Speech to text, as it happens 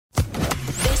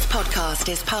podcast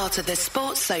is part of the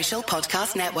Sports Social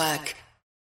Podcast Network.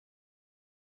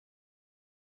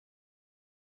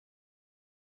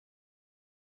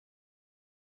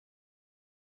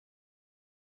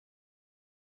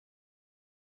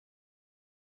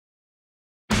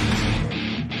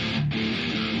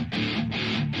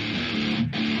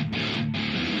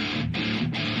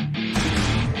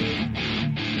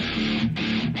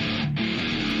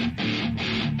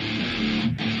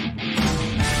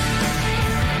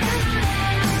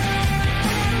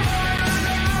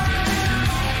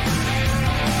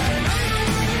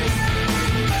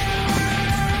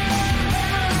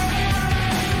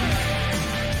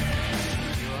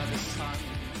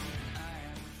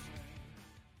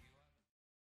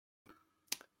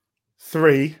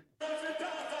 Three.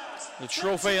 The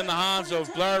trophy in the hands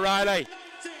of Blair Riley,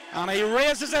 and he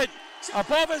raises it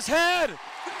above his head.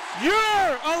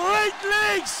 Your Elite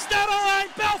League Steadline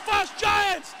Belfast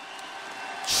Giants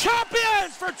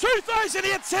champions for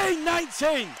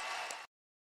 2018-19.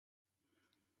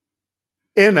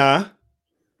 Inna.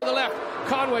 To the left,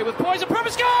 Conway with poise and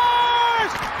purpose,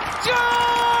 scores!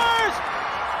 Scores!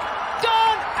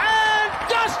 Done and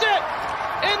dusted!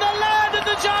 In the land of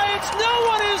the Giants, no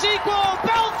one is equal.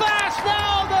 Belfast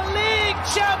now the league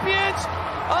champions,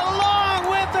 along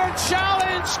with their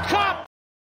Challenge Cup.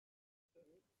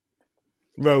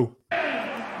 Row.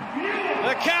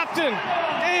 The captain,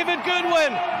 David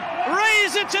Goodwin,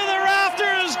 raise it to the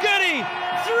rafters, Goody. 3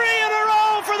 in a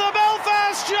row for the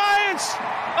Belfast Giants.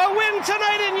 A win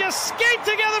tonight and you skate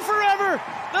together forever.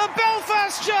 The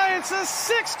Belfast Giants, the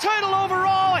 6th title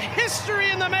overall,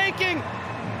 history in the making.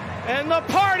 And the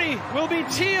party will be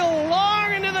teal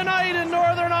long into the night in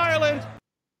Northern Ireland.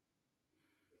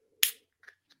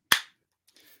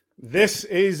 This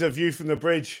is a View from the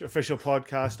Bridge official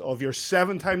podcast of your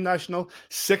 7-time national,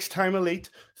 6-time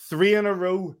elite, 3 in a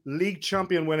row league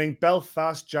champion winning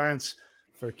Belfast Giants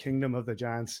for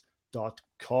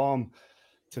kingdomofthegiants.com.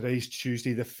 Today's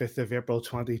Tuesday, the 5th of April,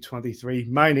 2023.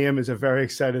 My name is a very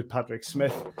excited Patrick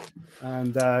Smith,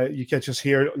 and you catch us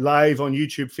here live on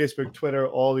YouTube, Facebook, Twitter,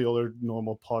 all the other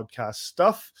normal podcast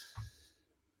stuff.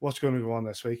 What's going to go on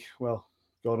this week? Well,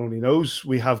 God only knows.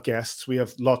 We have guests. We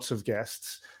have lots of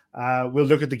guests. We'll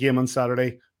look at the game on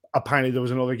Saturday. Apparently, there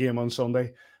was another game on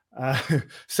Sunday.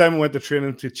 Simon went to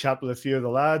training to chat with a few of the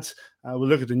lads. We'll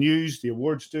look at the news, the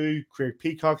awards due. Craig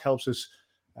Peacock helps us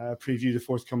preview the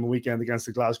forthcoming weekend against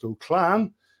the Glasgow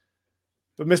Clan.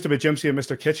 But Mr. Bajimsey and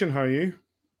Mr. Kitchen, how are you?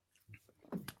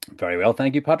 Very well,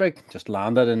 thank you, Patrick. Just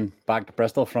landed and back to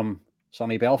Bristol from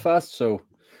sunny Belfast, so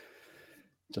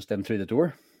just in through the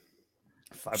door.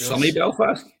 Fabulous. Sunny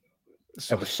Belfast?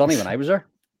 It was sunny when I was there.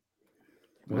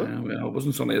 Well, it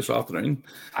wasn't sunny this afternoon.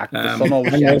 The sun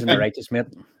always shines in the righteous, mate.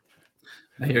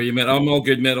 I hear you, mate. I'm all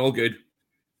good, mate. All good.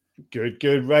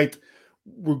 Good. Right.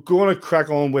 We're going to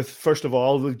crack on with, first of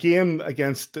all, the game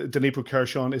against Dnipro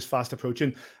Kherson is fast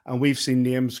approaching, and we've seen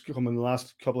names come in the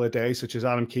last couple of days, such as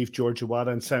Adam Keefe, George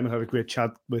Iwata, and Simon had a great chat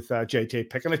with JJ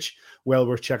Pikanich. Well,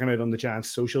 we're checking out on the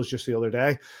Giants socials just the other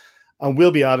day. And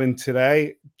we'll be adding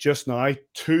today, just now,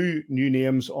 2 new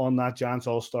names on that Giants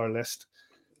All-Star list.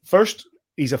 First,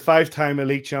 he's a 5-time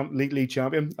Elite League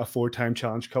champion, a 4-time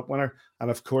Challenge Cup winner,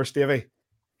 and of course, Davey,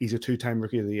 he's a 2-time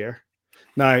Rookie of the Year.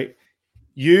 Now,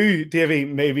 you, Davey,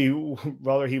 maybe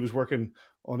rather he was working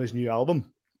on his new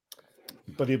album,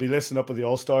 but he'll be listening up with the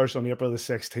All-Stars on April the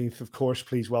 16th. Of course,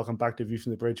 please welcome back to View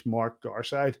from the Bridge, Mark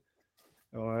Garside.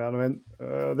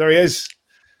 There he is.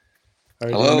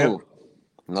 Hello.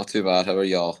 Not too bad. How are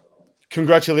y'all?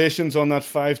 Congratulations on that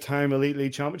 5-time Elite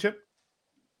League championship.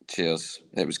 Cheers.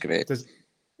 It was great. Does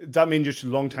that mean just a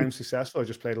long time successful or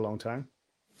just played a long time?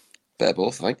 Bit of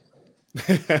both, I think.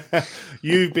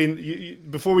 You've been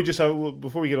before we get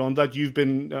on that, you've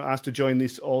been asked to join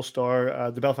this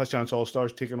All-Star, the Belfast Giants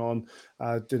All-Stars taking on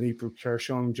Dnipro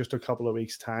Kherson in just a couple of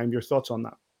weeks' time. Your thoughts on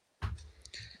that?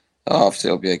 Obviously,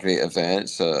 it'll be a great event.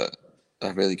 It's a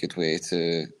really good way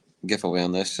to give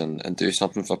awareness and do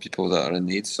something for people that are in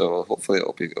need. So hopefully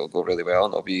it'll go really well,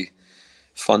 and it'll be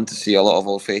fun to see a lot of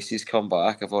old faces come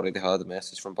back. I've already had a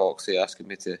message from Boxy asking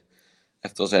me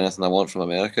if there's anything I want from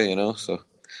America, so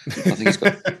I think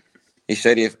he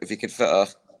said if he could fit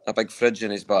a big fridge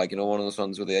in his bag, one of those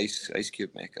ones with the ice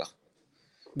cube maker.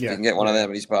 Yeah, if he can get one of them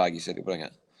in his bag, he said he'll bring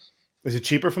it. Is it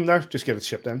cheaper from there? Just get it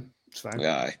shipped in. It's fine.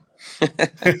 Yeah.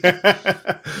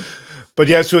 But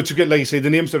yeah, so it's good. Like you say, the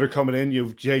names that are coming in,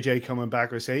 you've JJ coming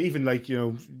back, or say even like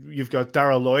you've got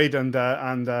Darrell Lloyd and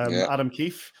Adam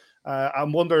Keefe.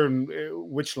 I'm wondering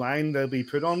which line they'll be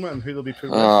put on and who they'll be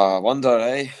put on. I wonder,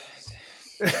 eh?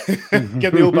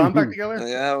 Get the old band back together?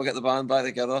 Yeah, we'll get the band back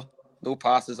together. No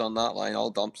passes on that line, all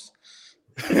dumps.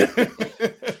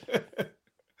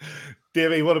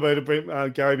 Davey, what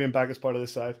about Gary being back as part of the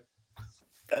side?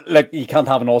 Like, you can't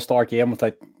have an all-star game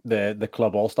without the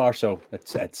club all-star, so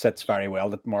it sits very well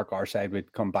that Mark Arside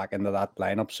would come back into that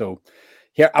lineup. So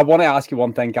here, I want to ask you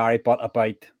one thing, Gary, but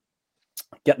about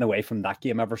getting away from that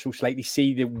game ever so slightly.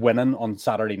 See the winning on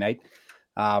Saturday night.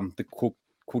 The quote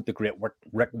the great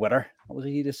Rick Witter. What was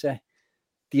he to say?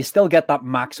 Do you still get that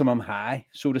maximum high,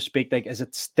 so to speak? Like, is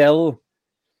it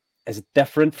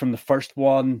different from the first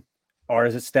one, or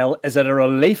is it a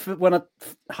relief when it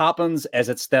happens? Is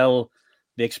it still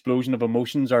the explosion of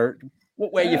emotions, or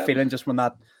what way are you feeling just when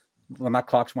that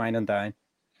clock's winding down?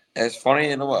 It's funny,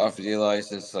 you know what I've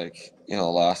realised is, like, you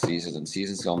know, last season and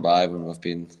seasons gone by when we've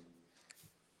been,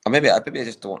 or maybe I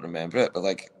just don't remember it, but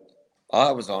like,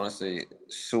 I was honestly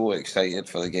so excited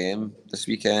for the game this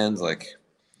weekend, like,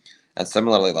 and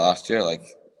similarly last year, like,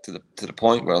 to the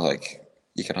point where, like,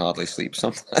 you can hardly sleep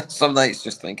some nights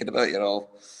just thinking about it.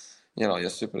 You're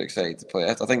super excited to play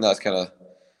it. I think that's kind of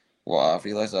what I've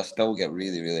realised. I still get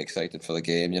really, really excited for the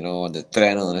game, you know, and the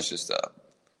adrenaline is just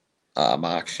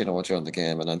max, you know, during the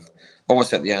game. And then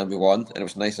almost at the end we won, and it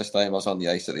was nice this time. I was on the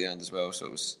ice at the end as well, so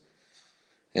it was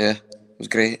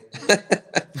great.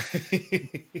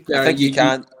 I think you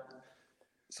can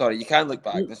look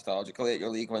back nostalgically at your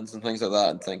league wins and things like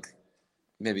that and think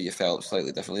maybe you felt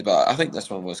slightly differently, but I think this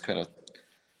one was kind of,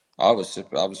 I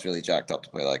was really jacked up to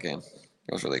play that game.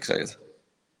 I was really excited.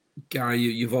 Gary,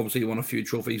 you've obviously won a few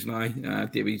trophies now.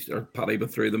 Davey or Paddy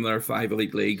went through them. There are 5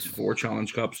 Elite Leagues, 4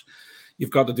 Challenge Cups. You've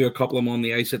got to do a couple of them on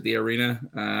the ice at the arena.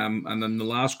 And then the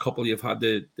last couple you've had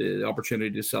the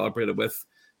opportunity to celebrate it with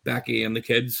Becky and the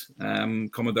kids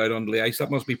coming down onto the ice.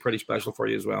 That must be pretty special for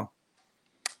you as well.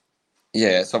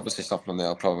 Yeah, it's obviously something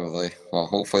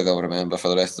hopefully they'll remember for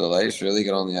the rest of their lives. Really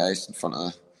get on the ice in front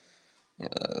of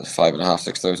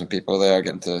 5,500-6,000 people there,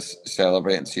 getting to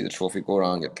celebrate and see the trophy go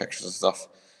around, get pictures and stuff.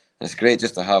 And it's great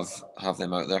just to have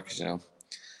them out there because, you know,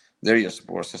 they're your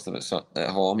support system at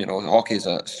home. You know, hockey is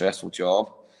a stressful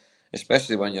job,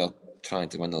 especially when you're trying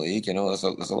to win the league. You know, there's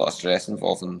a lot of stress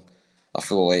involved in a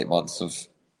full 8 months of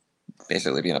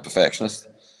basically being a perfectionist.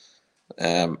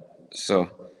 So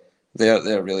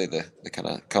they're really the kind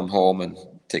of come home and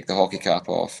take the hockey cap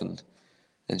off and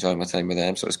enjoy my time with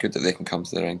them. So it's good that they can come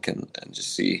to the rink and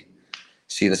just see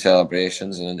the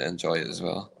celebrations and enjoy it as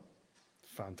well.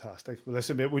 Fantastic. Well,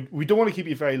 listen, mate, we don't want to keep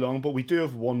you very long, but we do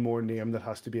have one more name that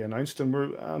has to be announced,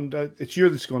 and it's you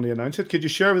that's going to announce it. Could you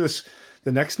share with us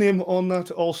the next name on that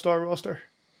All-Star roster?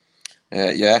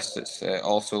 Yes, it's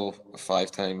also a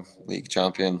 5-time league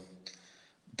champion,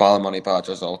 Ballymoney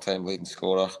Badgers all-time leading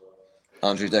scorer,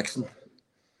 Andrew Dixon.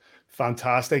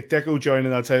 Fantastic. Dicko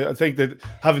joining that side. I think that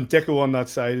having Dicko on that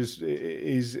side is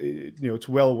it's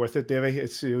well worth it, Davey.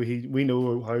 It's we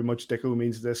know how much Dicko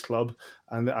means to this club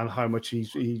and how much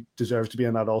he deserves to be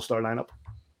in that all-star lineup.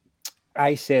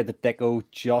 I said to Dicko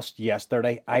just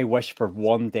yesterday, I wish for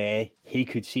one day he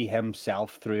could see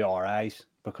himself through our eyes,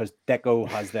 because Dicko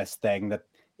has this thing that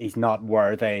he's not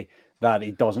worthy, that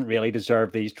he doesn't really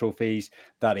deserve these trophies,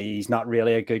 that he's not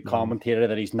really a good commentator,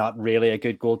 that he's not really a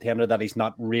good goaltender, that he's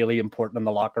not really important in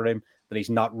the locker room, that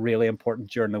he's not really important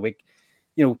during the week.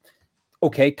 You know,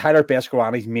 okay, Tyler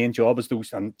Beskorowany's main job is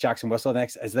and Jackson Whistle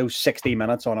next, is those 60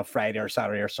 minutes on a Friday or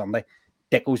Saturday or Sunday.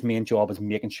 Dicko's main job is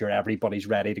making sure everybody's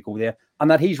ready to go there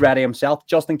and that he's ready himself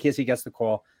just in case he gets the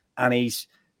call. And he's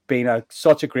been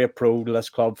such a great pro to this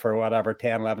club for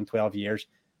 10, 11, 12 years.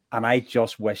 And I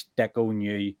just wish Dicko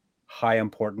knew how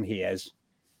important he is.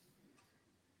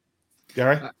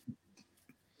 Gary?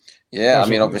 Yeah, I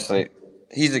mean, obviously,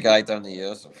 he's a guy down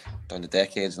the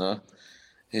decades now.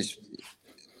 His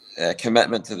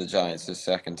commitment to the Giants is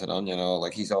second to none. You know,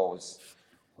 like he's always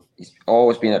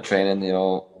been at training. You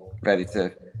know, ready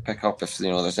to pick up if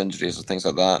there's injuries or things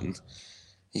like that, and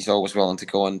he's always willing to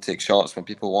go and take shots when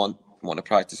people want to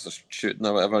practice or shooting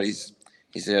or whatever. He's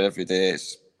there every day.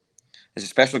 He's a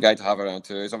special guy to have around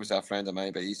too. He's obviously a friend of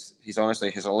mine, but he's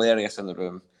hilarious in the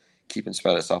room, keeping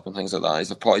spirits up and things like that.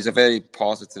 He's a very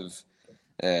positive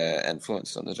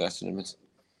influence on the dressing room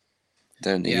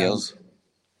down the years.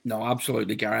 No,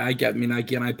 absolutely, Gary.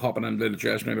 I pop in into the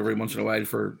dressing room every once in a while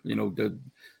for the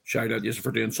shout out just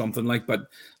for doing something like. But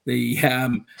he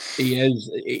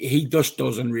just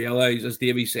doesn't realize, as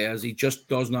Davey says, he just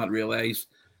does not realize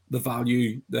the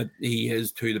value that he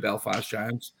is to the Belfast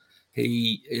Giants.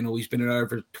 He's been there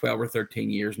for 12 or 13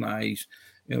 years now. He's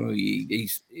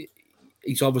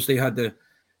obviously had the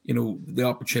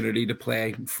opportunity to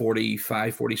play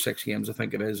 45, 46 games, I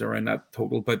think it is, around that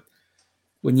total. But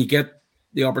when you get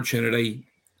the opportunity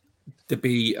to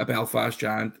be a Belfast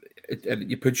Giant,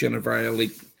 it puts you in a very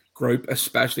elite group,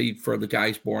 especially for the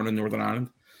guys born in Northern Ireland.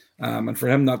 And for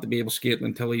him not to be able to skate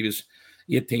until he was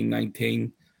 18,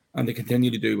 19, and to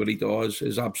continue to do what he does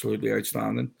is absolutely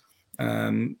outstanding.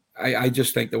 I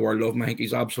just think the world love him. I think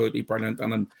he's absolutely brilliant.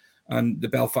 And the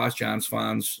Belfast Giants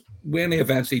fans, when he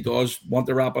eventually does want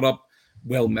to wrap it up,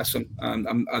 will miss him.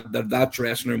 And that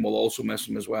dressing room will also miss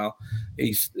him as well.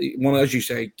 He's one, as you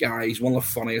say, Gary, he's one of the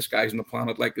funniest guys on the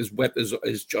planet. Like, his wit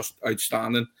is just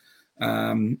outstanding.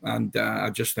 I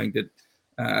just think that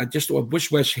I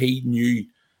wish he knew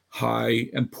how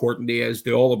important he is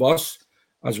to all of us,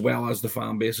 as well as the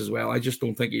fan base as well. I just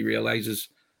don't think he realizes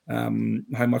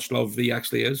how much love he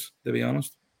actually is, to be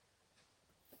honest.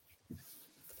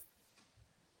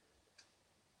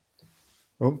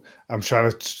 Oh, I'm trying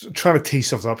to tee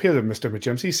something up here that Mr.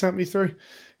 McJimsey sent me through.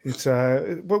 It's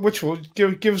which one?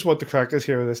 Give us what the crack is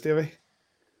here with this, Davey.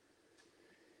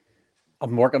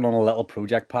 I'm working on a little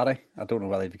project, Paddy. I don't know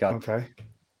whether you've got. Okay.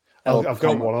 I've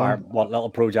got one on. What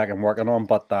little project I'm working on,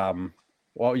 but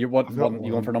what you want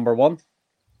for number one?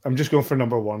 I'm just going for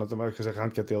number one at the moment because I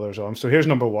can't get the others on. So here's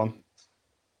number one.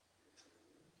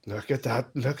 Look at that!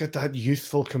 Look at that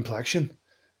youthful complexion.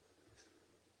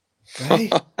 Hey,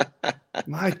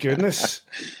 my goodness!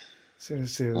 See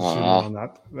on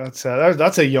that.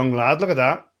 That's a young lad. Look at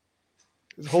that.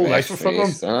 His whole life in front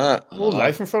of him. Whole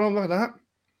life in front of him. Look at that.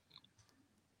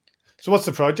 So what's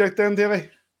the project then, Davey?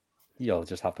 You'll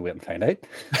just have to wait and find out.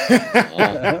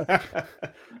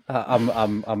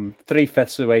 I'm 3/5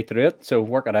 of the way through it, so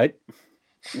work it out.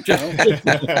 Just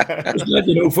let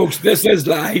you know, folks, this is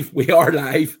live. We are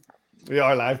live. We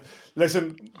are live.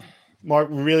 Listen, Mark,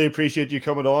 really appreciate you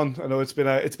coming on. I know it's been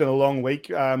a long week.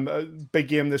 A big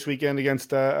game this weekend against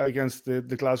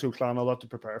the Glasgow Clan. A lot to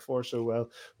prepare for. So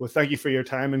well, thank you for your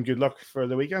time and good luck for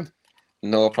the weekend.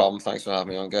 No problem. Thanks for having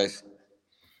me on, guys.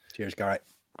 Cheers, Gary.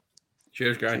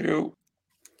 Cheers, Gary.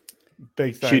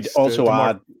 Big thanks. Should also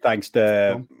add thanks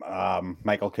to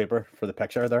Michael Cooper for the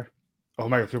picture there. Oh,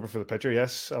 Michael Cooper for the picture.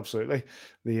 Yes, absolutely.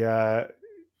 Great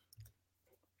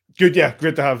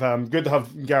to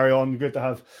have Gary on. Good to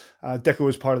have Dicko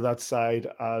as part of that side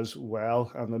as well.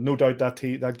 And no doubt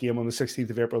that game on the 16th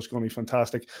of April is going to be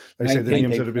fantastic. Like I said, the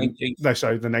names that have been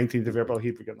the 19th of April. I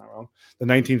keep getting that wrong. The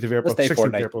 19th of April, 16th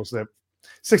of April is the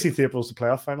 16th of April is the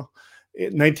playoff final.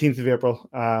 19th of April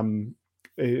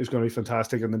is going to be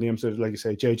fantastic. And the names that, like you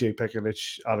say, JJ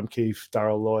Pickernich, Adam Keefe,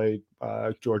 Darrell Lloyd,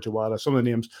 George Awada, some of the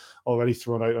names already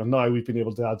thrown out. And now we've been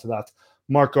able to add to that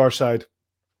Mark Garside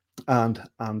and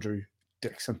Andrew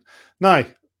Dixon. Now,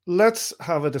 let's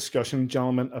have a discussion,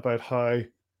 gentlemen, about how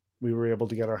we were able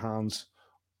to get our hands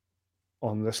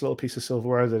on this little piece of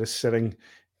silverware that is sitting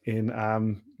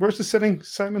in where's it sitting,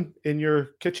 Simon? In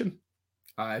your kitchen?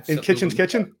 In Kitchen's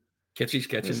kitchen? Kitchen's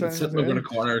kitchen. It's sitting over in a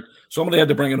corner. Somebody had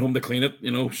to bring it home to clean it,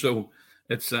 so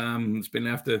it's been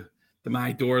left to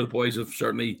my door. The boys have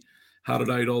certainly had it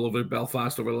out all over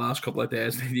Belfast over the last couple of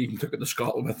days. They even took it to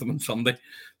Scotland with them on Sunday.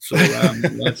 So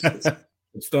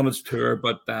it's done its tour,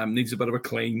 but needs a bit of a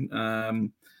clean.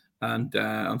 And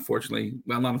unfortunately,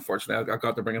 well, not unfortunately, I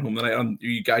got to bring it home tonight. And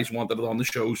you guys wanted it on the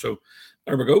show, so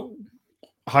there we go.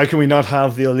 How can we not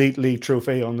have the Elite League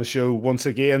trophy on the show once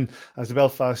again as the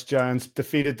Belfast Giants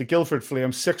defeated the Guildford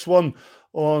Flames 6-1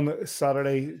 on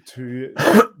Saturday to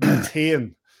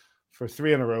retain for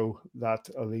 3 in a row that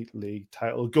Elite League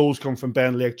title. Goals come from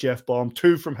Ben Lake, Jeff Baum,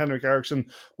 2 from Henrik Eriksson,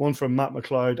 1 from Matt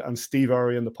McLeod and Steve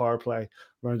Urry in the power play,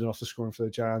 rounding off the scoring for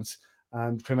the Giants.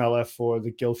 And Quinella for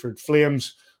the Guildford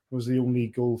Flames was the only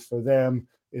goal for them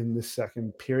in the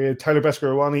second period. Tyler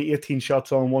Beskorowany, 18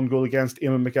 shots on, 1 goal against.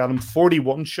 Eamon McAdam,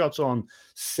 41 shots on,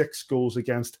 6 goals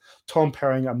against. Tom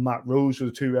Perring and Matt Rose were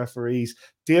the 2 referees.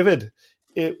 David,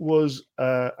 it was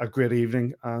a great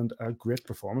evening and a great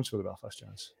performance for the Belfast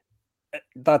Giants.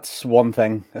 That's one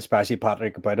thing, especially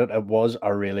Patrick, about it. It was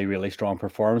a really, really strong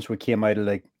performance. We came out of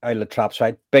the traps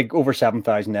right. Big, over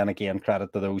 7,000. Then again,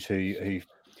 credit to those who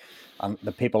and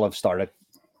the people have started.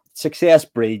 Success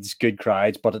breeds good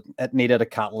crowds, but it needed a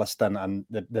catalyst, and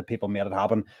the people made it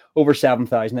happen. Over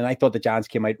 7,000, and I thought the Giants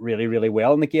came out really, really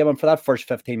well in the game. And for that first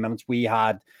 15 minutes, we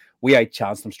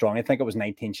outchanced them strong. I think it was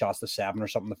 19 shots to 7 or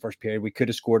something the first period. We could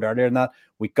have scored earlier than that.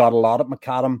 We got a lot at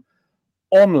McAdam.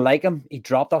 Unlike him, he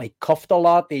dropped out. He cuffed a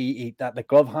lot. The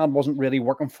glove hand wasn't really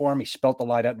working for him. He spilt a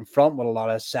lot out in front with a lot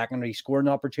of secondary scoring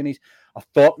opportunities. I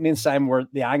thought me and Simon were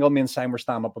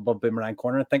standing up above Boomerang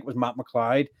corner. I think it was Matt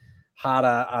McLeod had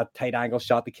a tight angle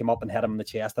shot that came up and hit him in the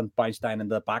chest and bounced down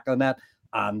into the back of the net.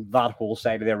 And that whole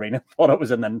side of the arena thought it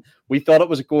was in. And we thought it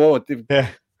was a goal. Yeah.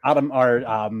 Adam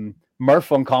or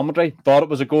Murph on commentary thought it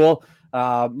was a goal.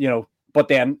 But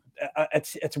then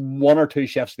it's 1 or 2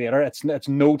 shifts later. It's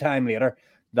no time later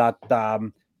that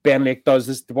Ben Lake does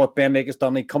this, what Ben Lake has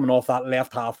done, he coming off that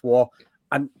left half wall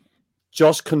and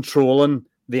just controlling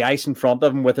the ice in front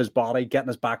of him with his body, getting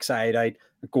his backside out,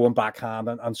 going backhand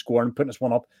and scoring, putting this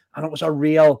one up. And it was a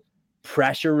real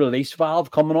pressure release valve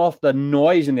coming off. The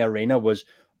noise in the arena was,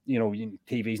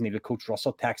 TV's needed Coach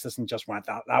Russell texted us and just went,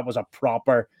 that was a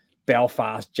proper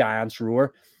Belfast Giants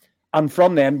roar. And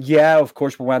from them, of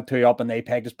course, we went 2 up and they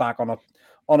pegged us back on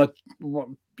a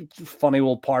funny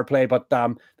old power play, but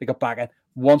they got back in.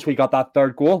 Once we got that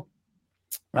third goal,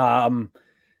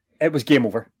 it was game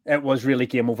over. It was really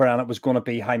game over, and it was going to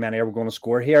be how many are we going to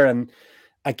score here. And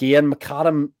again,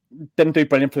 McAdam didn't do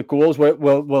brilliant for the goals.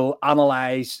 We'll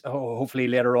analyse hopefully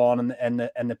later on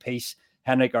in the piece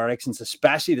Henrik Eriksson's,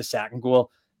 especially the second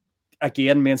goal.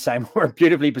 Again, me and Simon were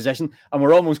beautifully positioned, and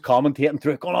we're almost commentating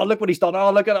through it, going, "Oh, look what he's done!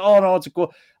 Oh, look at it! Oh no, it's a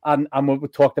goal!" And we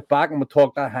talked it back, and we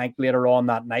talked to Hank later on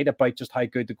that night about just how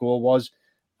good the goal was,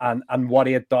 and what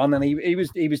he had done, and he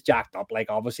was jacked up. Like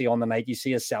obviously on the night, you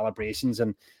see his celebrations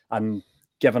and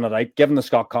giving it out, giving the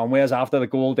Scott Conways after the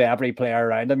goal to every player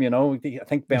around him. I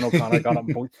think Ben O'Connor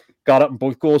got it in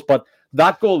both goals, but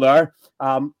that goal there.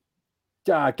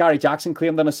 Gary Jackson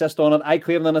claimed an assist on it. I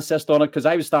claimed an assist on it because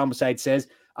I was standing beside Says,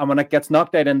 and when it gets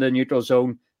knocked out into the neutral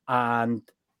zone and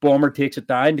Bomber takes it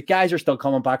down, the guys are still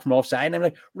coming back from offside. And I'm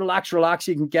like, relax,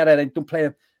 you can get it and don't play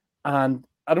it. And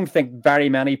I don't think very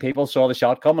many people saw the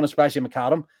shot coming, especially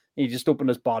McAdam. He just opened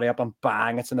his body up and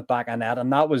bang, it's in the back of net.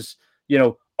 And that was,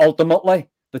 ultimately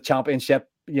the championship,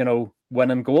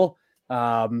 winning goal.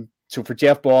 So for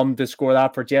Jeff Baum to score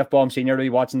that, for Jeff Baum Sr. to be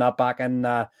watching that back in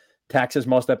Texas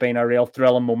must have been a real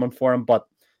thrilling moment for him. But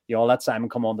I'll let Simon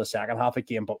come on the second half of the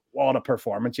game. But what a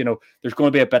performance. There's going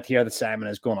to be a bit here that Simon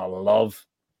is going to love.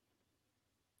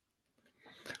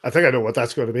 I think I know what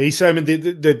that's going to be, Simon.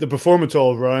 The performance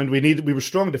all around. We were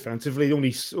strong defensively.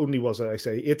 Only was it, I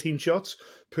say, 18 shots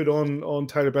put on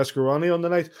Tyler Beskorowany on the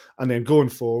night, and then going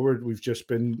forward, we've just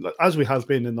been, as we have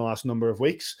been in the last number of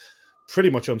weeks, pretty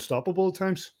much unstoppable at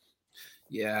times.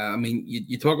 Yeah, I mean,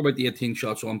 you talk about the 18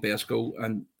 shots on Besco,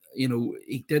 and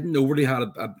he didn't overly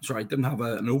have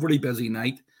an overly busy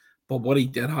night, but what he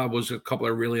did have was a couple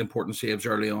of really important saves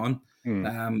early on.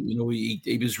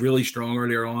 He was really strong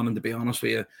earlier on, and to be honest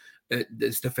with you,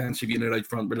 this defensive unit out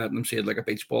front were letting him see it like a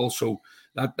beach ball. So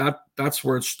that's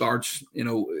where it starts.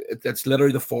 It's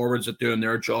literally the forwards that doing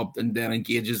their job, and then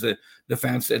engages the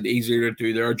defense that easier to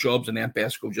do their jobs, and then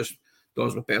Besco just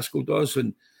does what Besco does.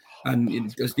 And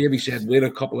as Davey said, we had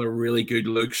a couple of really good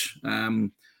looks.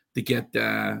 To get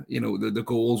the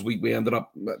goals. We ended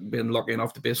up being lucky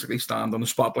enough to basically stand on the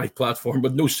spotlight platform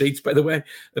with no seats, by the way.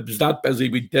 It was that busy,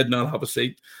 we did not have a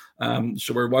seat.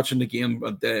 So we're watching the game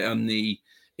on the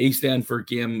East End for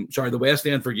the West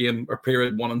End for game, or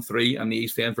period 1 and 3, and the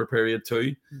East End for period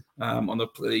 2 on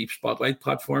the spotlight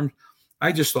platform.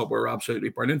 I just thought we were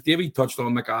absolutely brilliant. Davey touched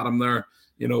on McAdam there,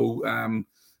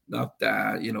 not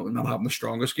having the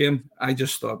strongest game. I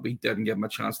just thought we didn't give him a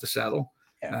chance to settle.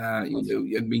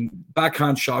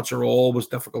 Backhand shots are always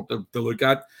difficult to look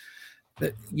at.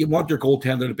 You want your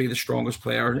goaltender to be the strongest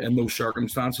player in those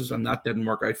circumstances, and that didn't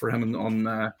work out for him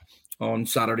on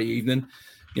Saturday evening.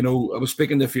 I was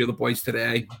speaking to a few of the boys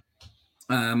today,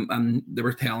 and they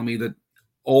were telling me that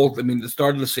the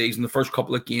start of the season, the first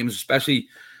couple of games, especially,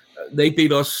 they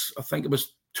beat us. I think it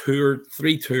was 3-2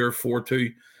 or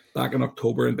 4-2 back in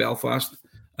October in Belfast,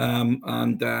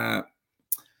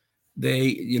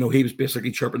 he was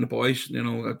basically chirping the boys,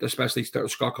 especially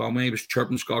Scott Conway. He was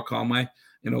chirping Scott Conway,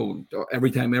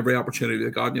 every opportunity they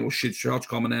got, shoot shots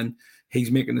coming in, he's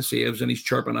making the saves and he's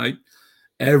chirping out.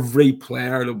 Every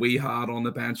player that we had on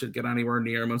the bench that get anywhere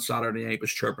near him on Saturday night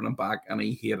was chirping him back, and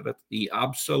he hated it. He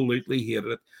absolutely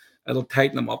hated it. It'll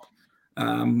tighten him up.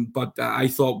 But I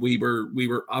thought we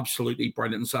were absolutely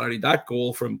brilliant on Saturday. That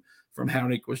goal from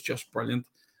Henrik was just brilliant.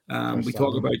 We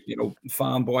talk about,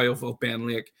 fanboy of Ben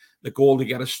Lake. The goal to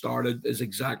get us started is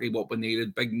exactly what we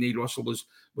needed. Big Neil Russell was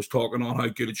talking on how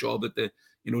good a job that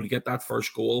to get that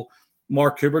first goal.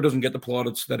 Mark Cooper doesn't get the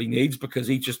plaudits that he needs because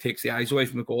he just takes the eyes away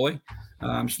from the goalie,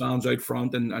 stands out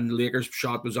front, and Lakers'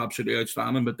 shot was absolutely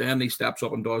outstanding. But then he steps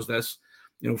up and does this.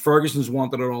 Ferguson's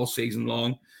wanted it all season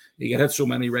long. He got hit so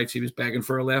many rights, he was begging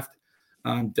for a left.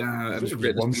 And it was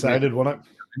great. One-sided, wasn't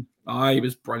it? He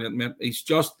was brilliant, man. He's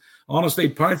just, honestly,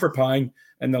 pound for pound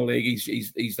in the league,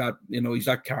 he's that, he's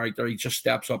that character. He just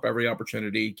steps up every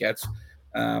opportunity he gets.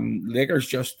 Lakers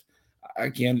just,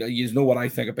 again, you know what I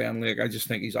think of Ben Lake. I just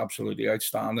think he's absolutely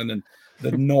outstanding. And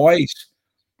the noise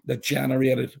that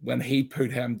generated when he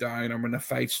put him down and when the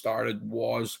fight started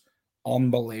was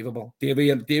unbelievable.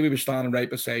 Davey was standing right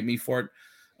beside me for it.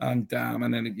 And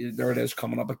then there it is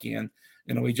coming up again.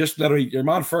 You know, he just literally, your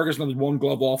man Ferguson had one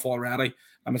glove off already,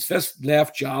 and it's this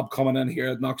left jab coming in here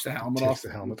that knocks the helmet off.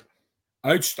 The helmet.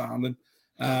 Outstanding.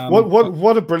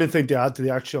 What a brilliant thing to add to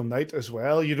the actual night as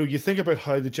well. You know, you think about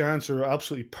how the Giants are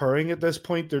absolutely purring at this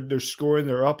point. They're scoring.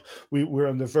 They're up. We're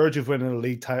on the verge of winning a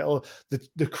league title.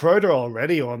 The crowd are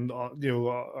already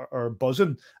are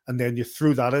buzzing, and then you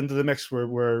threw that into the mix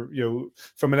where you know,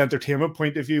 from an entertainment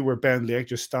point of view, where Ben Lake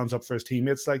just stands up for his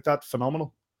teammates like that.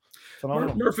 Phenomenal.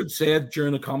 Murph had said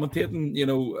during the commentating, you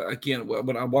know, again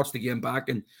when I watched the game back,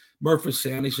 and Murph was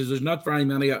saying, he says, there's not very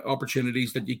many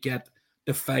opportunities that you get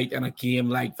to fight in a game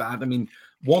like that. I mean,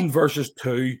 1 versus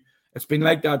 2, it's been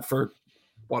like that for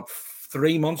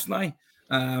 3 months now.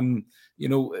 You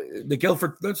know, the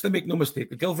Guildford, let's make no mistake,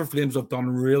 the Guildford Flames have done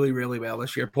really, really well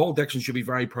this year. Paul Dixon should be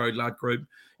very proud of that group.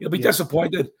 He'll be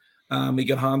disappointed. He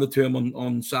got handed to him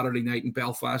on Saturday night in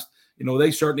Belfast. You know,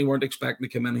 they certainly weren't expecting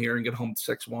to come in here and get humped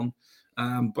 6-1.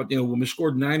 But, you know, when we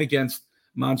scored 9 against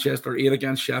Manchester, 8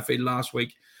 against Sheffield last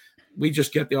week, we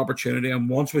just get the opportunity, and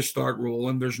once we start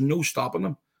rolling, there's no stopping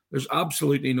them. There's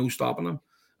absolutely no stopping them.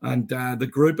 And the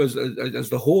group, as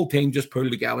the whole team, just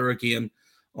pulled together again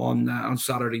on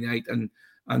Saturday night, and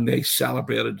they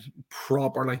celebrated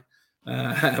properly.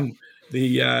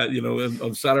 You know,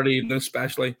 on Saturday evening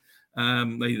especially,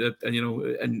 you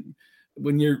know, and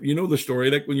when you know the story,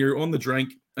 like when you're on the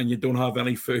drink and you don't have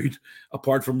any food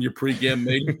apart from your pre-game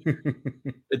meal,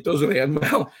 it doesn't end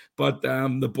well. But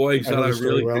the boys had a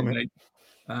really good night,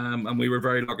 and we were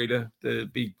very lucky to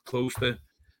be close to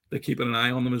keeping an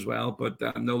eye on them as well. But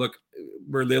no, look,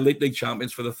 we're the Elite League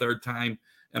champions for the 3rd time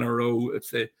in a row.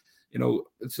 It's the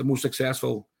most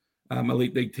successful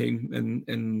Elite League team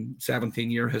in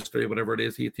 17-year history, whatever it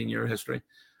is, 18-year history.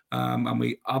 And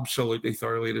we absolutely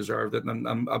thoroughly deserved it.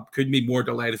 And I couldn't be more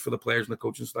delighted for the players and the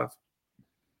coaching staff.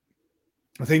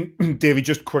 I think, Davey,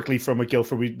 just quickly from a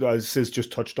Guildford, as Sis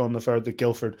just touched on the fact that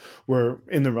Guildford were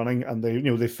in the running, and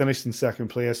they finished in 2nd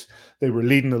place. They were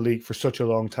leading the league for such a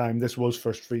long time. This was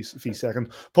first v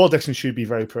second. Paul Dixon should be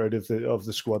very proud of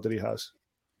the squad that he has.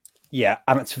 Yeah,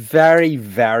 and it's very,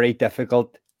 very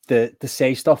difficult to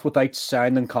say stuff without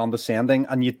sounding condescending,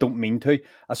 and you don't mean to.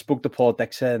 I spoke to Paul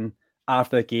Dixon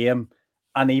after the game,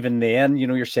 and even then, you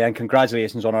know, you're saying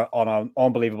congratulations on an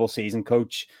unbelievable season,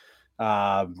 coach.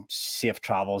 Safe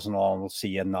travels and all, and we'll see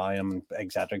you now, and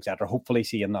et cetera, et cetera. Hopefully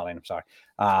see you now, I'm sorry.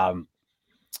 And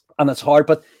it's hard,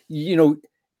 but, you know,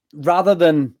 rather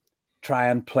than try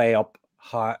and play up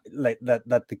how, like that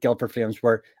the Guildford Flames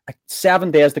were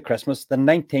 7 days to Christmas, the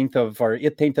 19th or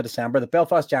 18th of December, the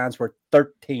Belfast Giants were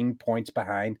 13 points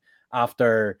behind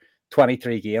after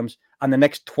 23 games. And the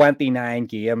next 29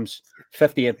 games,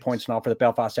 58 points now for the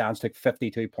Belfast Giants, took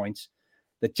 52 points.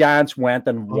 The Giants went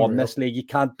and won this league. You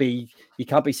can't be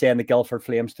saying the Guildford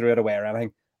Flames threw it away or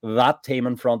anything. That team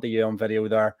in front of you on video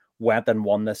there went and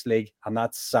won this league, and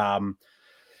that's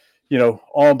you know,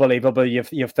 unbelievable. You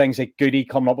have things like Goody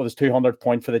coming up with his 200th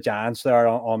point for the Giants there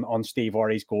on Steve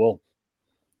Orry's goal.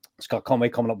 Scott Conway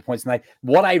coming up with points tonight.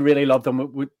 What I really loved,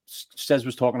 and Sis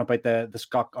was talking about the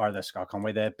Scott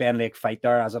Conway, the Ben Lake fight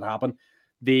there as it happened.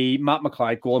 The Matt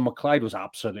McLeod goal, McLeod was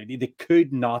absolutely, they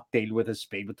could not deal with his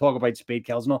speed. We talk about speed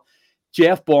kills and all.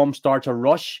 Jeff Baum starts a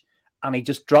rush, and he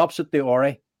just drops it to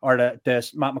Orry, or to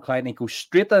Matt McLeod, and he goes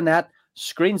straight to the net,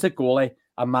 screens the goalie,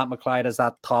 and Matt McLeod has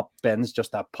that top bins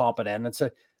just to pop it in. It's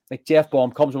like Jeff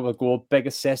Baum comes with a goal, big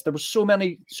assist. There were so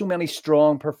many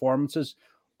strong performances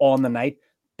on the night,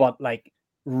 but like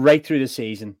right through the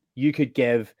season, you could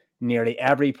give nearly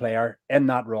every player in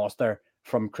that roster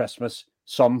from Christmas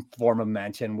some form of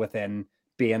mention within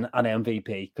being an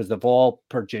MVP, because they've all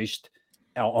produced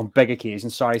on big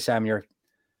occasions. Sorry, Sam,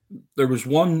 there was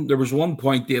one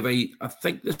point, Davey. I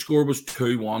think the score was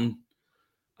 2-1,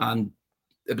 and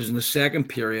it was in the second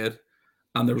period,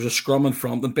 and there was a scrum in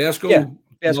front, and Besko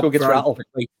gets rattled.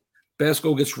 Quickly.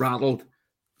 Besko gets rattled.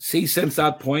 See, since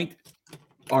that point,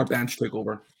 our bench took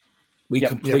over. We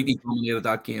completely dominated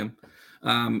that game.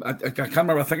 I can't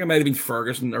remember. I think it might have been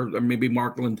Ferguson or maybe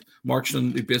Markson,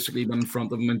 who basically went in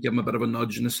front of him and gave him a bit of a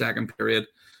nudge in the second period.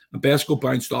 And Besko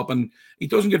bounced up, and he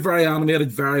doesn't get very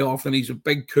animated very often. He's a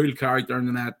big, cool character in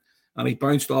the net, and he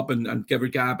bounced up and gave a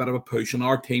guy a bit of a push. And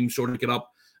our team sort of get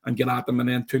up and get at them, and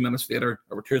then 2 minutes later,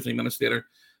 or 2 or 3 minutes later,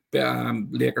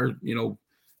 Laker, you know,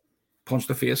 punched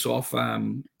the face off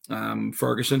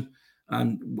Ferguson.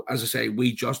 And as I say,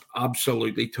 we just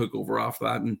absolutely took over after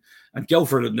that. And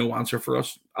Guildford had no answer for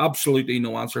us. Absolutely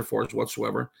no answer for us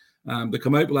whatsoever. They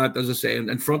come out with that, as I say,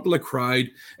 in front of the crowd.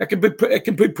 It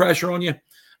can put pressure on you.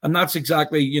 And that's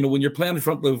exactly, you know, when you're playing in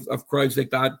front of crowds like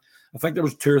that, I think there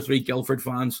was 2 or 3 Guildford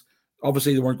fans.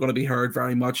 Obviously, they weren't going to be heard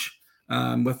very much.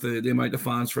 with the amount of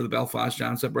fans for the Belfast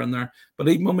Giants that were in there. But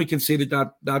even when we conceded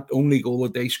that only goal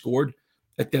that they scored,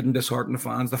 it didn't dishearten the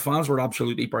fans. The fans were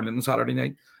absolutely brilliant on Saturday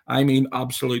night. I mean,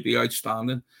 absolutely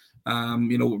outstanding.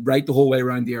 Right the whole way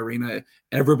around the arena,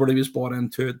 everybody was bought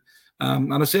into it.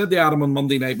 And I said to Adam on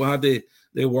Monday night, we had the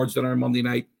awards dinner on Monday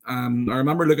night. I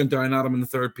remember looking down at him in the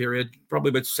third period, probably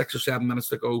about 6 or 7 minutes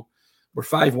to go. We're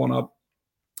 5-1 up.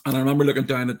 And I remember looking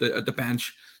down at the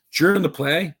bench during the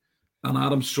play, and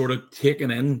Adam's sort of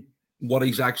taking in what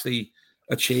he's actually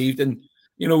achieved. And,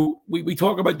 we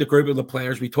talk about the group of the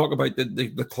players. We talk about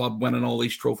the club winning all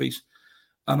these trophies.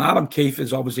 And Adam Keefe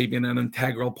has obviously been an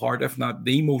integral part, if not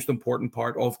the most important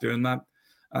part of doing that.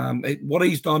 What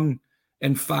he's done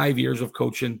in 5 years of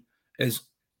coaching is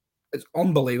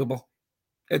unbelievable.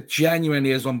 It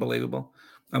genuinely is unbelievable.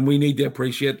 And we need to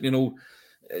appreciate,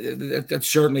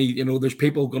 it's certainly, there's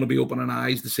people going to be opening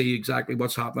eyes to see exactly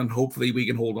what's happening. Hopefully we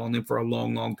can hold on to him for a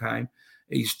long, long time.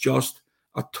 He's just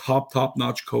a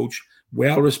top-notch coach,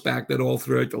 well-respected all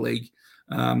throughout the league.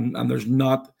 And there's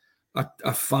not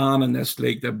a fan in this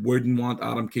league that wouldn't want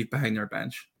Adam Keefe behind their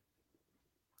bench.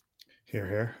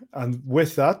 Here. And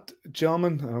with that,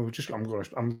 gentlemen, just one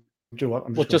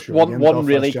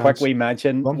really quick wee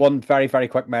mention. One very, very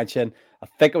quick mention. I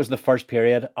think it was the first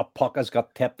period. A puck has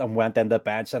got tipped and went into the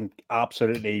bench and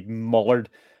absolutely mullered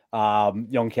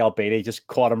young Kel Beatty. Just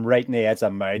caught him right in the edge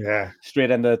of the mouth.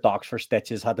 Straight into the docks for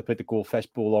stitches. Had to put the goldfish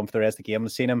bowl on for the rest of the game.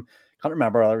 I've seen him. Can't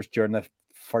remember whether it was during the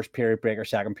first period break or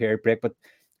second period break, but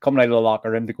coming out of the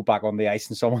locker room to go back on the ice,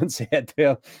 and someone said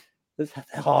to him,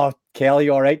 "Oh, Kelly,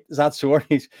 you all right? Is that sore?"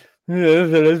 He's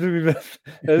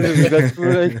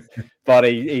but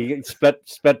he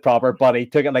split proper, but he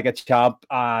took it like a champ.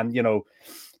 And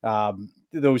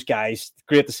those guys,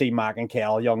 great to see Mac and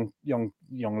Kel, young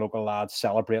local lads,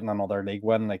 celebrating another league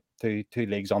win, like two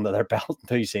leagues under their belt in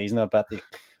 2 seasons. I bet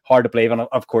hard to believe. And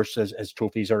of course, his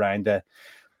trophies around the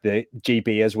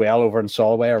GB as well over in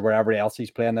Solway or wherever else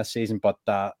he's playing this season. But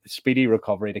speedy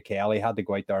recovery to Kelly. Had to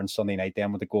go out there on Sunday night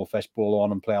then with the goldfish bowl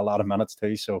on and play a lot of minutes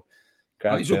too. So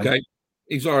he's okay.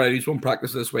 He's all right. He's won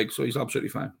practice this week, so he's absolutely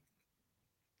fine.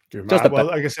 Just like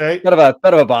I say, bit of a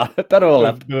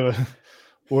lift.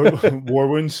 War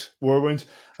wounds.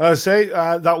 I say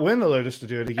that win allowed us to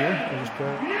do it again.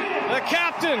 The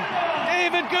captain,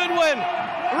 David Goodwin,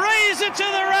 raise it to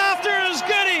the rafters.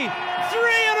 Goody, 3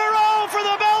 in a row for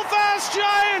the Belfast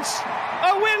Giants.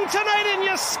 A win tonight, and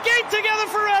you skate together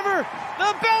forever.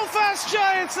 The Belfast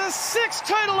Giants, the 6th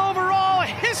title overall,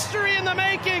 history in the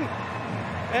making.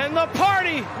 And the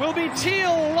party will be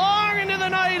teal long into the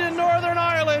night in Northern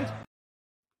Ireland.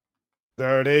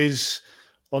 There it is,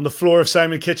 on the floor of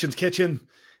Simon Kitchen's kitchen,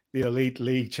 the Elite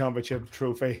League Championship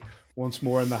trophy once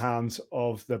more in the hands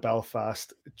of the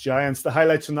Belfast Giants. The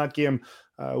highlights from that game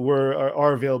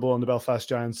are available on the Belfast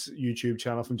Giants YouTube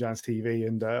channel from Giants TV,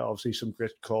 and obviously some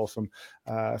great call from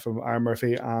Aaron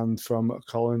Murphy and from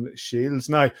Colin Shields.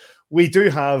 Now, we do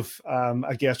have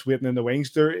a guest waiting in the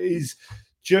wings. There is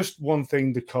just one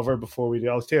thing to cover before we do.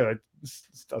 I'll take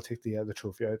the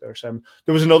trophy out there, Simon.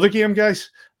 There was another game,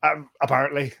 guys,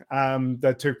 apparently,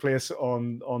 that took place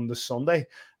on the Sunday.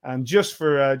 And just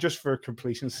for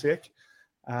completion's sake,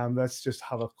 let's just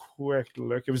have a quick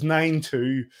look. It was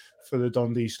 9-2 for the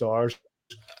Dundee Stars.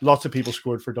 Lots of people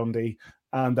scored for Dundee.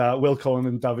 And Will Cullen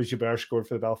and David Gilbert scored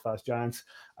for the Belfast Giants.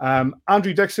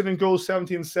 Andrew Dixon in goal,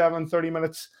 17-7, 30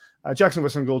 minutes. Jackson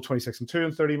Wilson goal, 26-2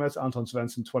 in 30 minutes. Anton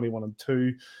Svensson,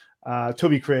 21-2.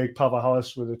 Toby Craig, Pavel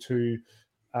Hollis were the 2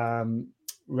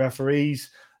 referees.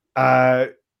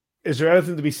 Is there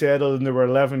anything to be said other than there were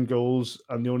 11 goals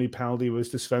and the only penalty was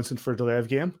to Svensson for a delay of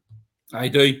game? I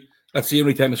do. That's the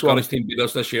only time the Scottish team beat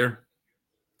us this year.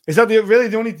 Is that really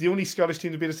the only Scottish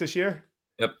team to beat us this year?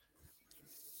 Yep.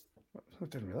 I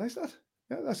didn't realise that.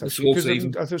 Yeah, that's actually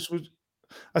season. I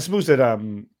suppose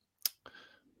that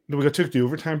we got took the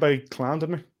overtime by Clan,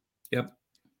 didn't we? Yep.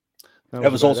 It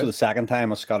was also the second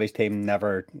time a Scottish team we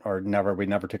never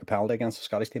took a penalty against a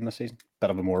Scottish team this season. Bit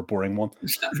of a more boring one.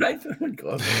 Is that right? Oh my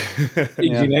God.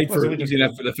 Easy night for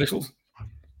the officials.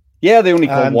 Yeah, they only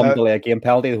called one delay game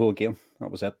penalty the whole game.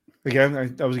 That was it.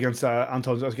 Again, that was against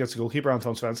against the goalkeeper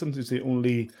Anton Svensson, who's the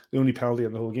only penalty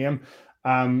in the whole game.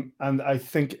 And I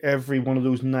think every one of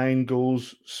those 9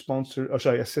 goals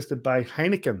assisted by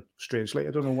Heineken. Strangely,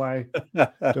 I don't know why.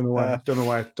 Don't know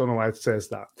why it says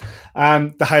that.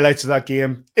 The highlights of that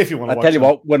game, if you want to watch. I tell you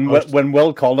what, when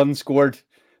Will Cullen scored,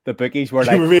 the bookies were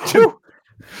like, "What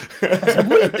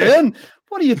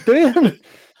are you doing?"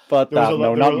 But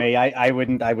no, not me. I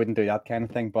wouldn't do that kind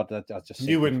of thing. But that's just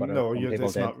you wouldn't. No,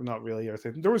 it's not really your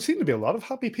thing. There seemed to be a lot of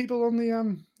happy people on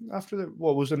the after the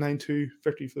 9-2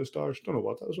 victory for the Stars. Don't know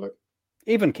what that was like.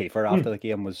 Even Kiefer after the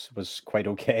game was quite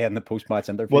okay in the post-match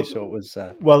interview. So it was.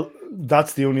 Well,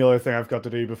 that's the only other thing I've got to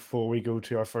do before we go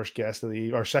to our second guest of the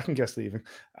evening,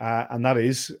 and that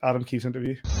is Adam Keefe's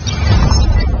interview.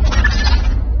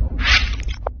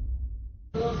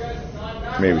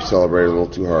 Maybe celebrated a little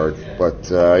too hard, but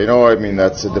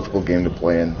that's a difficult game to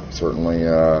play in. Certainly,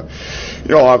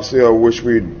 obviously I wish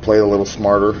we'd played a little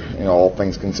smarter, all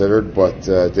things considered, but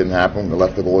it didn't happen. We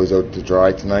left the goalies out to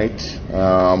dry tonight.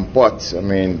 I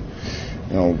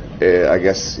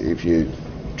guess if you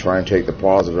try and take the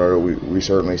positive out of it, we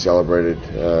certainly celebrated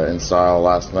in style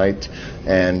last night,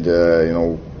 and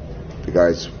the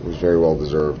guys was very well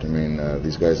deserved.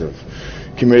 These guys have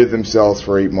committed themselves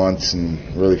for 8 months and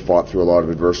really fought through a lot of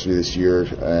adversity this year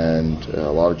and a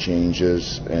lot of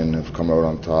changes and have come out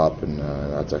on top, and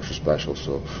that's extra special.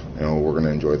 So, we're going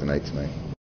to enjoy the night tonight.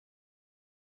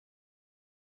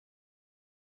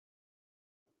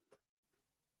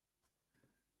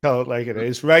 Tell it like it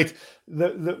is, right?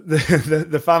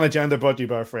 The fan agenda brought to you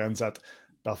by our friends at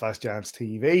Belfast Giants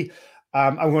TV.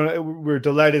 We're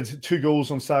delighted. 2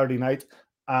 goals on Saturday night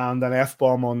and an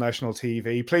F-bomb on national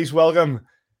TV. Please welcome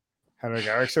Henrik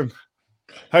Eriksson.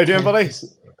 How you doing, buddy?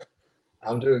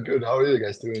 I'm doing good. How are you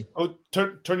guys doing? Oh,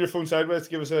 turn your phone sideways.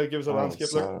 Give us a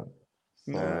landscape look.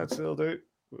 Nah, it'll do.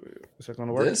 Is it going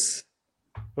to work? This?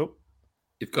 Oh,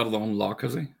 you've got it on lock,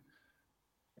 has he?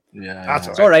 Yeah,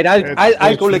 that's all right.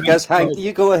 I'll go like this. Hank,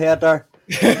 you go ahead there.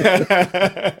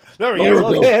 There we go.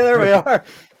 Okay, there we are.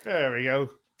 There we go.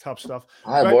 Top stuff.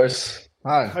 Hi, boys.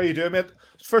 Hi. How you doing, mate?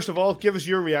 First of all, give us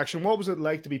your reaction. What was it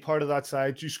like to be part of that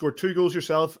side? You scored 2 goals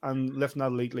yourself and lifting that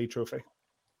elite league trophy.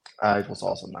 It was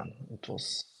awesome, man. It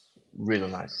was really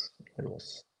nice. It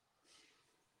was.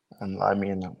 And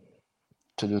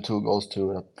to do 2 goals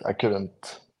too, I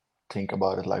couldn't think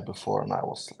about it like before. And I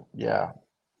was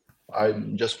I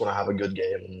just want to have a good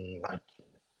game and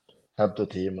help the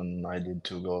team. And I did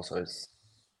 2 goals. So it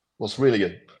was really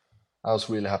good. I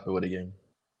was really happy with the game.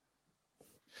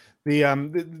 The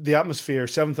atmosphere,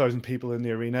 7,000 people in the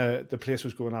arena, the place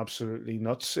was going absolutely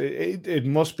nuts. It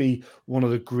must be one of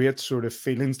the great sort of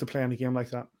feelings to play in a game like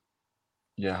that.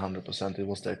 Yeah, 100%. It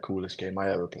was the coolest game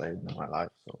I ever played in my life.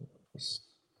 So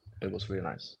it was really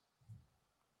nice.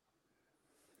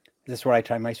 Is this where I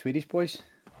try my Swedish, boys?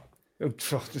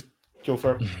 Just go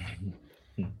for it.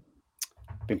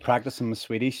 Been practicing my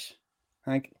Swedish,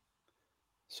 Hank.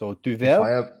 So, du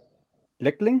väl?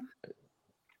 Lyckling?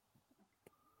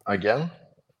 Again?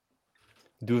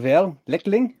 Du väl?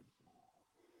 Lyckling?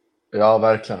 Ja,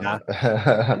 verkligen. No,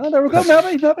 there we go.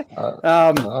 Maybe.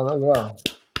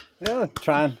 Yeah,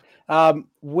 trying.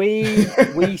 We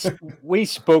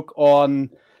spoke on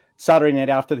Saturday night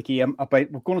after the game about.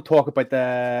 We're going to talk about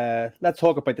let's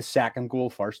talk about the second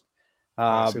goal first.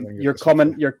 You're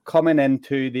coming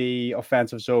into the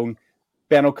offensive zone.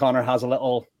 Ben O'Connor has a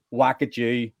little whack at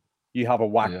you. You have a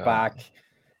whack back.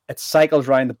 It cycles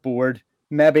around the board.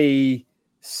 Maybe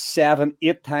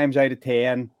 7-8 times out of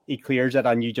 10, he clears it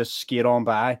and you just skate on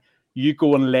by. You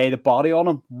go and lay the body on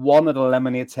him. One, it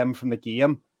eliminates him from the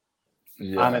game.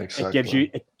 Yeah, and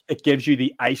exactly. it gives you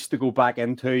the ice to go back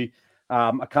into.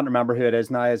 I can't remember who it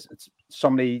is now. It's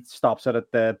somebody stops it at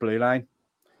the blue line.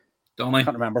 Donny. I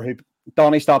can't remember who.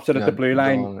 Donny stops it at the blue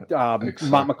line. Exactly.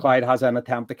 Matt McLeod has an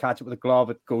attempt to catch it with a glove.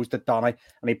 It goes to Donny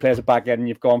and he plays it back in and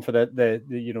you've gone for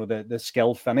the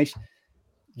skill finish.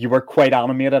 You were quite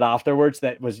animated afterwards.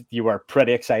 You were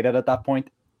pretty excited at that point.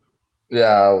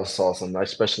 Yeah, it was awesome.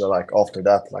 Especially after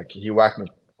that, he whacked me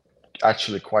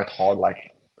actually quite hard,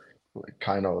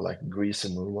 kind of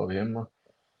greasy move of him.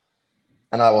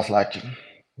 And I was like,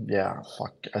 yeah,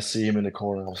 fuck. I see him in the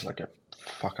corner. I was like,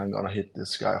 fuck, I'm gonna hit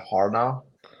this guy hard now.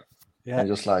 Yeah. And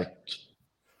just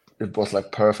it was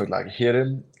perfect. Hit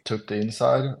him, took the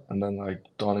inside, and then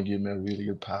Donny gave me a really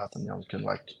good pass, and I can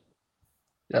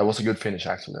it was a good finish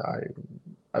actually.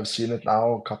 I've seen it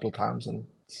now a couple of times, and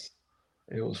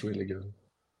it was really good.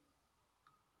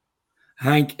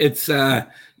 Hank, it's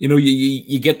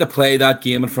you get to play that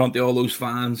game in front of all those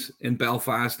fans in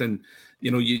Belfast, and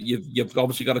you've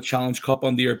obviously got a Challenge Cup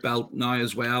under your belt now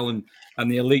as well, and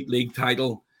the Elite League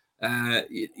title.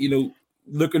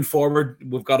 Looking forward,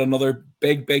 we've got another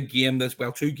big game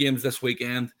 2 games this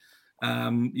weekend.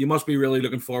 You must be really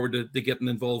looking forward to getting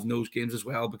involved in those games as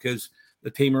well, because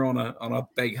the team are on a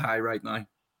big high right now.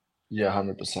 Yeah,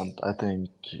 100%. I think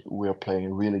we are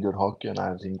playing really good hockey, and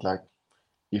I think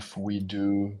if we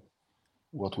do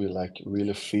what we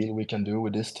really feel we can do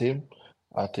with this team,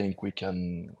 I think we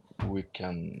can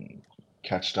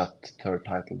catch that 3rd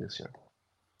title this year.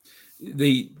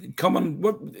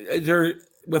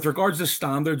 With regards to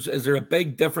standards, is there a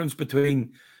big difference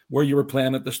between where you were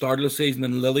playing at the start of the season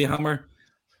in Lillehammer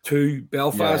to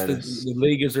Belfast? Yeah, The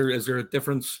league, is there a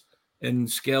difference in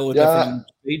skill, a Yeah, difference in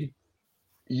speed?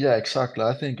 yeah, exactly.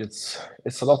 I think it's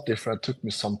a lot different. It took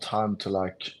me some time to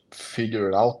like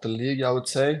figure out the league, I would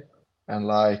say, and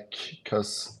like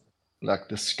because like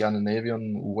the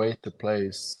Scandinavian way to play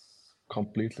is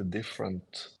completely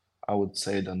different, I would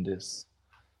say, than this.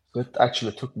 So it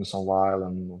actually took me some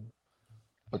while,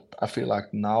 but I feel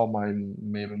like now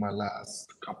maybe my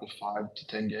last couple 5 to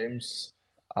 10 games,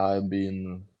 I've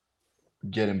been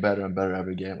getting better and better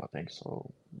every game, I think.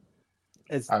 So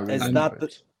I really Is enjoy that the,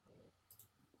 it.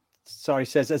 sorry,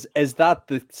 says is that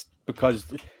the because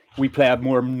we play a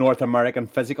more North American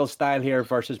physical style here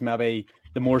versus maybe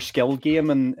the more skilled game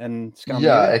in Yeah,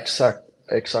 Scandinavia?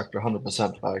 exactly,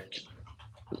 100%. Like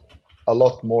a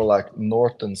lot more like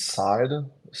north and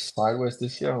sideways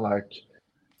this year. Like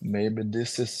maybe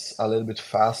this is a little bit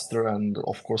faster and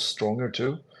of course stronger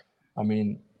too. I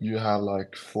mean, you have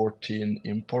like 14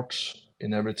 imports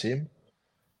in every team,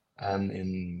 and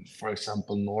in, for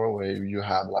example, Norway, you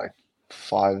have like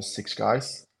 5, 6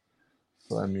 guys.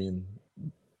 So I mean,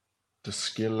 the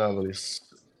skill level is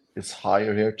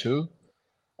higher here too,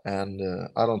 and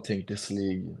I don't think this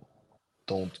league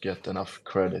don't get enough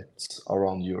credits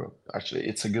around Europe. Actually,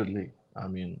 it's a good league. I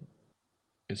mean,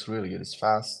 it's really good. It's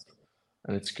fast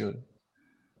and it's good.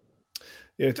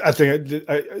 Yeah, I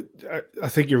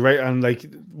think you're right, and like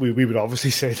we would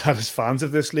obviously say that as fans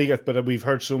of this league, but we've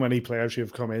heard so many players who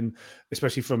have come in,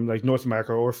 especially from like North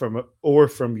America or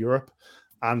from Europe,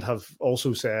 and have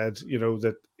also said, you know,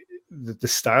 that the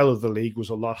style of the league was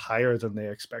a lot higher than they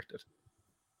expected.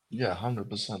 Yeah,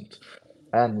 100%.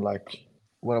 And like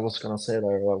what I was gonna say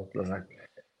there, like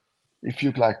if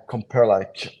you like compare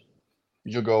like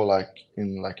you go like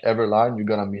in like every line you're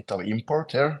gonna meet an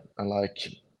import here, and like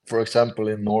for example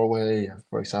in Norway,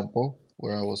 for example,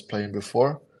 where I was playing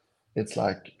before, it's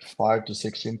like 5 to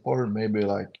 6 import, maybe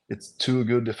like it's 2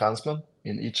 good defensemen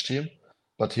in each team.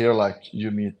 But here like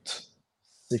you meet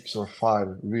 6 or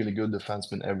 5 really good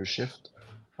defensemen every shift.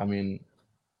 I mean,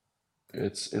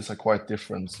 it's a quite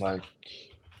difference like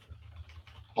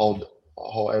how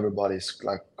how everybody's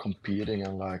like competing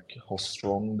and like how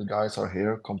strong the guys are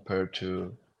here compared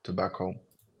to back home.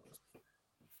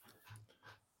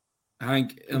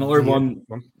 Hank, another Yeah. one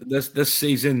this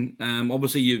season.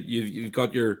 Obviously you've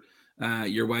got your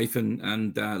wife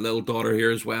and little daughter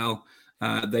here as well.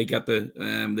 They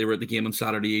were at the game on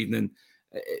Saturday evening.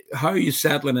 How are you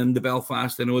settling into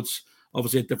Belfast? I know it's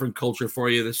obviously a different culture for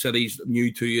you. The city's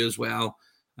new to you as well.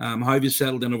 How have you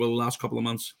settled in over the last couple of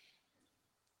months?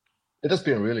 It has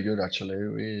been really good actually.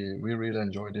 We really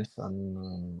enjoy this,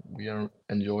 and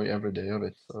enjoy every day of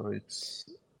it. So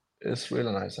it's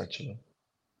really nice actually,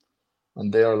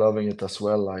 and they are loving it as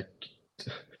well. Like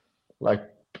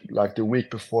like the week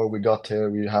before we got here,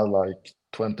 we had like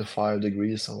 25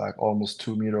 degrees and like almost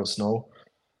 2 meters of snow.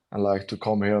 And like to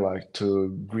come here, like to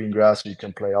green grass, you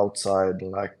can play outside,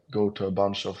 like go to a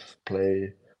bunch of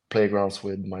playgrounds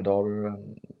with my daughter,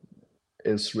 and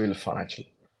it's really fun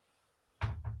actually.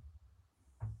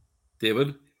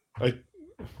 David?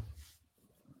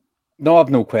 No, I have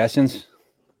no questions.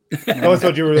 No, I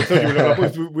thought you were.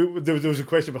 There was a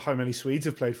question about how many Swedes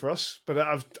have played for us, but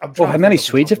I'm how many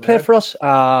Swedes have played for us?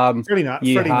 Freddie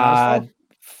Nasval.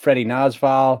 Freddie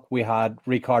Nasval. We had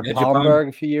Rikard Palmberg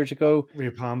a few years ago.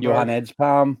 Johan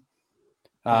Edspam.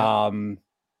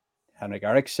 Henrik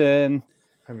Eriksson.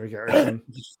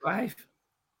 There's 5.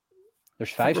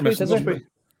 There's 5 Swedes, is there?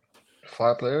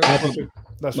 5 players.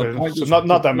 That's right. So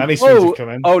not that many Swedes have come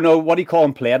in. Oh no, what do you call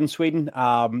him? Played in Sweden.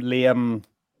 Liam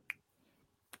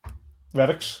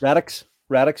Redix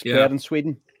played in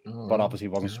Sweden, but obviously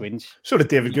wasn't Swedish. So did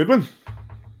David Goodwin.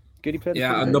 Good, he played.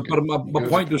 Yeah, but my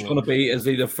point was going to be: is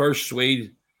he the first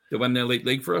Swede to win the Elite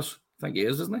League for us? I think he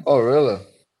is, isn't he? Oh, really?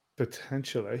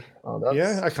 Potentially. Oh,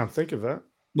 yeah, I can't think of that.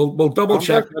 We'll double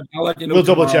check that. I'll let you know. We'll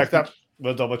double check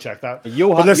that.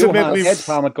 Johan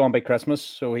Edspam had gone by Christmas,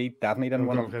 so he definitely didn't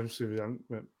win him.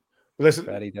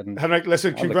 Listen, Henrik,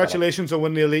 congratulations on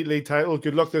winning the Elite League title.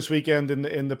 Good luck this weekend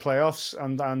in the playoffs,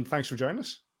 and thanks for joining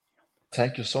us.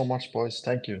 Thank you so much, boys.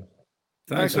 Thank you.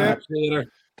 Thanks, man. See you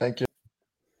later. Thank you.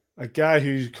 A guy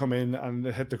who's come in and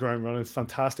hit the ground running,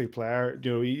 fantastic player.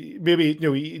 He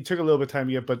took a little bit of time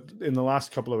yet, but in the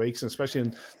last couple of weeks, especially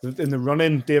in the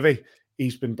run-in, Davey,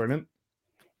 he's been brilliant.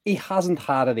 He hasn't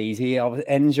had it easy.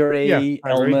 Injury,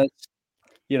 illness.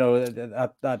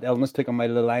 That illness took him out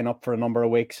of the lineup for a number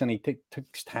of weeks, and he took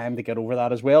time to get over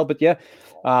that as well. But yeah,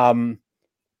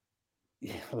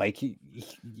 like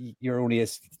you're only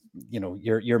as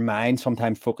your mind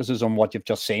sometimes focuses on what you've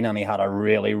just seen, and he had a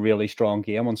really, really strong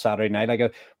game on Saturday night.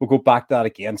 Like we'll go back to that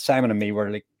again. Simon and me were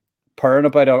like purring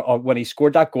about it when he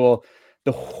scored that goal.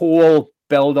 The whole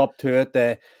build up to it,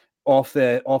 the off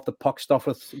the puck stuff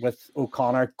with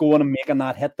O'Connor going and making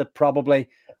that hit that probably,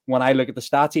 when I look at the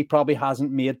stats, he probably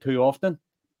hasn't made too often,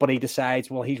 but he decides,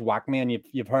 well, he's whacked me, and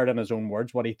you've heard in his own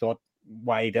words what he thought,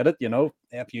 why he did it.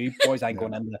 F you boys, I'm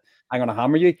going to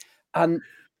hammer you. And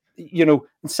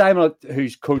Simon,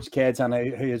 who's coached kids and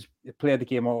who has played the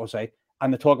game all the time,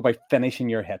 and they talk about finishing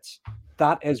your hits.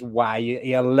 That is why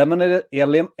he eliminates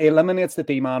the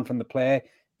D-man from the play.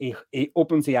 He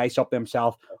opens the ice up to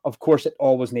himself. Of course, it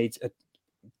always needs it.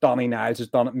 Donny Niles has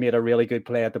done it, made a really good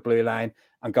play at the blue line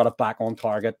and got it back on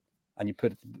target. And you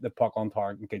put the puck on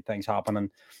target and good things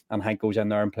happen. And Hank goes in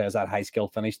there and plays that high skill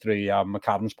finish through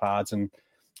McAdam's pads. And,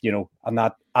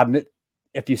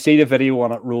 if you see the video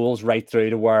on it, rolls right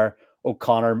through to where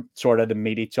O'Connor sort of to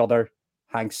meet each other.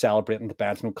 Hank's celebrating the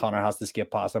bench and O'Connor has to skip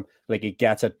past him. Like, he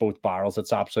gets at both barrels.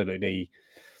 It's absolutely...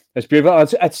 It's beautiful.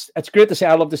 It's great to see.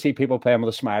 I love to see people playing with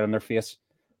a smile on their face.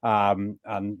 Definitely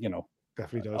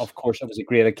does. Of course, it was a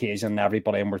great occasion.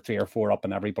 Everybody, and we're 3 or 4 up,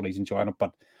 and everybody's enjoying it.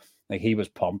 But like, he was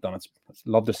pumped, and it's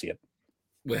love to see it.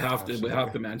 We have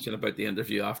to mention about the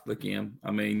interview after the game.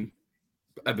 I mean,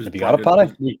 it was. Have you got it,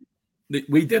 Paddy?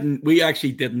 We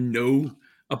actually didn't know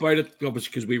about it, obviously,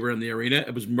 because we were in the arena.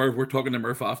 It was Murph. We're talking to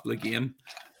Murph after the game,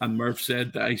 and Murph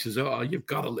said that he says, "Oh, you've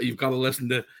got to listen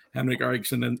to Henrik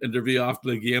Eriksson interview after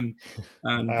the game."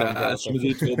 And as soon as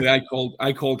he told me,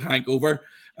 I called Hank over,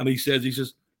 and he says,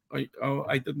 I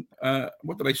didn't.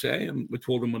 What did I say? And we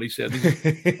told him what he said.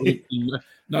 He's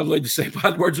not allowed to say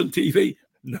bad words on TV.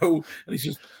 No, and he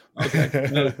says, "Okay,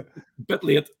 a bit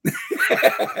late."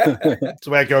 That's the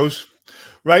way it goes.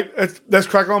 Right, let's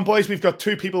crack on, boys. We've got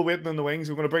 2 people waiting in the wings.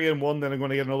 We're going to bring in one, then I'm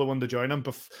going to get another one to join him.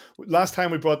 But last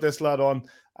time we brought this lad on,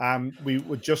 we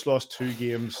just lost 2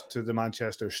 games to the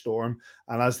Manchester Storm,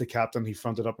 and as the captain, he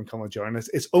fronted up and come and join us.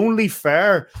 It's only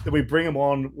fair that we bring him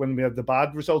on when we have the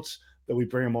bad results, that we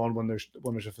bring him on when there's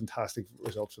a fantastic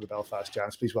result for the Belfast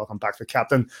Giants. Please welcome back the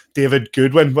captain, David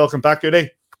Goodwin. Welcome back, Goody.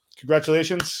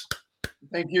 Congratulations.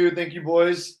 Thank you,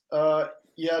 boys.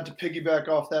 To piggyback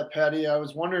off that, Paddy, I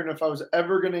was wondering if I was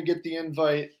ever going to get the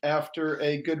invite after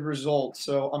a good result,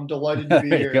 so I'm delighted to be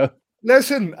here.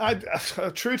 Listen,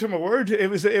 true to my word, it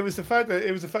was the fact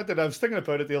that I was thinking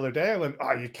about it the other day. I went,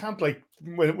 you can't, like,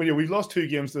 when we lost 2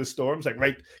 games to the Storm. It's like,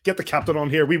 right, get the captain on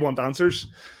here. We want answers.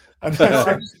 And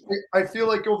I feel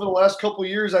like over the last couple of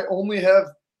years, I only have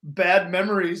bad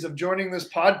memories of joining this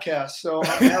podcast. So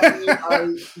I'm happy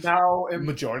I now am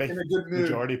majority in a good mood.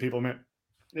 Majority of people, mate.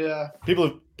 Yeah.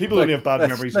 People who have bad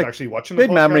memories of actually watching the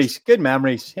podcast. Good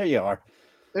memories. Here you are.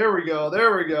 There we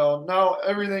go. Now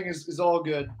everything is all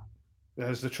good.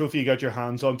 There's the trophy you got your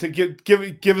hands on. To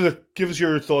give us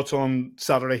your thoughts on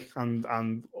Saturday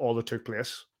and all that took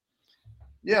place.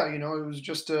 Yeah, it was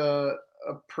just a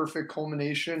perfect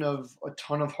culmination of a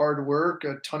ton of hard work,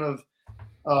 a ton of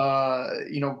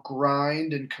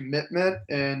grind and commitment.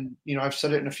 And, I've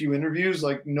said it in a few interviews,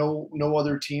 like no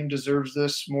other team deserves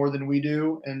this more than we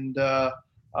do. And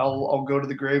I'll go to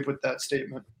the grave with that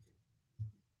statement.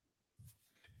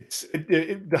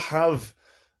 To have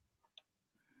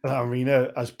the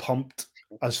arena as pumped,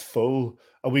 as full.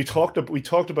 And we talked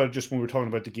about it just when we were talking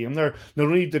about the game there. Not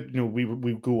only did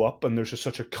we go up and there's just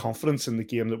such a confidence in the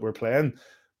game that we're playing,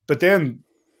 but then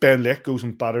Ben Lake goes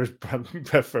and batters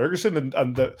Brett Ferguson,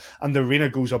 and the arena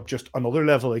goes up just another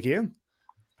level again.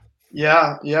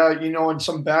 Yeah. And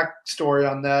some backstory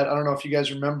on that. I don't know if you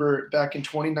guys remember back in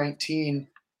 2019,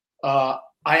 I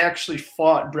actually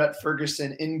fought Brett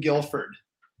Ferguson in Guildford.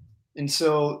 And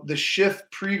so the shift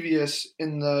previous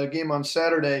in the game on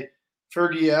Saturday,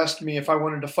 Fergie asked me if I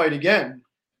wanted to fight again.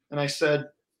 And I said,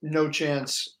 no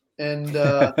chance. And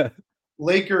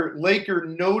Laker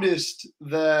noticed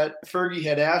that Fergie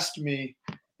had asked me.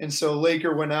 And so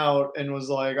Laker went out and was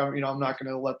like, I'm not going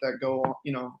to let that go,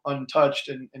 untouched.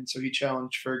 And so he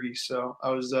challenged Fergie. So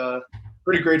I was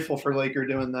pretty grateful for Laker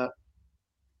doing that.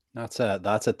 That's a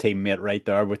teammate right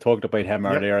there. We talked about him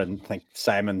earlier, and I think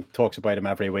Simon talks about him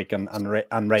every week, and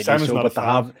rightly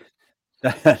so.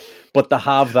 But to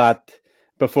have that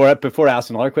before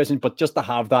asking another question, but just to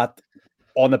have that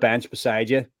on the bench beside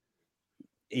you,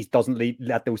 he doesn't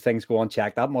let those things go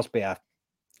unchecked. That must be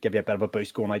give you a bit of a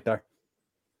boost going out there.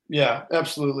 Yeah,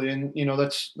 absolutely, and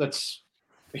that's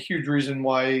a huge reason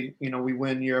why we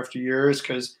win year after year, is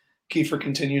because Kiefer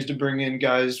continues to bring in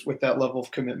guys with that level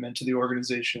of commitment to the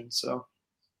organization. So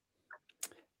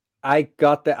I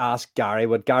got to ask Gary,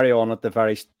 with Gary on at the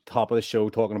very top of the show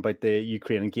talking about the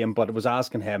Ukrainian game, but I was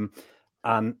asking him,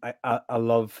 and I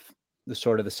love the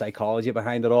sort of the psychology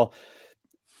behind it all.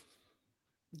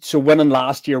 So winning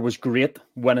last year was great.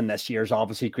 Winning this year is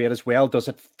obviously great as well. Does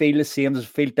it feel the same? Does it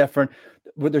feel different?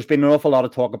 There's been an awful lot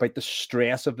of talk about the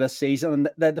stress of this season,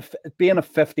 and being a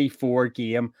 54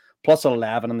 game plus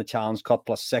 11 in the Challenge Cup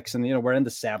plus 6, and we're into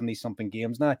 70-something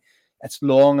games now. It's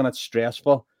long and it's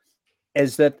stressful.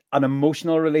 Is that an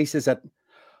emotional release? Is it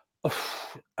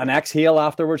an exhale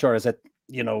afterwards, or is it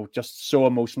just so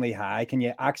emotionally high? Can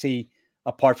you actually,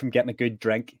 apart from getting a good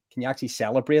drink, can you actually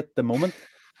celebrate the moment?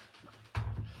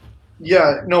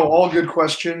 Yeah, no, all good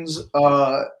questions.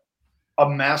 A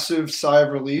massive sigh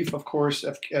of relief, of course,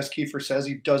 as Kiefer says,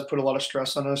 he does put a lot of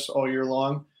stress on us all year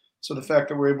long. So the fact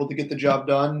that we're able to get the job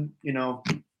done,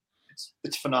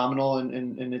 it's phenomenal,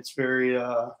 and it's very,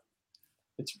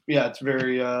 it's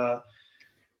very,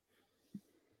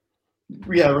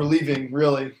 relieving,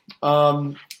 really.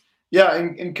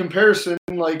 In comparison,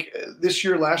 like this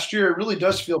year, last year, it really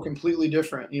does feel completely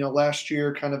different. Last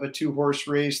year, kind of a 2-horse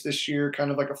race. This year, kind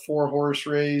of like a 4-horse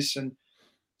race. And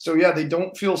so, they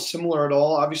don't feel similar at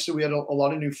all. Obviously, we had a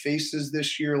lot of new faces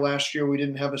this year. Last year, we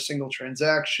didn't have a single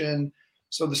transaction.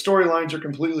 So the storylines are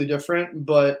completely different.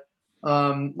 But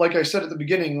like I said at the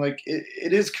beginning, like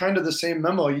it is kind of the same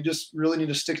memo. You just really need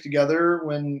to stick together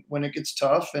when it gets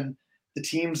tough. And the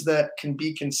teams that can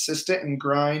be consistent and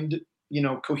grind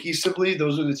cohesively,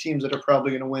 those are the teams that are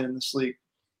probably going to win in this league.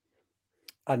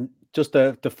 And just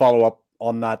to follow up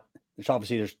on that,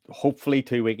 there's hopefully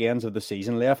 2 weekends of the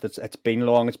season left. It's been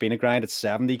long, it's been a grind, it's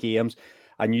 70 games.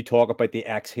 And you talk about the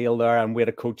exhale there, and we had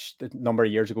a coach a number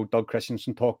of years ago, Doug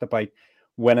Christensen, talked about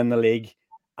winning the league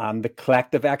and the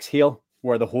collective exhale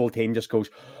where the whole team just goes,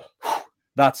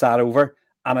 that's that over.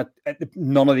 And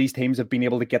none of these teams have been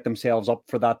able to get themselves up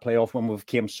for that playoff when we've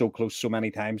came so close so many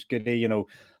times. Goody,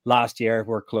 last year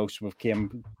we're close. We've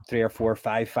came 3 or 4 or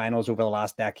 5 finals over the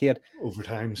last decade.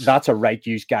 Overtimes. That's a right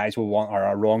use guys will want, or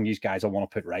a wrong use guys will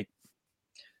want to put right.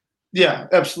 Yeah,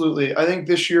 absolutely. I think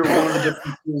this year one of the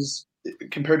differences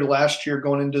compared to last year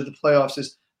going into the playoffs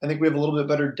is I think we have a little bit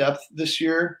better depth this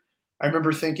year. I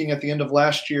remember thinking at the end of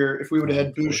last year, if we would have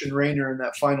had Bush and Rayner in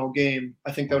that final game,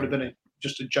 I think that would have been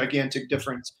just a gigantic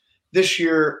difference. This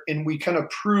year, and we kind of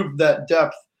proved that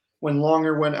depth when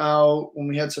Longer went out, when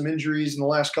we had some injuries in the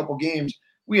last couple games,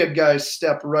 we had guys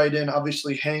step right in.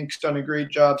 Obviously, Hank's done a great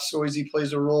job. Soisy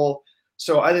plays a role.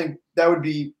 So I think that would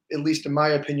be, at least in my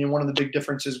opinion, one of the big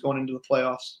differences going into the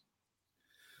playoffs.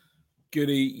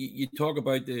 Goody, you talk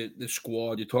about the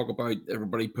squad, you talk about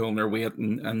everybody pulling their weight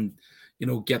and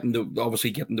getting to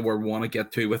where we want to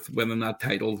get to with winning that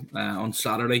title on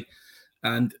Saturday.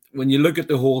 And when you look at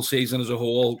the whole season as a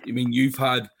whole, you've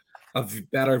had a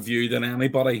better view than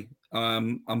anybody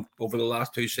over the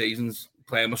last 2 seasons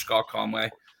playing with Scott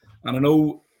Conway. And I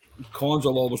know Cons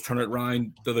will always turn it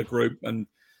around to the group and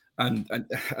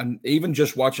even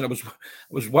just watching, I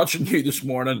was watching you this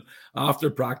morning after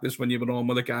practice when you went on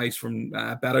with the guys from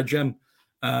Better Gym,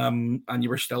 and you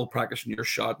were still practicing your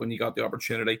shot when you got the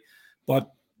opportunity.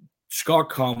 But Scott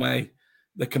Conway,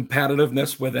 the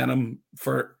competitiveness within him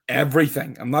for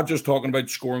everything. I'm not just talking about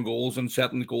scoring goals and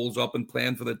setting the goals up and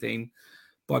playing for the team,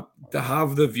 but to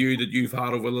have the view that you've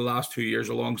had over the last 2 years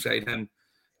alongside him.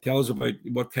 Tell us about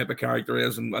what type of character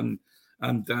is and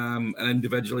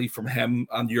individually from him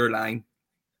and your line.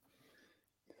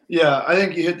 Yeah, I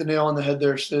think you hit the nail on the head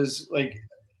there, Stiz. Like,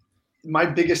 my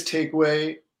biggest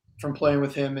takeaway from playing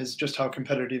with him is just how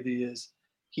competitive he is.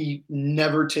 He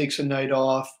never takes a night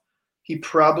off. He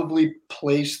probably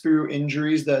plays through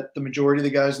injuries that the majority of the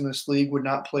guys in this league would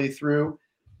not play through.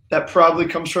 That probably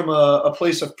comes from a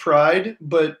place of pride,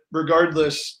 but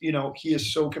regardless, he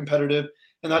is so competitive,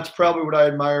 and that's probably what I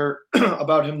admire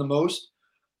about him the most.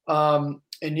 And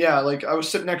yeah, like I was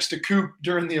sitting next to Coop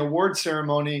during the award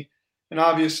ceremony, and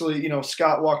obviously,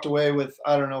 Scott walked away with,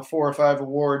 4 or 5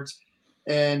 awards,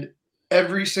 and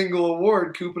every single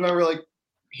award, Coop and I were like,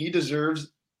 he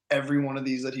deserves every one of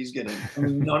these that he's getting.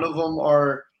 None of them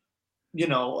are,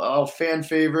 a fan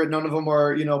favorite. None of them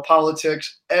are,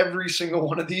 politics. Every single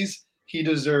one of these he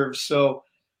deserves. So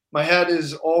my hat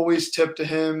is always tipped to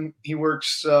him. He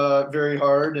works very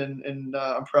hard, and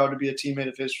I'm proud to be a teammate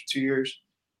of his for 2 years.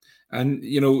 And,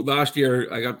 last year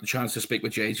I got the chance to speak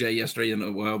with JJ yesterday,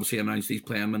 and we obviously announced he's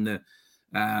playing in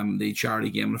the charity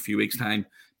game in a few weeks' time.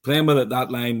 Playing with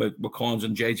that line with Cons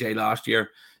and JJ last year.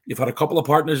 You've had a couple of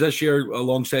partners this year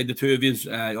alongside the two of you.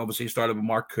 Obviously, started with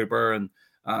Mark Cooper and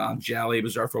Jelly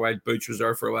was there for a while. Butch was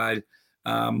there for a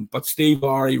while. But Steve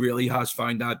Lowry really has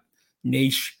found that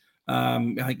niche.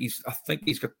 I think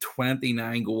he's got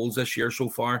 29 goals this year so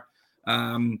far.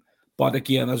 But But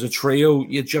again, as a trio,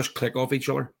 you just click off each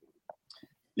other.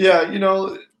 Yeah,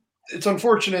 it's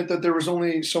unfortunate that there was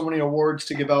only so many awards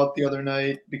to give out the other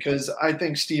night, because I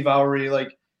think Steve Owry,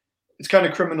 it's kind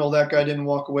of criminal that guy didn't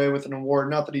walk away with an award.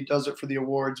 Not that he does it for the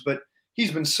awards, but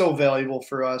he's been so valuable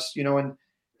for us,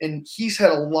 and he's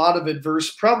had a lot of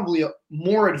probably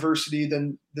more adversity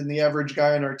than the average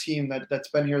guy on our team that's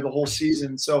been here the whole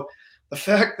season. So the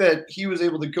fact that he was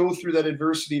able to go through that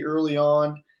adversity early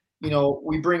on,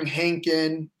 we bring Hank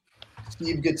in,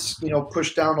 Steve gets,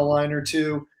 pushed down a line or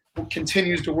two,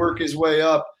 continues to work his way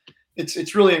up.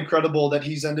 It's really incredible that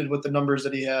he's ended with the numbers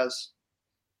that he has.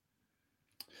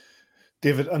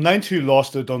 David, a 9-2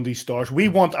 loss to Dundee Stars. We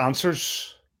want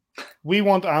answers. We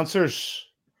want answers.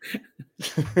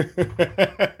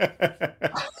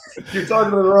 You're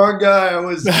talking to the wrong guy. I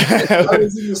was in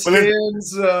the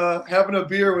stands having a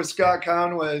beer with Scott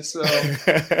Conway, so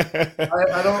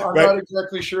I'm not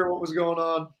exactly sure what was going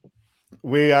on.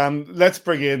 We let's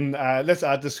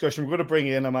add discussion. We're going to bring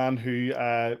in a man who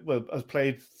has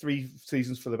played 3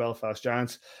 seasons for the Belfast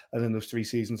Giants, and in those 3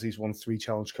 seasons he's won 3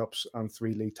 Challenge Cups and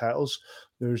 3 league titles.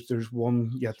 There's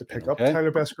one yet to pick up.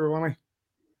 Tyler Beskorowany.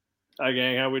 Hi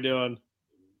gang, how we doing?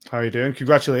 How are you doing?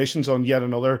 Congratulations on yet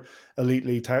another Elite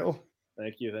League title.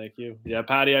 Thank you. Yeah,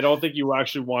 Patty, I don't think you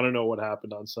actually want to know what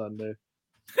happened on Sunday.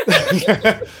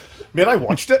 Man, I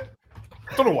watched it.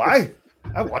 Don't know why.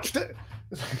 I watched it.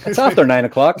 It's after 9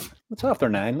 o'clock. It's after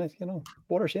 9.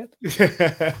 Watershed.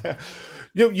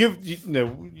 You've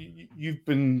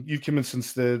come in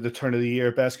since the turn of the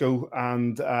year, Besco,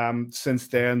 and since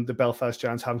then the Belfast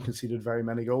Giants haven't conceded very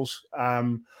many goals.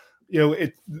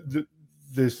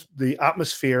 The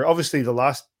atmosphere, obviously the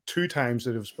last 2 times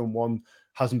that it's been won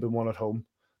hasn't been won at home.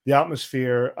 The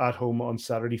atmosphere at home on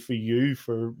Saturday for you,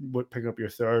 for picking up your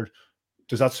 3rd,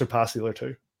 does that surpass the other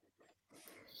 2?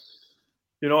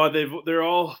 They're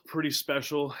all pretty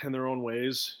special in their own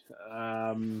ways.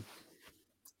 Having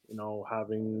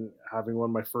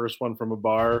won my first one from a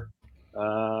bar,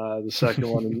 the second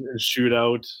one is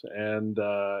shootout, and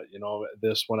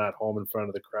this one at home in front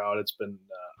of the crowd, it's been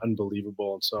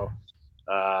unbelievable. And so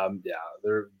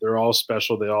they're all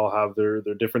special. They all have their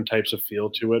different types of feel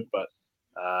to it, but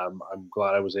I'm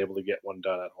glad I was able to get one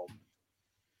done at home.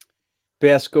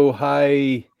 Besco,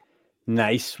 how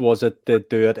nice was it to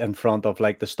do it in front of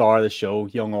the star of the show,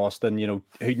 young Austin,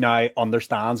 who now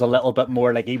understands a little bit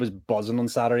more? He was buzzing on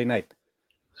Saturday night.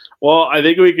 Well, I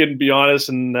think we can be honest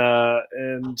and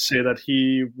say that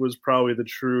he was probably the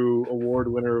true award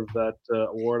winner of that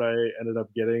award I ended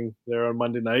up getting there on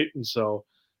Monday night. And so,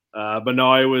 but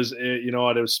no, it was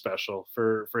special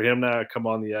for him to come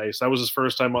on the ice. That was his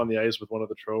first time on the ice with one of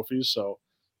the trophies. So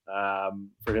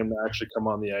for him to actually come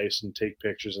on the ice and take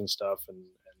pictures and stuff and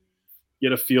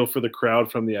get a feel for the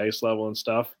crowd from the ice level and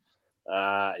stuff.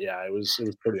 It was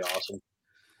pretty awesome.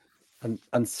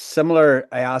 And similar,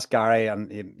 I asked Gary,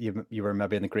 and you were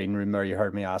maybe in the green room or you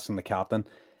heard me asking the captain,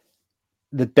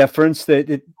 the difference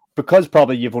because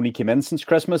probably you've only come in since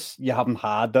Christmas, you haven't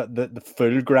had the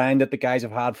full grind that the guys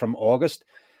have had from August.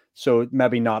 So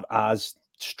maybe not as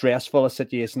stressful a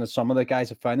situation as some of the guys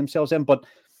have found themselves in, but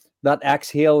that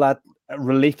exhale, that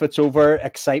relief it's over,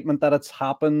 excitement that it's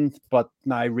happened, but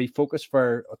now refocus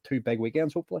for 2 big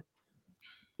weekends, hopefully.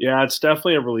 Yeah, it's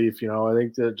definitely a relief. I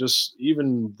think that just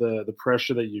even the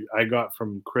pressure that I got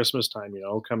from Christmas time,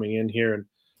 coming in here and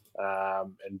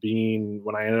being,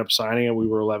 when I ended up signing it, we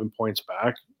were 11 points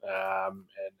back, and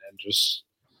just,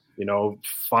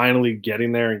 finally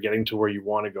getting there and getting to where you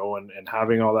want to go and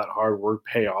having all that hard work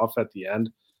pay off at the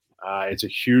end. It's a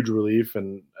huge relief,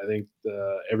 and I think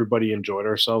everybody enjoyed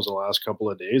ourselves the last couple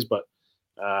of days. But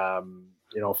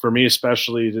for me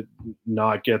especially, to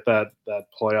not get that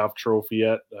playoff trophy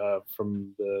yet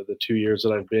from the 2 years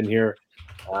that I've been here,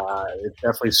 it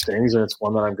definitely stings, and it's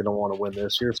one that I'm going to want to win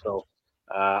this year. So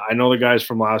I know the guys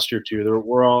from last year too.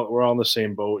 We're all on the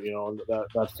same boat.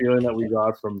 That feeling that we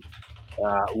got from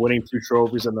winning 2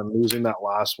 trophies and then losing that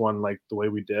last one like the way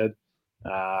we did.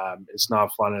 It's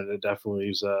not fun, and it definitely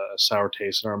leaves a sour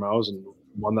taste in our mouths, and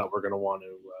one that we're going to want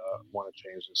to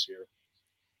change this year.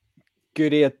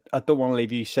 Goody, I don't want to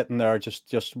leave you sitting there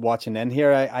just watching in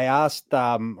here. I asked,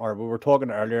 or we were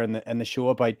talking earlier in the show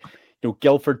about,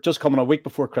 Guildford just coming a week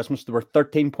before Christmas. They were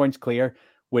 13 points clear.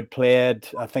 We'd played,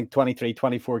 I think, 23,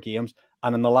 24 games,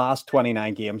 and in the last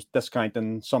 29 games,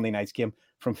 discounting Sunday night's game,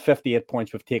 from 58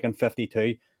 points, we've taken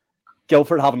 52.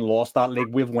 Guildford haven't lost that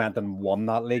league. We've went and won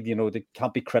that league. They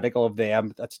can't be critical of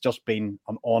them. It's just been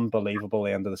an unbelievable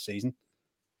end of the season.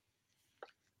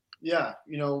 Yeah,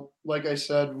 like I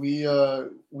said, we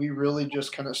really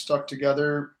just kind of stuck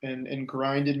together and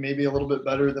grinded maybe a little bit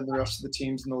better than the rest of the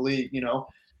teams in the league.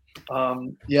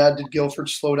 Yeah, did Guildford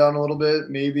slow down a little bit?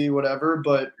 Maybe, whatever.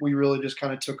 But we really just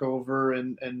kind of took over,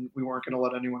 and we weren't going to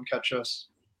let anyone catch us.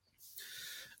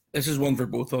 This is one for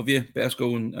both of you,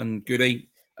 Besco and Goody.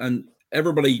 And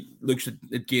everybody looks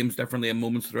at games differently at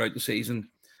moments throughout the season.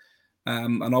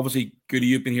 And obviously, Goody,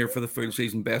 you've been here for the full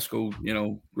season. Besco,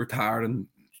 retired and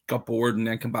got bored and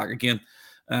then come back again.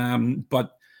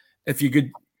 But if you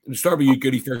could start with you,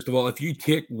 Goody, first of all, if you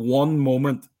take one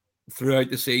moment throughout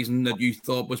the season that you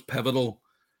thought was pivotal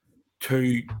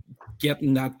to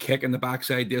getting that kick in the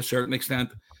backside to a certain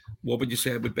extent, what would you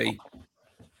say it would be?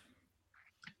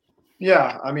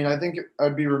 Yeah, I mean, I think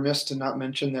I'd be remiss to not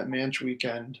mention that Manch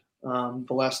weekend. The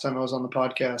last time I was on the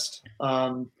podcast.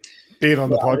 Being on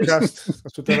the podcast.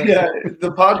 That's what that yeah,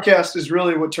 the podcast is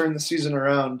really what turned the season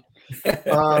around.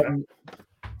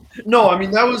 No, I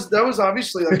mean that was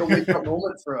obviously like a wake up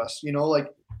moment for us.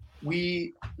 Like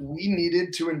we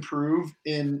needed to improve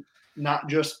in not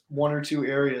just one or two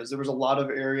areas. There was a lot of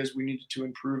areas we needed to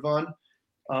improve on.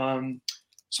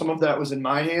 Some of that was in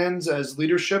my hands as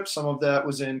leadership. Some of that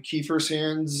was in Kiefer's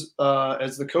hands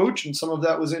as the coach, and some of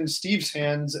that was in Steve's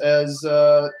hands as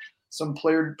some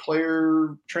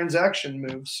player transaction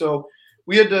moves. So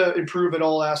we had to improve at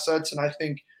all assets, and I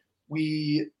think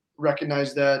we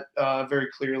recognized that very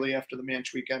clearly after the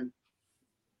Manch weekend.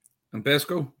 And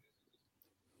Besco?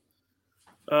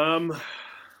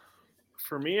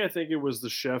 For me, I think it was the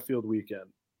Sheffield weekend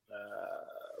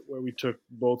where we took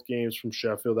both games from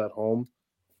Sheffield at home.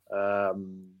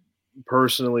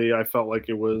 Personally, I felt like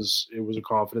it was a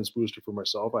confidence booster for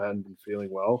myself. I hadn't been feeling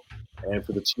well, and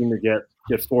for the team to get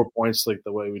 4 points like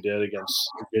the way we did against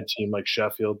a good team like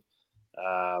Sheffield,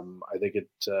 I think it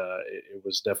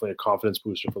was definitely a confidence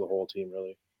booster for the whole team.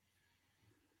 Really,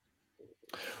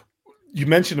 you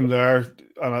mentioned him there,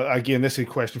 and again, this is a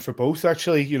question for both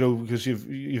actually. Because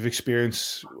you've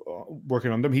experienced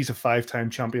working on them. He's a 5-time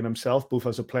champion himself, both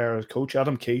as a player and coach.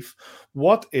 Adam Keefe,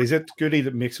 what is it, Goody,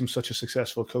 that makes him such a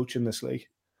successful coach in this league?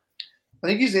 I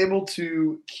think he's able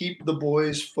to keep the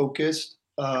boys focused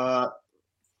the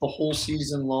whole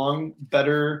season long,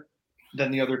 better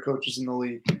than the other coaches in the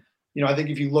league. I think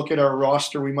if you look at our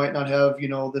roster, we might not have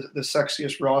the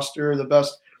sexiest roster, the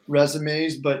best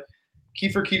resumes, but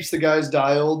Kiefer keeps the guys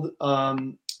dialed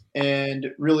and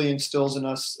really instills in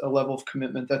us a level of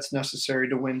commitment that's necessary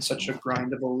to win such a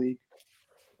grind of a league.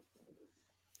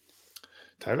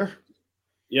 Tyler?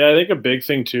 Yeah, I think a big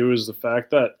thing too is the fact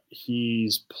that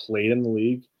he's played in the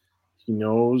league. He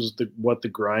knows what the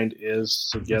grind is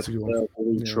to get the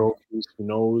league trophies. He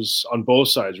knows on both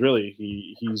sides, really.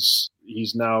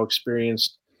 He's now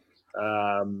experienced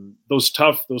those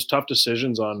tough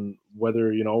decisions on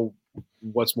whether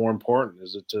what's more important.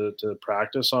 Is it to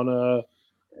practice on a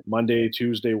Monday,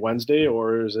 Tuesday, Wednesday,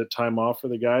 or is it time off for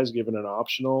the guys, given an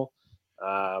optional?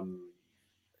 And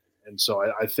so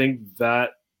I think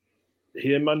that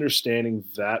him understanding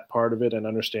that part of it and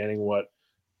understanding what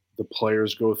the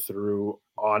players go through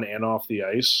on and off the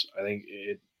ice, I think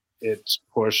it's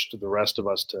pushed the rest of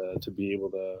us to be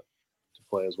able to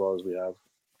play as well as we have.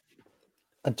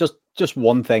 And just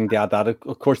one thing to add that,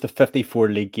 of course, the 54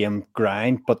 league game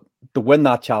grind, but to win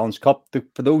that Challenge Cup,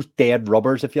 for those dead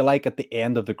rubbers, if you like, at the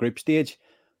end of the group stage,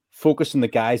 focus on the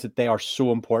guys that they are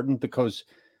so important, because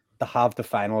to have the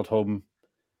final at home,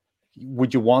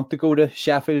 would you want to go to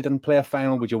Sheffield and play a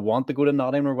final? Would you want to go to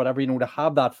Nottingham or whatever? To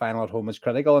have that final at home is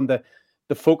critical, and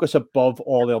the focus above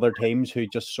all the other teams who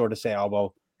just sort of say, oh,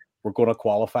 well, we're going to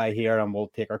qualify here and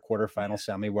we'll take our quarterfinal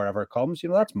semi wherever it comes.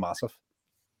 That's massive.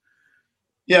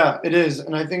 Yeah, it is.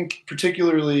 And I think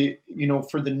particularly,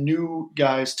 for the new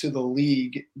guys to the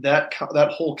league, that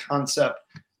whole concept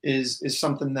is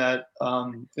something that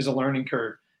is a learning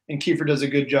curve. And Kiefer does a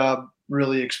good job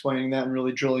really explaining that and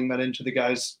really drilling that into the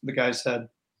guy's head.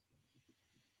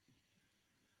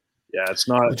 Yeah, it's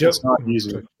not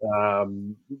easy,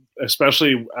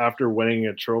 especially after winning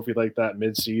a trophy like that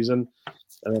mid-season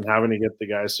and then having to get the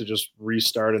guys to just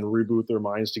restart and reboot their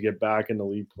minds to get back into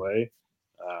league play.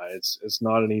 It's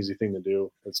not an easy thing to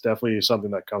do. It's definitely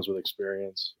something that comes with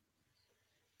experience.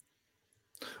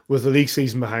 With the league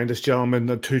season behind us, gentlemen,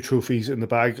 and 2 trophies in the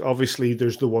bag, obviously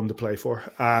there's the one to play for.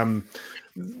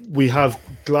 We have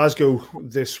Glasgow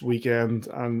this weekend,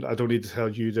 and I don't need to tell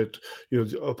you that,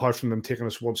 apart from them taking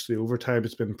us once to the overtime,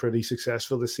 it's been pretty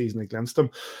successful this season against them.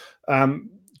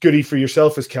 Goody, for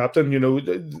yourself as captain,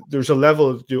 there's a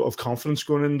level of confidence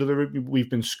going into we've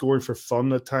been scoring for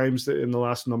fun at times in the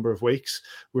last number of weeks.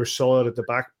 We're solid at the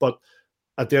back, but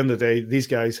at the end of the day, these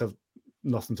guys have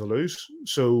nothing to lose.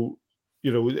 So,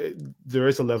 there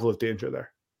is a level of danger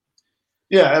there.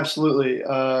 Yeah, absolutely.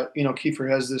 You know,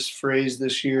 Kiefer has this phrase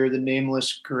this year, the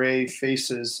nameless gray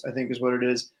faces, I think is what it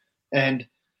is. And,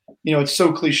 you know, it's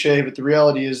so cliche, but the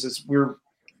reality is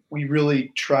we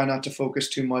really try not to focus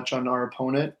too much on our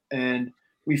opponent. And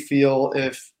we feel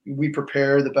if we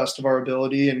prepare the best of our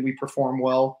ability and we perform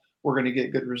well, we're going to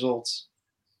get good results.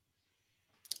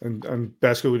 And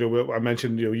Besko, you know, I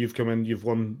mentioned, you know, you've come in, you've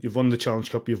won the Challenge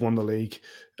Cup, you've won the league.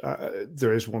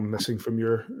 There is one missing from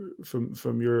your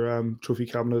trophy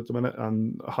cabinet at the minute.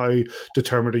 And how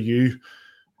determined are you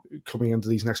coming into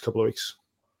these next couple of weeks?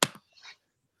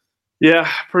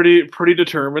 Yeah, pretty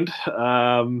determined.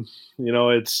 You know,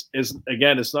 it's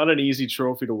not an easy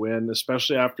trophy to win,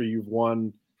 especially after you've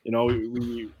won. You know,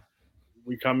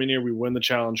 we come in here, we win the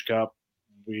Challenge Cup,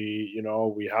 we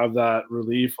have that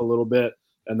relief a little bit,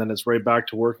 and then it's right back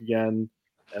to work again,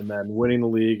 and then winning the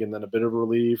league, and then a bit of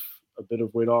relief, a bit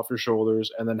of weight off your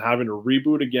shoulders, and then having to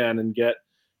reboot again and get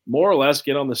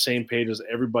on the same page as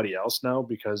everybody else now,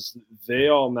 because they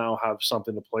all now have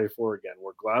something to play for again,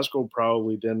 where Glasgow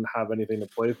probably didn't have anything to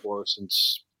play for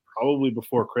since probably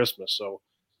before Christmas. So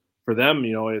for them,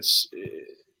 you know,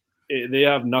 they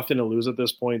have nothing to lose at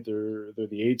this point. They're the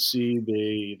 8th seed.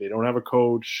 They don't have a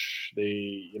coach.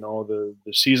 The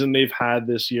season they've had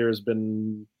this year has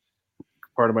been,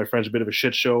 part of my French, a bit of a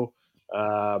shit show.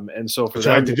 And so for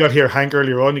them, did you not hear Hank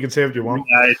earlier on? You can say what you want.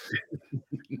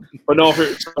 But no,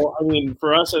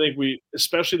 for us, I think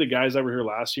especially the guys that were here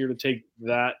last year, to take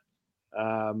that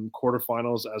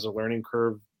quarterfinals as a learning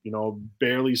curve, you know,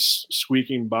 barely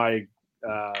squeaking by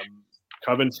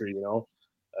Coventry, you know.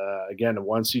 Again, a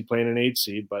 1 seed playing an 8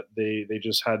 seed, but they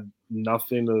just had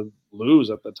nothing to lose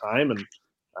at the time, and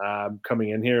coming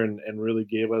in here and really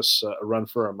gave us a run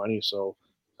for our money. So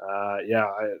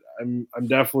I'm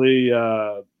definitely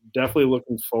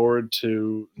looking forward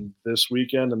to this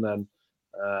weekend, and then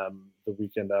the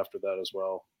weekend after that as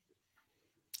well.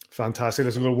 Fantastic.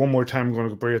 Let's go one more time. I'm going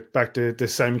to bring it back to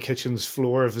Simon Kitchen's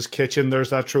floor of his kitchen. There's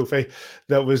that trophy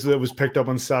that was picked up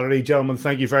on Saturday. Gentlemen,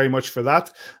 thank you very much for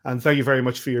that. And thank you very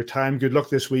much for your time. Good luck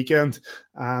this weekend.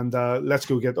 And let's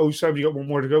go get... Oh, Simon, you got one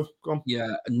more to go? Go on.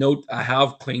 Yeah, note, I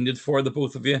have cleaned it for the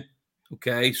both of you.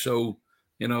 Okay, so,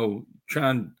 you know, try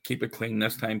and keep it clean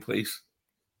this time, please.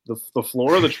 The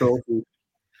floor of the trophy.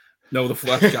 No, the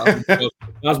floor.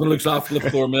 Jasmine looks after the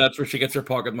floor, man. That's where she gets her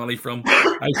pocket money from.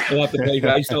 I still have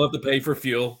to pay for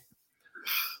fuel.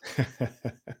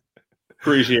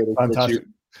 Appreciate it. Fantastic.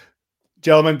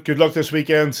 Gentlemen, good luck this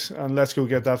weekend, and let's go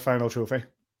get that final trophy.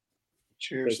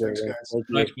 Cheers. Thanks, guys.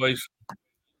 Thanks, boys.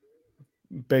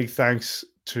 Big thanks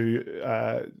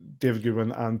to David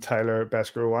Goodwin and Tyler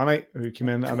Besko who came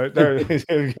in and out there.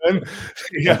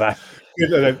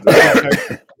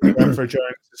 For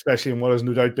joining, especially in what has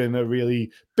no doubt been a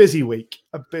really busy week.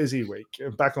 Back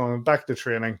to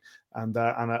training and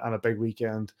a big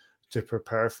weekend to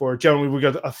prepare for. Generally, we've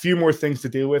got a few more things to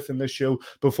deal with in this show.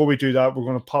 Before we do that, we're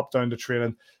going to pop down to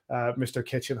training. Mr.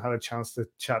 Kitchen had a chance to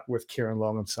chat with Kieran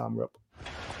Long and Sam Rupp.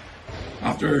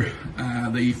 After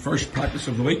the first practice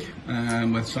of the week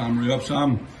with Sam Rupp.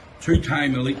 Sam,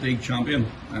 two-time Elite League champion.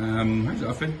 How's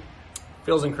that feel?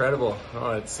 Feels incredible.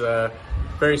 Oh, it's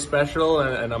very special,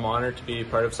 and I'm honored to be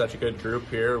part of such a good group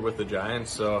here with the Giants.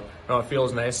 So it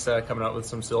feels nice coming out with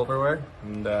some silverware,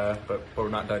 and but we're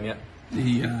not done yet.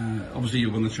 Obviously you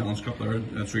won the Challenge Cup there,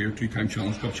 so you're a two-time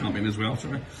Challenge Cup champion as well.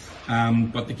 Sorry,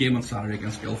 but the game on Saturday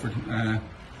against Guildford,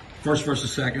 first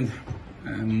versus second,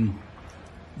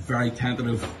 very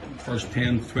tentative first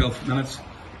 10-12 minutes,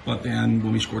 but then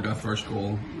when we scored that first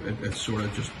goal, it sort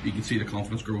of just, you can see the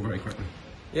confidence grow very quickly.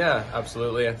 Yeah,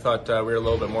 absolutely. I thought we were a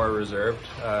little bit more reserved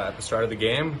at the start of the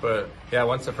game, but yeah,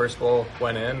 once the first goal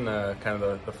went in, kind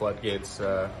of the floodgates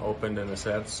opened in a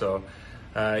sense. So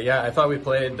I thought we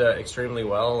played extremely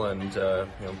well, and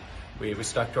we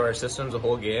stuck to our systems the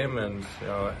whole game, and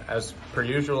as per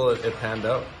usual, it panned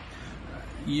out.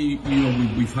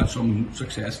 We've had some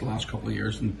success the last couple of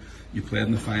years, and you played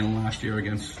in the final last year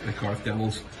against the Cardiff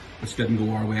Devils, which didn't go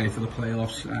our way for the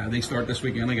playoffs. They start this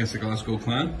weekend against the Glasgow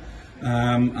Clan.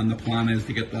 And the plan is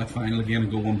to get that final again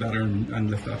and go one better and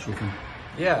lift that trophy.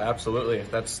 Yeah, absolutely.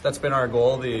 That's been our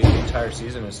goal the entire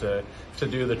season, is to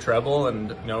do the treble,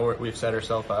 and we've set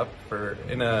ourselves up for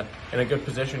in a good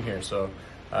position here. So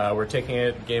we're taking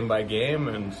it game by game,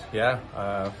 and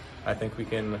I think we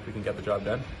can get the job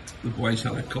done. The boys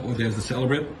had a couple of days to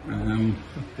celebrate.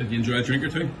 Did you enjoy a drink or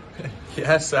two?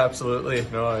 Yes, absolutely.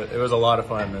 No, it was a lot of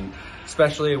fun, and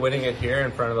especially winning it here in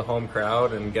front of the home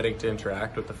crowd and getting to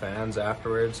interact with the fans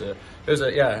afterwards. It was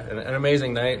an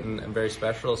amazing night and very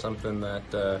special, something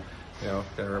that going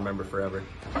to remember forever.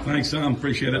 Thanks, Sam.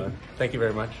 Appreciate it. Thank you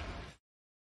very much.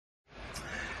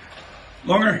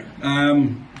 Longer,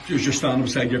 you're just standing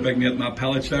beside your big mate Matt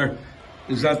Pellich there.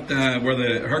 Is that where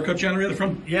the haircut generated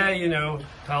from? Yeah,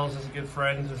 Pals is a good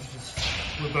friend. It's just,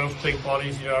 we're both big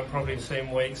bodies. I'm probably the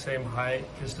same weight, same height,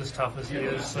 just as tough as he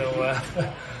is. So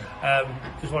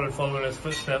just wanted to follow in his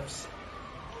footsteps.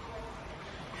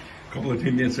 A couple of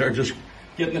teammates there just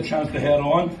getting a chance to head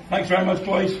on. Thanks very much,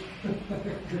 boys.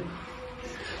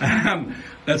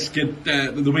 Let's get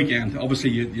the weekend.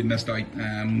 Obviously, you missed out,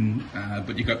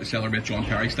 but you got to celebrate John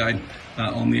Terry style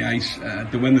on the ice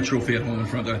to win the trophy at home in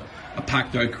front of a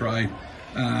packed-out crowd.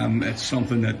 It's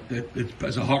something that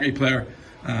as a hockey player,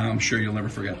 I'm sure you'll never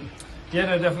forget. Yeah,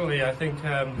 no, definitely. I think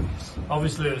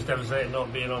obviously it was devastating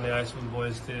not being on the ice with the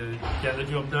boys to get the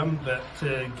job done, but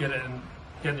to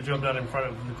get the job done in front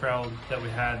of the crowd that we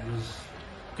had was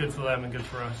good for them and good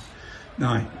for us.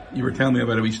 Now, you were telling me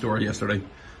about a wee story yesterday.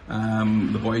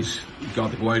 The boys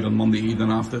got to go out on Monday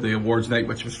evening after the awards night,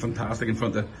 which was fantastic in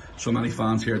front of so many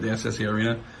fans here at the SSE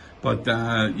Arena. But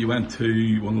you went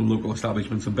to one of the local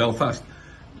establishments in Belfast.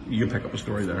 You can pick up a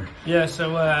story there. Yeah,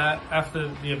 so after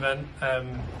the event, a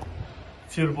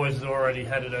few of the boys had already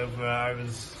headed over. I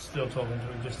was still talking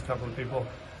to just a couple of people.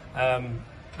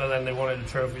 But then they wanted the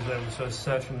trophies over, so I was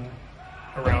searching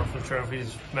around for the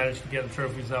trophies, managed to get the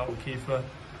trophies out with Kiefer.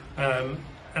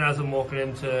 And as I'm walking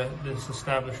into this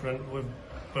establishment with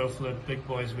both the big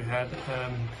boys we had,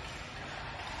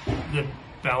 the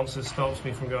bouncer stops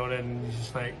me from going in and he's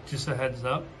just like, just a heads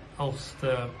up,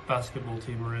 Ulster basketball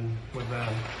team are in with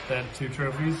their 2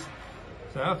 trophies.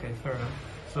 So, okay, fair enough.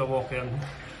 So I walk in,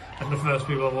 and the first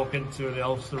people I walk into are the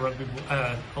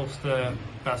Ulster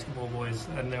basketball boys,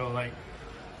 and they were like,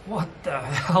 what the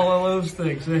hell are those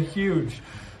things? They're huge.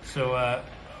 So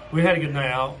we had a good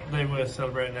night out. They were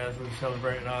celebrating theirs, we were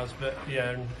celebrating ours, but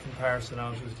yeah, in comparison,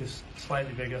 ours was just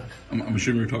slightly bigger. I'm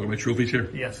assuming we're talking about trophies here?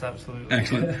 Yes, absolutely.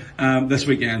 Excellent. This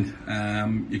weekend,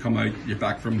 you come out, you're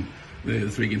back from the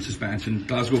 3-game suspension.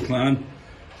 Glasgow Clan,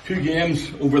 2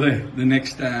 games over the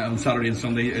next on Saturday and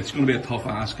Sunday. It's going to be a tough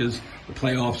ask because the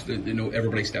playoffs,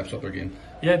 everybody steps up their game.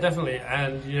 Yeah, definitely,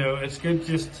 and it's good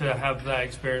just to have that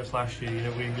experience last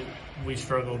year. We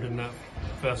struggled in that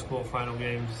first quarter-final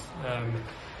games.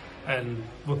 And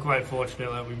we're quite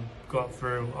fortunate that we got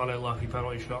through on a lucky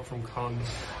penalty shot from Cons.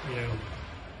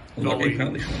 Lucky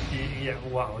penalty shot? Yeah,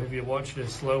 wow, if you watch the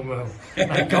slow-mo,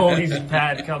 that goalie's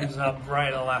pad comes up right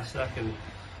at the last second.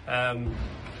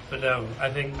 But no, I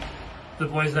think the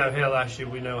boys that were here last year,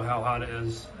 we know how hard it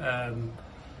is. And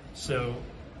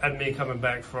me coming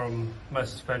back from my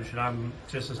suspension, I'm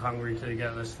just as hungry to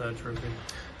get this third trophy.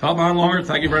 Top man, Longer,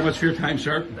 thank you very much for your time,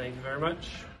 sir. Thank you very much.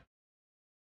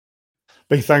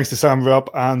 Big thanks to Sam Rupp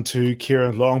and to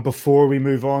Kieran Long. Before we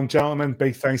move on, gentlemen,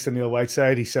 big thanks to Neil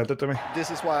Whiteside. He sent it to me.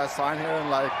 This is why I signed here, and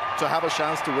to have a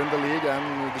chance to win the league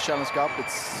and the Challenge Cup, it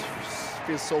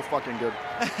feels so fucking good.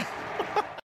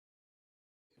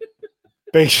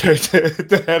 Big shout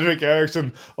to Henrik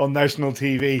Eriksson on national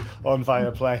TV on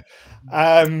Viaplay.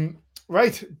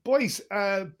 Right, boys,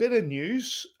 a bit of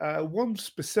news. One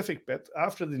specific bit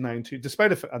after the 9-2,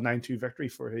 despite a 9-2 victory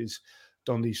for his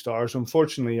Dundee Stars.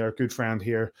 Unfortunately, our good friend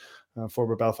here,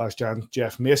 former Belfast Giant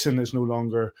Jeff Mason, is no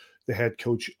longer the head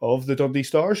coach of the Dundee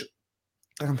Stars.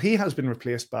 And he has been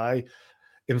replaced by,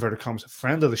 inverted commas, a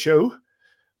friend of the show,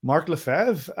 Mark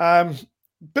Lefebvre.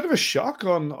 Bit of a shock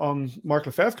on Mark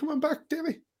Lefebvre coming back,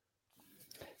 Davey.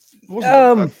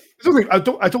 I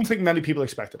don't think many people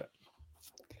expected it.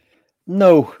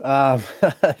 No,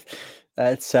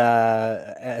 it's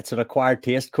an acquired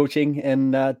taste coaching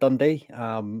in Dundee.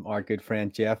 Our good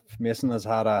friend Jeff Mason has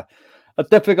had a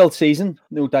difficult season,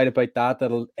 no doubt about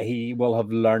that. He will have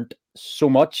learnt so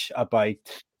much about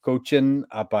coaching,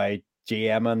 about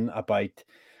GMing, about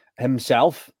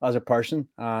himself as a person,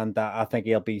 and I think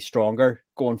he'll be stronger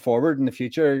going forward in the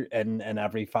future in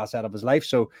every facet of his life.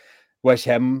 So wish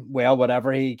him well,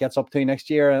 whatever he gets up to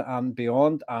next year and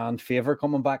beyond. And Favour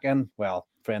coming back in, well,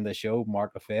 friend of the show,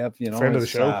 Mark Lefebvre, friend of the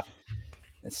show.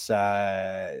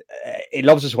 He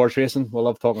loves his horse racing. We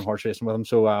love talking horse racing with him.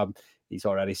 So he's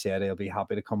already said he'll be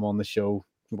happy to come on the show,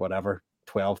 whatever,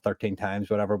 12, 13 times,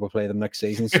 whatever we'll play them next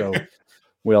season. So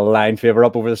we'll line Favour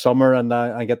up over the summer and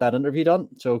get that interview done.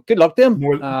 So good luck to him.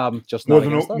 More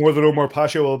than Omar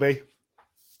Pasha will be.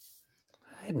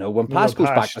 I don't know. When Pash goes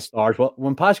back to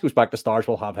Stars,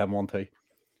 we'll have him on too.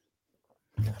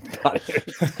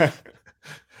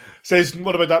 Says,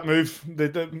 what about that move?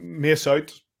 The Mace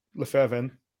out, Lefebvre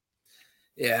in.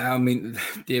 Yeah, I mean,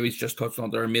 Davy's just touched on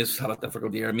there. Mace had a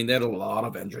difficult year. I mean, they had a lot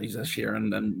of injuries this year,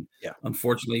 and yeah,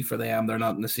 unfortunately for them, they're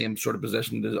not in the same sort of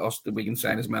position as us that we can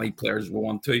sign as many players as we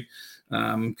want to,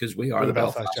 because we are the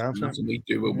Belfast Giants and we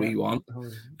do what we want.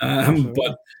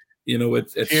 But You know,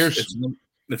 it's Cheers.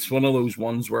 it's one of those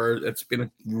ones where it's been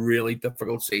a really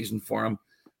difficult season for him.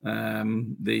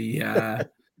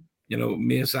 You know,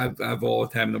 Mace, I've all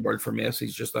the time in the world for Mace.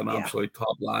 He's just an absolute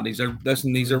top lad. He's a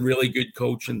really good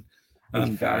coach, and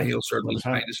he'll certainly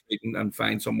find his feet and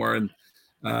find somewhere, and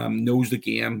knows the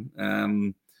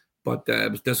game. But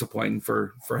it was disappointing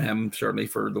for him, certainly,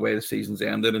 for the way the season's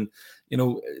ended. And you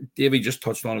know, Davey just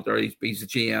touched on it there. He's a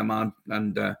GM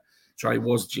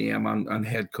was GM and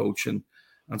head coach, and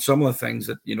some of the things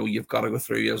that, you know, you've got to go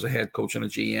through as a head coach and a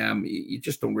GM, you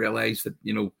just don't realize that,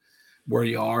 you know, where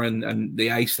you are, and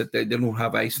the ice that they don't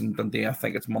have ice in Dundee. I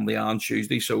think it's Monday and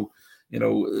Tuesday, so you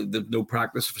know, the no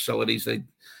practice facilities.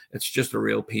 It's just a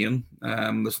real pain.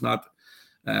 It's not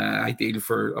ideal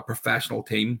for a professional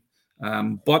team,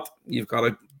 but you've got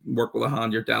to work with the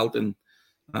hand you're dealt, and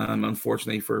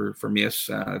unfortunately for Mace,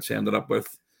 it's ended up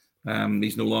with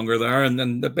he's no longer there. And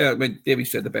then Davey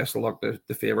said the best of luck,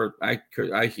 the favourite. I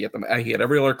hate them. I hate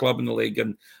every other club in the league,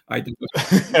 and I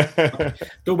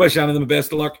don't wish any of them the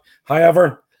best of luck.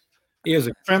 However, he is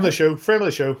a friendly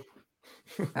show.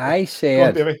 I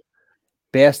said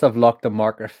best of luck to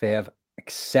Mark or Fev,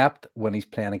 except when he's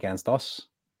playing against us.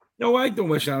 No, I don't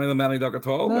wish any of them any luck at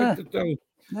all.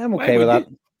 I'm okay with that.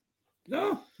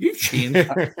 No, you've changed.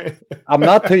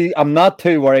 I'm not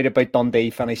too worried about Dundee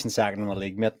finishing second in the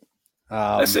league, mate.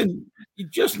 Listen, you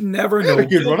just never know. They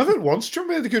had a good run of it once. They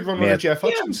had a good run with Jeff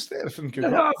Hutchins.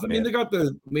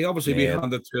 We obviously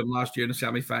handed to them last year in the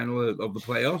semi-final of the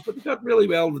playoffs, but they got really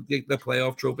well to take the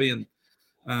playoff trophy, and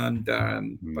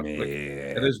but look,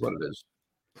 it is what it is.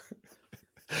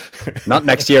 Not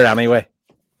next year, anyway.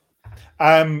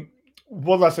 One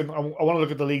last thing. I want to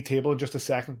look at the league table in just a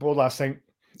second. One last thing.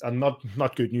 And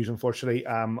not good news, unfortunately.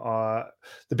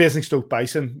 The Basingstoke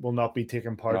Bison will not be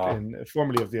taking part in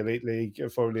formerly of the Elite League,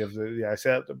 formerly of the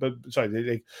ISL, the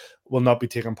league will not be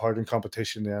taking part in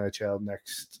competition in the NHL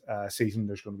next season.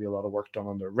 There's going to be a lot of work done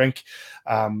on the rink.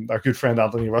 Our good friend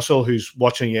Anthony Russell, who's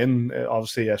watching in,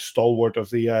 obviously a stalwart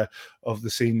of the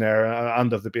scene there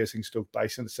and of the Basingstoke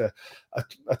Bison. It's a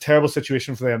terrible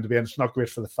situation for them to be in. It's not great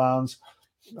for the fans.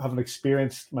 Having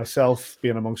experienced myself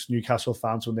being amongst Newcastle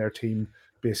fans when their team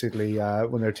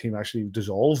actually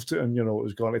dissolved and, you know, it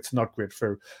was gone. It's not great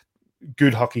for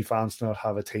good hockey fans to not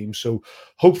have a team. So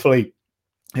hopefully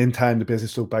in time the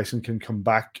Basingstoke Bison can come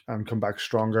back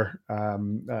stronger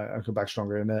in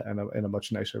a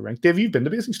much nicer rink. Dave, you've been to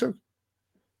Basingstoke?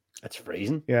 It's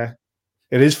freezing. Yeah,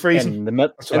 it is freezing in the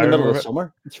middle of the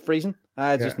summer. It's freezing.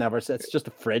 It's just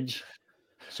a fridge.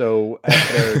 So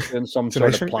if they're doing some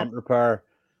sort of plant repair.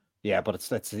 Yeah, but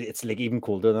it's like even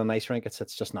colder than an ice rink. It's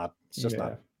just not. You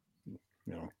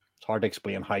know, it's hard to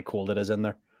explain how cold it is in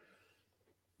there.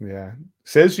 Yeah.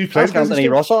 Says you played Anthony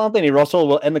Russell. Anthony Russell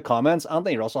will in the comments.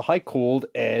 Anthony Russell, how cold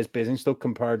is Basingstoke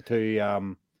compared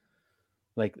to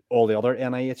like all the other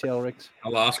NIHL rinks?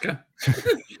 Alaska.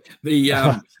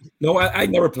 No, I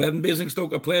never played in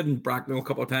Basingstoke. I played in Bracknell a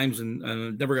couple of times and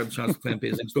never got a chance to play in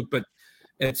Basingstoke. But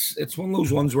it's one of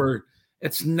those ones where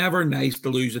it's never nice to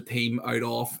lose a team out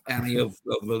of any of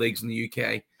the leagues in the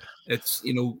UK. It's,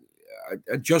 you know,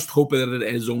 I just hope that it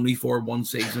is only for one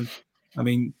season. I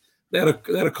mean, they had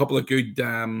a couple of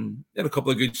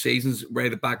good seasons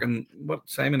right back in what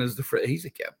Simon is he's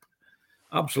a kip.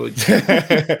 Absolutely.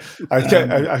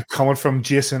 I coming from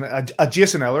Jason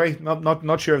Ellery,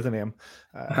 not sure of the name.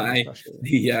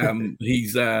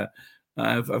 He's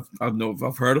I've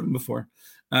heard of him before.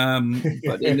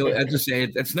 But you know, as I say,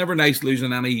 it's never nice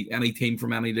losing any team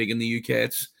from any league in the UK.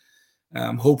 It's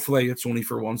hopefully it's only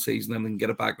for one season and then get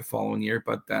it back the following year.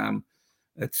 But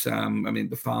it's I mean,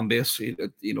 the fan base,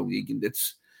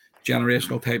 it's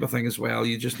generational type of thing as well.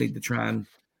 You just need to try and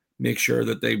make sure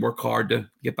that they work hard to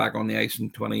get back on the ice in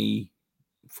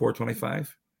 24-25.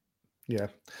 Yeah.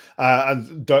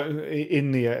 And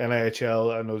in the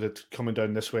NIHL, I know that coming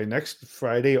down this way next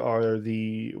Friday are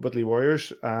the Whitley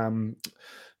Warriors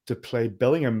to play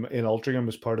Billingham in Altrincham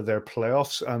as part of their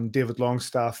playoffs. And David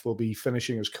Longstaff will be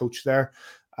finishing as coach there.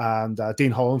 And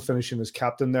Dean Holland finishing as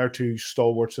captain there, two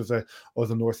stalwarts of the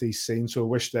Northeast scene. So I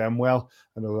wish them well.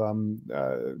 I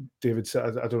know David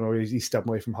said, I don't know, he's stepping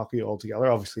away from hockey altogether.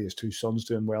 Obviously, his two sons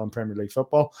doing well in Premier League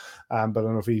football. But I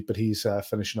don't know if he's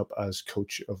finishing up as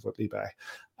coach of Whitley Bay.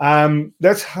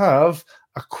 Let's have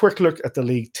a quick look at the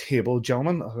league table,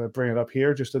 gentlemen. I'll bring it up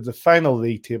here, just at the final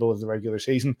league table of the regular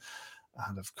season.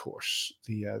 And of course,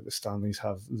 the standings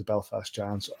have the Belfast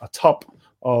Giants atop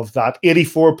of that.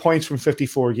 84 points from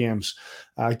 54 games.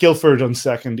 Guildford on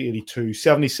second, 82.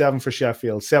 77 for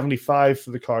Sheffield. 75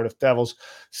 for the Cardiff Devils.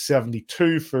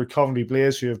 72 for Coventry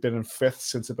Blaze, who have been in fifth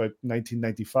since about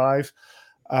 1995.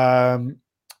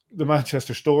 the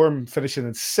Manchester Storm finishing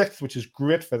in 6th, which is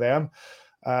great for them.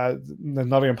 The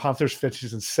Nottingham Panthers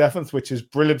finishes in 7th, which is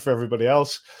brilliant for everybody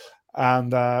else.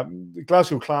 And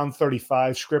Glasgow Clan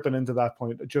 35, scripping into that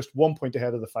point, just 1 point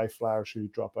ahead of the Fife Flyers who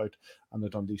drop out, and the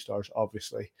Dundee Stars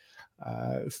obviously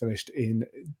finished in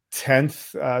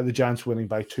 10th. The Giants winning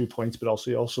by 2 points, but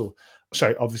obviously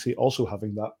also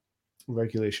having that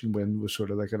regulation win was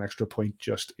sort of like an extra point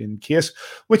just in case,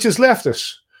 which has left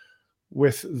us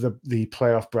with the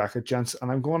playoff bracket, gents.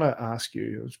 And I'm going to ask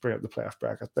you, let's bring up the playoff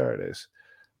bracket. There it is.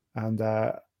 And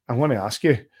I'm going to ask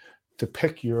you to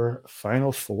pick your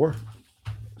final 4.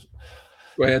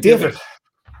 Go ahead, David.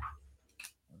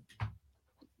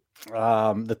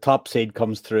 The top seed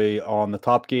comes through on the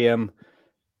top game.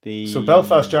 So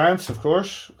Belfast Giants, of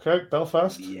course. Okay,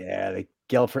 Belfast. Yeah, the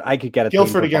Guildford. I could get a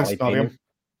Guildford against Nottingham.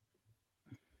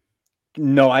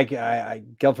 No, I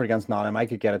Guildford against Nottingham. I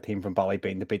could get a team from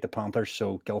Ballybean to beat the Panthers,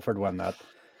 so Guildford win that.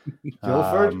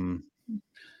 Guildford.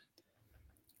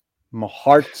 My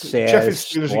heart says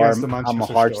Storm, and my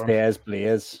heart Storm. says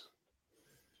Blaze.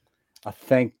 I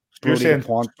think You're Brodie saying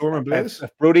DuPont, Storm and Blaze?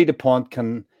 if Brodie DuPont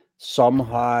can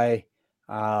somehow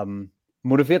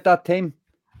motivate that team,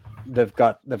 they've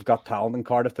got talent in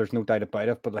Cardiff. There's no doubt about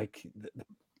it. But like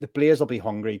the Blaze will be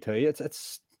hungry too.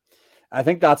 I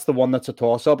think that's the one that's a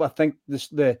toss-up. I think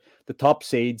the top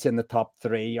seeds in the top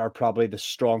 3 are probably the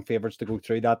strong favourites to go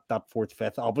through that 4th,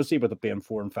 5th. Obviously, with it being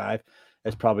 4 and 5,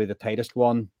 is probably the tightest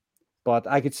one. But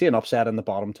I could see an upset in the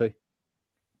bottom 2.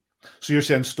 So you're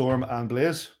saying Storm and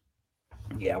Blaze?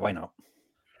 Yeah, why not?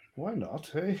 Why not?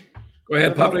 Hey, go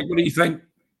ahead, Patrick. What do you think?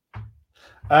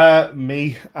 The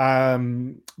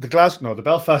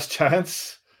Belfast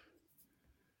Giants,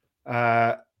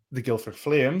 the Guildford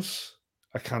Flames.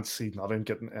 I can't see Nottingham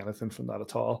getting anything from that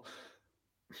at all.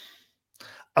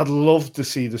 I'd love to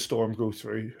see the Storm go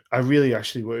through. I really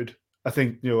actually would. I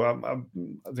think I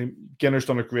think Ginner's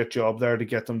done a great job there to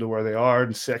get them to where they are in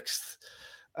 6th.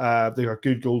 They got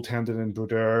good goaltending in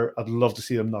Brodeur. I'd love to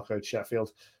see them knock out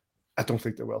Sheffield. I don't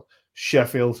think they will.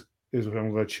 Sheffield is what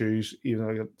I'm going to choose.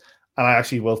 And I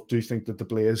actually do think that the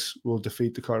Blaze will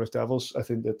defeat the Cardiff Devils. I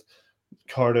think that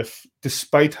Cardiff,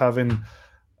 despite having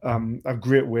a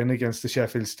great win against the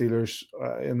Sheffield Steelers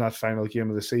in that final game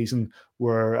of the season,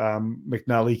 where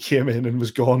McNally came in and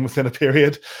was gone within a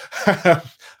period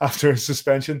after a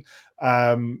suspension.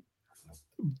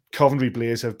 Coventry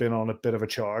Blaze have been on a bit of a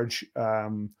charge,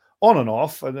 on and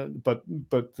off,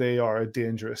 but they are a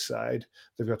dangerous side.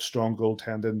 They've got strong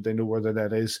goaltending. They know where the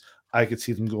net is. I could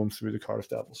see them going through the Cardiff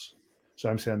Devils. So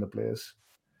I'm saying the Blaze.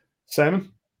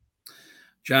 Simon?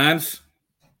 Giants,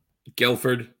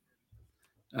 Guildford.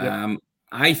 Yep.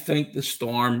 I think the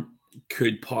Storm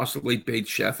could possibly beat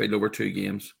Sheffield over 2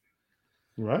 games.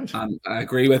 Right. And I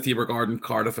agree with you regarding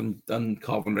Cardiff and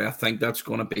Coventry. I think that's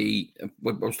going to be, I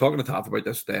was talking to Taff about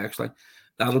this today, actually.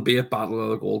 That'll be a battle of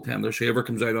the goaltenders. Whoever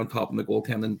comes out on top in the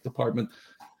goaltending department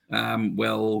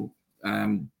will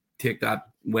take that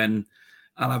win.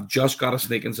 And I've just got a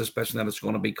sneaking suspicion that it's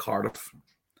going to be Cardiff.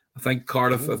 I think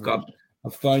Cardiff have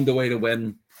found a way to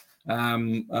win.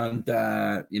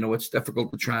 It's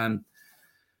difficult to try and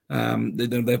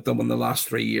they've done in the last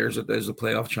 3 years as the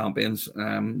playoff champions.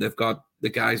 They've got the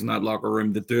guys in that locker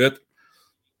room to do it.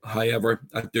 However,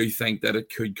 I do think that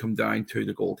it could come down to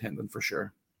the goaltending for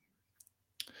sure.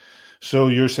 So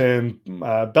you're saying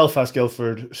Belfast,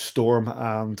 Guildford, Storm,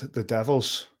 and the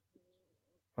Devils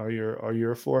are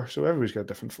your 4. So everybody's got a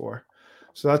different 4.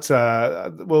 So that's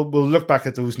we'll look back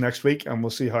at those next week and we'll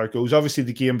see how it goes. Obviously,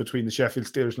 the game between the Sheffield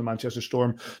Steelers and the Manchester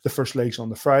Storm, the first leg's on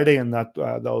the Friday, and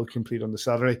that'll complete on the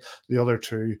Saturday. The other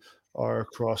 2 are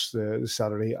across the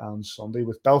Saturday and Sunday.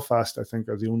 With Belfast, I think,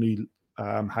 are the only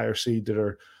higher seed that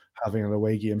are having an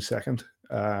away game second.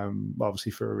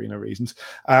 Obviously for arena reasons.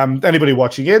 Anybody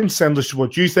watching in, send us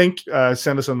what you think.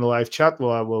 Send us on the live chat.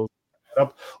 We'll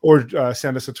up, or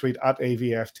send us a tweet at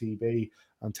AVFTB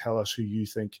and tell us who you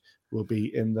think will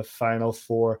be in the final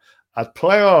 4 at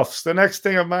playoffs. The next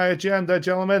thing on my agenda,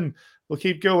 gentlemen, we'll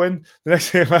keep going. The next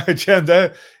thing on my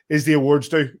agenda is the awards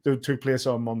that took place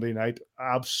on Monday night.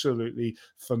 Absolutely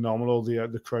phenomenal.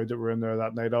 The crowd that were in there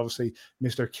that night. Obviously,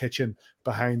 Mr. Kitchen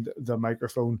behind the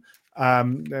microphone.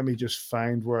 Let me just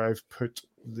find where I've put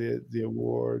the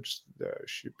awards. There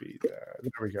should be there.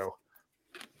 There we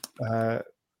go.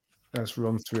 Let's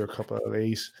run through a couple of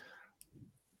these.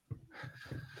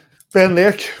 Ben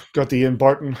Lake got the Ian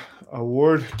Barton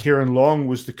Award. Kieran Long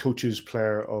was the Coach's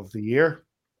Player of the Year.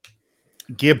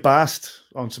 Gabe Bast,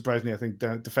 unsurprisingly, I think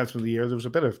the Defenseman of the Year. There was a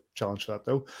bit of challenge for that,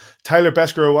 though. Tyler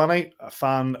Beskorowany, a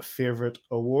Fan Favourite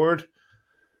Award.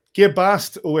 Gabe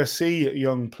Bast, OSC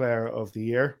Young Player of the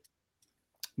Year.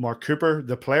 Mark Cooper,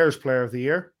 the Players' Player of the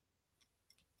Year.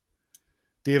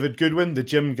 David Goodwin, the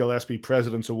Jim Gillespie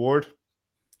President's Award.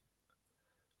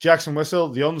 Jackson Whistle,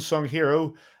 the Unsung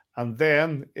Hero. And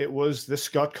then it was the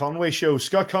Scott Conway Show.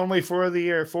 Scott Conway Forward of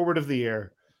the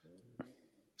Year.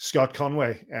 Scott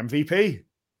Conway, MVP.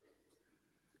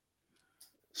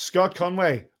 Scott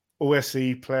Conway,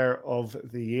 OSC Player of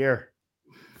the Year.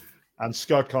 And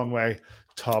Scott Conway,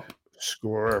 top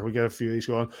scorer. We got a few of these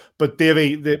going. But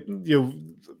Davey,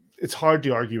 it's hard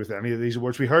to argue with any of these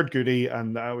awards. We heard Goody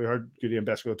and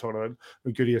Besko talking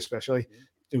about Goody especially,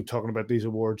 talking about these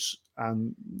awards,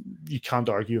 and you can't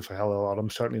argue with a hell of a lot of them.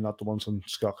 Certainly not the ones on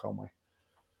Scott Conway.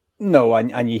 No,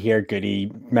 and you hear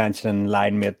Goody mentioning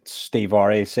line mate Steve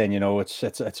Ori saying,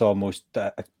 it's almost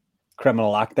a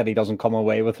criminal act that he doesn't come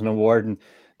away with an award, and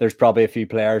there's probably a few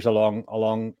players along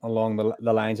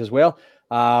the lines as well.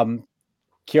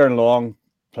 Kieran Long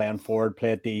playing forward,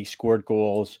 played D, scored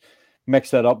goals,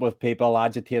 mixed it up with people,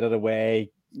 agitated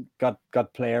away,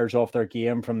 got players off their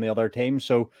game from the other team.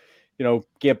 So,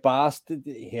 Gabe Bast,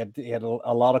 he had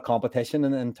a lot of competition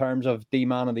in terms of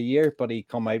D-Man of the Year, but he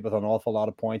come out with an awful lot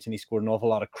of points and he scored an awful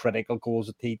lot of critical goals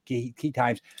at key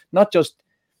times. Not just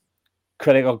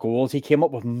critical goals, he came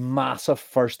up with massive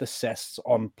first assists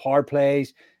on power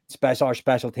plays. Our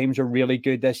special teams are really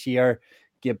good this year.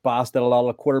 Gabe Bast did a lot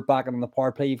of quarterbacking on the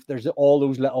power play. There's all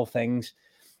those little things.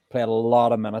 Played a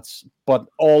lot of minutes, but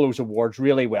all those awards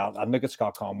really well. And look at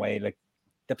Scott Conway, like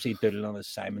Dipsy Doodle, as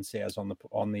Simon says on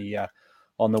the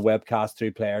webcast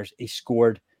through players. He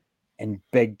scored in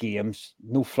big games.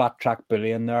 No flat track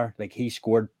bullying there. Like, he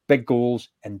scored big goals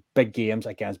in big games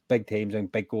against big teams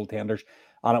and big goaltenders.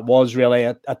 And it was really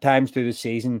at times through the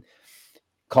season,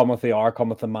 cometh the hour,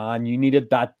 cometh the man. You needed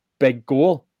that big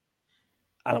goal,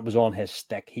 and it was on his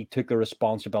stick. He took the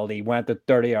responsibility. He went to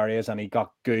dirty areas and he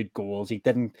got good goals. He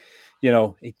didn't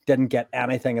get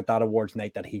anything at that awards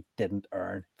night that he didn't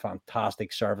earn.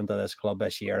 Fantastic servant of this club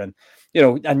this year. And,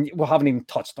 and we haven't even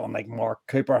touched on like Mark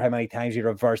Cooper, how many times he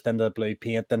reversed into the blue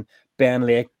paint, and Ben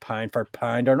Lake, pound for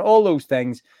pounder, and all those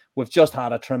things. We've just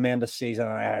had a tremendous season.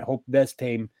 And I hope this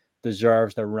team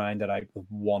deserves to round it out with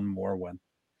one more win.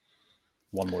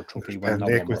 One more trophy win.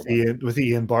 With the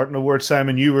Ian Barton Award,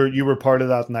 Simon, you were part of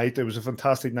that night. It was a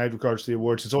fantastic night with regards to the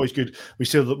awards. It's always good. We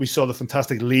saw the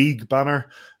fantastic league banner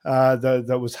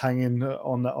that was hanging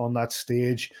on that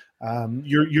stage.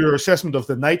 Your assessment of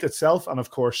the night itself, and of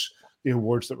course the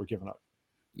awards that were given out.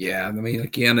 Yeah, I mean,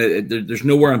 again, there's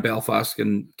nowhere in Belfast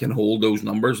can hold those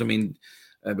numbers. I mean,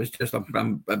 it was just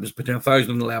it was between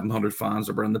 1,000 and 1,100 fans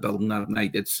that were in the building that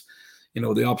night. It's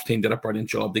the ops team did a brilliant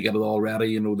job to get it all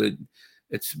ready.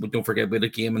 Don't forget we had a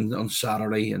game on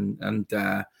Saturday and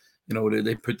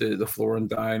they put the flooring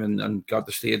down and got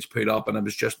the stage put up, and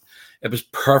it was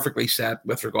perfectly set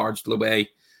with regards to the way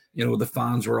the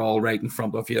fans were all right in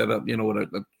front of you at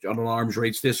an arm's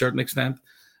reach to a certain extent.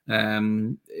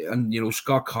 And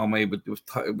Scott Conway,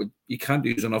 you can't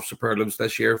use enough superlatives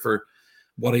this year for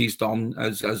what he's done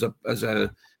as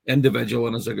a individual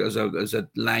and as a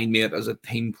line mate, as a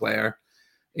team player.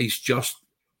 He's just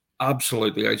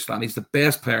absolutely outstanding. He's the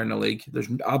best player in the league. There's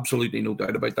absolutely no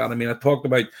doubt about that. I mean, I talked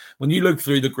about when you look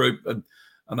through the group and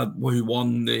who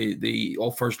won the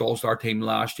first All-Star team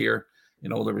last year.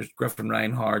 There was Griffin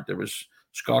Reinhardt, there was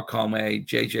Scott Conway,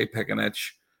 JJ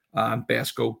Pikanich, and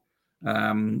Besko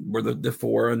were the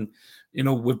four. And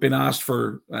we've been asked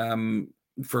for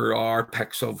our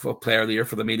picks of player of the year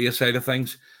for the media side of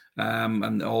things,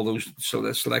 and all those. So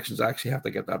the selections actually have to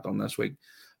get that done this week.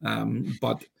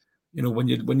 But when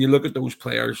you look at those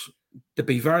players, to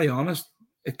be very honest,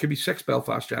 it could be 6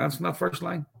 Belfast Giants in that first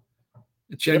line.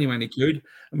 It genuinely could.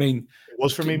 I mean, it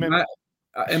was for me, man.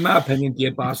 In my opinion,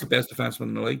 Gabe Bass is the best defenseman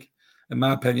in the league. In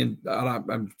my opinion,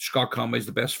 Scott Conway is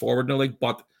the best forward in the league,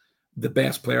 but the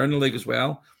best player in the league as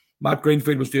well. Matt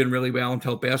Greenfield was doing really well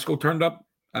until Besko turned up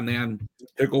and then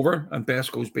took over, and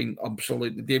Besko's been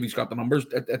absolutely. Davey's got the numbers.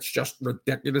 It's just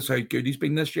ridiculous how good he's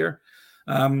been this year.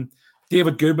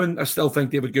 David Goodwin, I still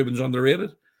think David Goodwin's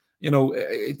underrated.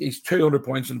 He's 200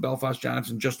 points in Belfast Giants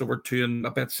in just over 2 and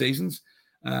a bit seasons.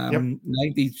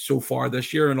 90 so far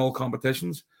this year in all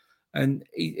competitions. And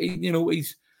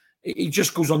he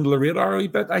just goes under the radar a wee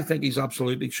bit. I think he's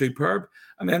absolutely superb.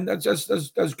 And then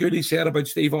as Goody said about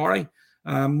Steve Ori,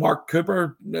 Mark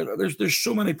Cooper, there's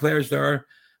so many players there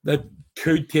that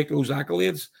could take those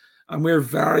accolades. And we're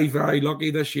very, very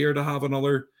lucky this year to have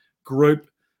another group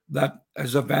that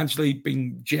has eventually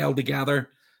been gelled together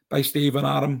by Steve and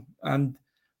Adam, and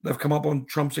they've come up on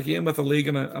trumps again with a league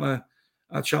and a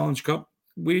Challenge Cup.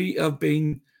 We have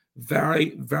been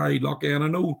very, very lucky, and I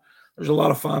know there's a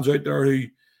lot of fans out there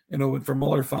who, from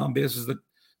other fan bases that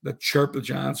that chirp the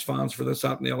Giants fans for this,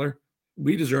 that, and the other.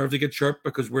 We deserve to get chirped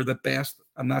because we're the best,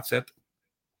 and that's it.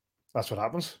 That's what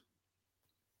happens.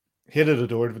 Hated,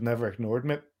 adored, but never ignored,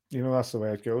 mate. You know, that's the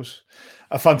way it goes.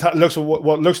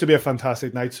 What looks to be a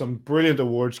fantastic night. Some brilliant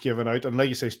awards given out, and like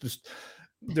you say,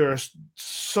 there are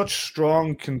such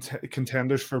strong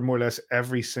contenders for more or less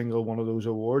every single one of those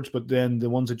awards. But then the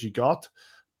ones that you got,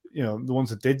 you know, the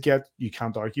ones that did get, you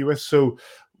can't argue with. So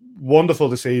wonderful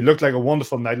to see. Looked like a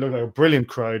wonderful night. Looked like a brilliant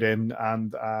crowd in,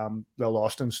 and Will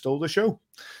Austin stole the show.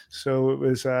 So it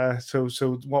was.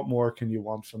 So what more can you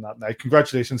want from that night?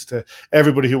 Congratulations to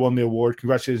everybody who won the award.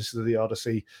 Congratulations to the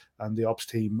Odyssey and the Ops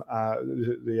team,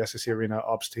 the SSE Arena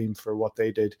Ops team for what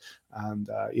they did. And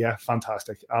yeah,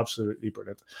 fantastic, absolutely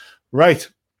brilliant. Right.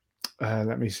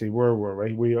 Let me see, where were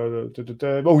we? We are.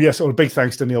 Oh yes, a big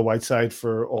thanks to Neil Whiteside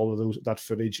for all of that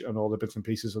footage and all the bits and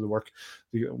pieces of the work.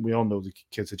 We all know the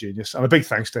kid's a genius, and a big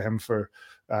thanks to him for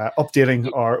updating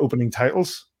our opening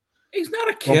titles. He's not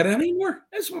a kid anymore.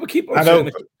 That's what we keep on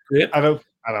saying. I know.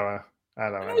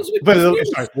 But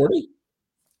it's like 40.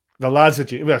 The lad's a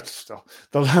genius.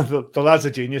 The lad's a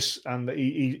genius, and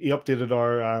he updated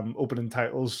our opening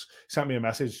titles. Sent me a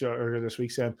message earlier this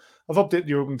week saying, "I've updated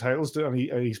your opening titles," and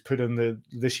he's put in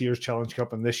this year's Challenge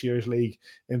Cup and this year's league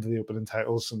into the opening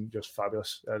titles, and just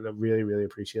fabulous. I really, really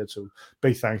appreciate it. So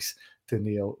big thanks to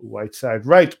Neil Whiteside.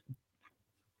 Right.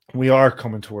 We are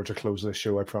coming towards a close of this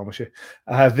show, I promise you.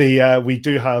 We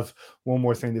do have one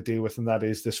more thing to deal with, and that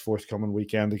is this forthcoming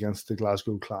weekend against the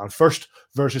Glasgow Clan. 1st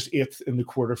versus 8th in the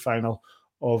quarterfinal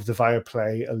of the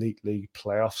Viaplay Elite League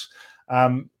playoffs.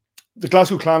 The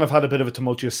Glasgow Clan have had a bit of a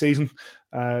tumultuous season.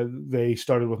 They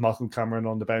started with Malcolm Cameron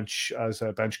on the bench as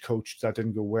a bench coach. That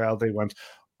didn't go well. They went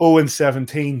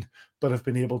 0-17, but have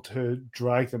been able to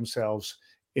drag themselves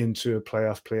into a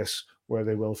playoff place where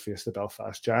they will face the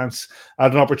Belfast Giants. I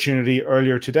had an opportunity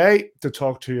earlier today to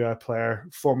talk to a player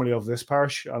formerly of this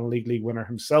parish and League winner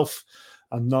himself,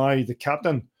 and now the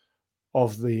captain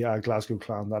of the Glasgow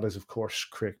Clan. That is, of course,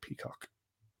 Craig Peacock.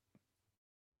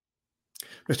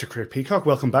 Mr. Craig Peacock,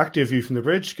 welcome back to A View from the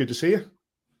Bridge. Good to see you.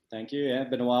 Thank you. Yeah,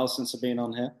 been a while since I've been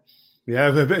on here.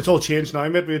 Yeah, it's all changed now,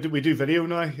 mate. We do video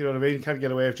now. You know what I mean? Can't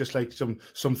get away with just like some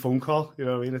phone call. You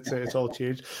know what I mean? It's all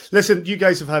changed. Listen, you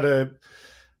guys have had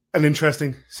an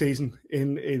interesting season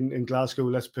in Glasgow.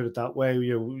 Let's put it that way.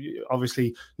 You know,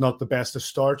 obviously not the best of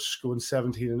starts, going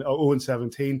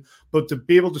 0-17, but to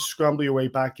be able to scramble your way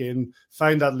back in,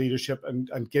 find that leadership,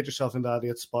 and get yourself in that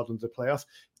 8th spot into the playoff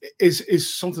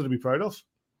is something to be proud of.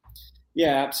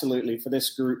 Yeah, absolutely. For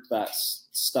this group that's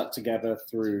stuck together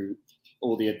through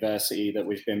all the adversity that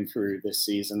we've been through this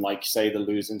season, like you say, the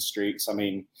losing streaks. I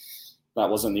mean,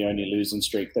 that wasn't the only losing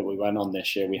streak that we went on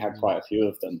this year. We had quite a few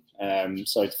of them.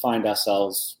 So to find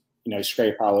ourselves, you know,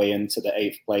 scrape our way into the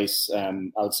 8th place,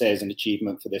 I would say is an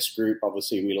achievement for this group.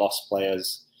 Obviously, we lost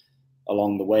players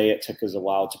along the way. It took us a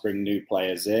while to bring new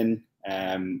players in.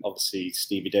 Obviously,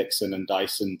 Stevie Dixon and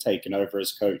Dyson taking over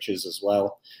as coaches as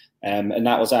well. And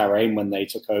that was our aim when they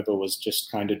took over, was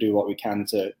just kind of do what we can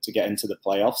to get into the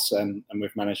playoffs. And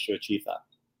we've managed to achieve that.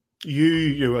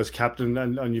 You as captain,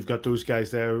 and you've got those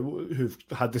guys there who've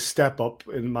had to step up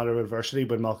in a matter of adversity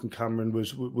when Malcolm Cameron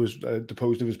was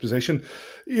deposed of his position.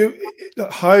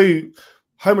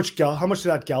 How much did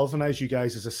that galvanize you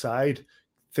guys as a side,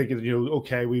 thinking, you know,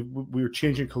 okay, we were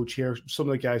changing coach here. Some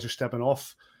of the guys are stepping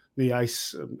off the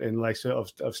ice in likes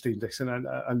of Steve Dixon,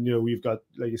 and you know, we've got,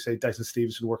 like you say, Dyson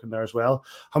Stevenson working there as well.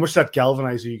 How much did that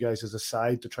galvanize you guys as a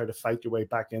side to try to fight your way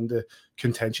back into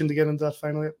contention to get into that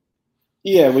final 8?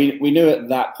 Yeah, we knew at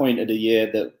that point of the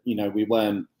year that, you know, we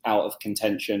weren't out of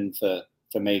contention for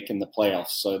making the playoffs.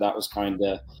 So that was kind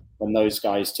of when those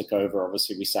guys took over.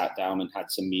 Obviously, we sat down and had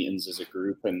some meetings as a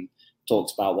group and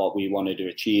talked about what we wanted to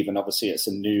achieve. And obviously, it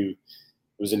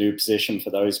was a new position for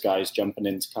those guys jumping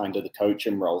into kind of the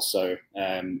coaching role. So,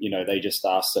 you know, they just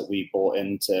asked that we bought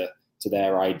into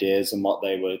their ideas and what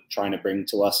they were trying to bring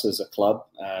to us as a club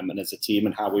and as a team,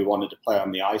 and how we wanted to play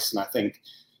on the ice. And I think,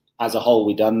 as a whole,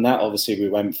 we done that. Obviously, we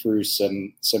went through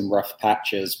some rough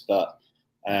patches, but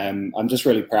I'm just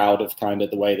really proud of kind of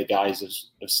the way the guys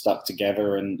have stuck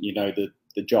together, and, you know,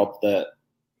 the job that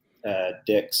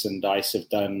Dix and Dice have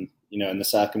done, you know, in the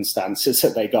circumstances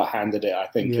that they got handed it, I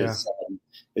think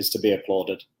is to be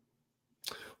applauded.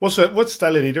 What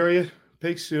style of leader are you,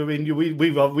 Pigs? I mean,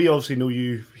 we obviously know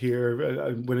you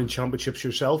here winning championships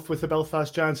yourself with the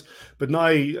Belfast Giants, but now,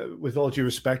 with all due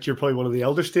respect, you're probably one of the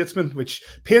elder statesmen, which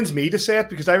pains me to say it,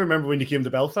 because I remember when you came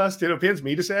to Belfast. You know, it pains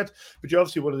me to say it, but you're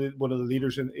obviously one of the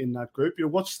leaders in that group. You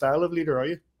know, what style of leader are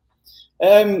you?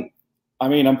 I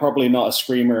mean, I'm probably not a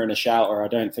screamer and a shouter. I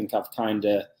don't think I've kind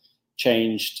of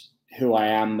changed who I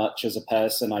am much as a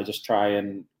person. I just try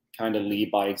and kind of lead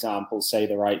by example, say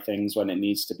the right things when it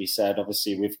needs to be said.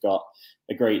 Obviously, we've got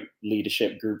a great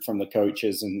leadership group from the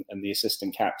coaches and the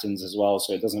assistant captains as well,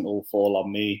 so it doesn't all fall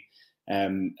on me.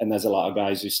 And there's a lot of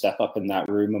guys who step up in that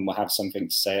room and will have something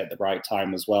to say at the right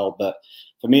time as well. But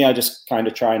for me, I just kind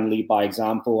of try and lead by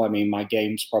example. I mean, my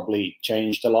game's probably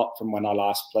changed a lot from when I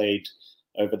last played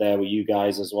over there with you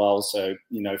guys as well. So,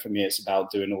 for me, it's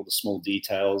about doing all the small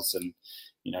details and,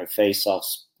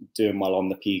 face-offs, doing well on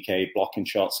the PK, blocking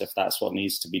shots if that's what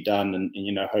needs to be done.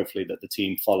 And hopefully that the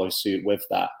team follows suit with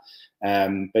that.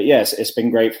 But yes, it's been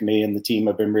great for me, and the team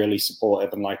have been really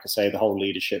supportive. And like I say, the whole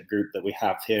leadership group that we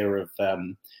have here have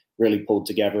really pulled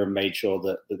together and made sure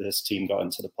that this team got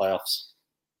into the playoffs.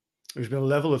 There's been a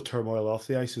level of turmoil off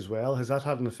the ice as well. Has that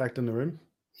had an effect in the room?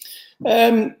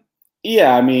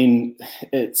 Yeah, I mean,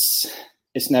 it's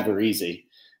never easy.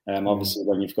 Obviously,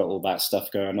 when you've got all that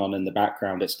stuff going on in the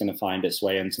background, it's going to find its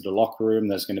way into the locker room.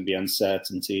 There's going to be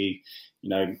uncertainty.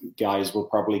 Guys will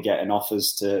probably get in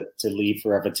offers to leave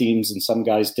for other teams, and some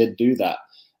guys did do that.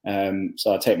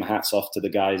 So I take my hats off to the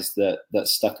guys that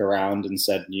stuck around and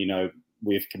said,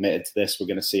 we've committed to this, we're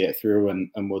going to see it through,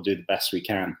 and we'll do the best we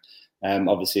can.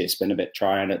 Obviously, it's been a bit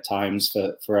trying at times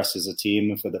for us as a team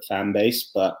and for the fan base,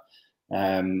 but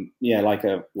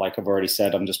like I've already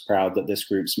said, I'm just proud that this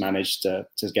group's managed to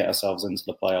get ourselves into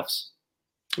the playoffs.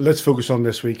 Let's focus on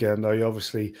this weekend now.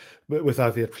 Obviously, with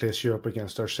that 8th place, you're up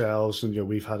against ourselves, and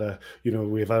we've had a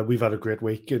great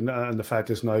week, and the fact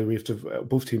is now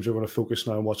both teams are going to focus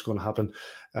now on what's going to happen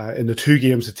in the 2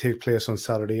 games that take place on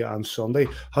Saturday and Sunday.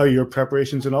 How are your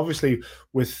preparations? And obviously,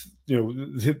 with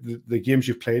the games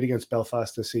you've played against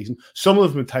Belfast this season, some of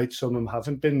them have been tight, some of them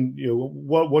haven't been.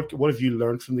 What have you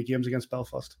learned from the games against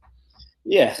Belfast?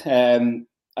 Yeah,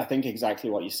 I think exactly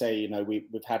what you say.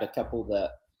 We've had a couple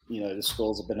that. The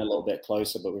scores have been a little bit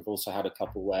closer, but we've also had a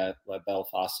couple where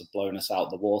Belfast have blown us out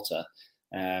of the water.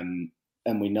 And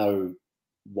we know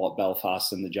what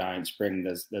Belfast and the Giants bring.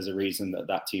 There's a reason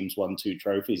that team's won 2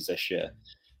 trophies this year.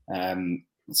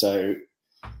 So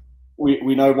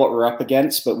we know what we're up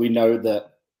against, but we know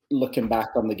that looking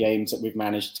back on the games that we've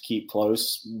managed to keep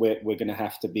close, we're going to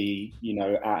have to be,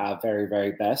 at our very,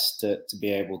 very best to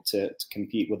be able to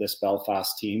compete with this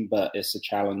Belfast team. But it's a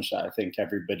challenge that I think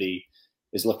everybody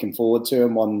is looking forward to,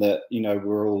 and one that,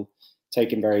 we're all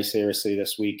taking very seriously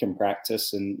this week in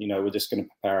practice. And, we're just going to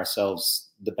prepare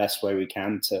ourselves the best way we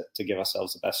can to give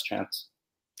ourselves the best chance.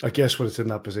 I guess when it's in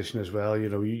that position as well,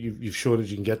 you've shown that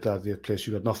you can get that 8th place.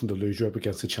 You've got nothing to lose. You're up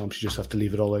against the champs. You just have to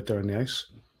leave it all out there on the ice.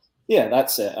 Yeah,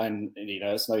 that's it. And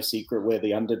it's no secret we're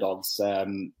the underdogs.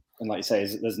 And like you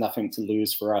say, there's nothing to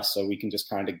lose for us, so we can just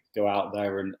kind of go out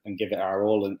there and give it our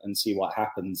all and see what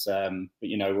happens. But,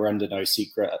 we're under no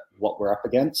secret what we're up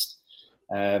against.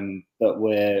 But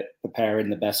we're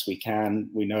preparing the best we can.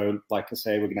 We know, like I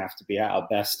say, we're going to have to be at our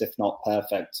best, if not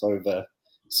perfect, over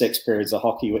 6 periods of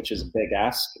hockey, which is a big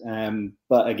ask.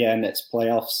 But again, it's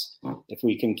playoffs. If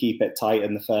we can keep it tight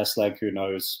in the first leg, who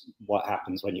knows what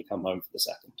happens when you come home for the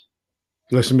second.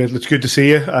 Listen, mate, it's good to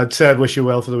see you. I'd said wish you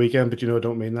well for the weekend, but I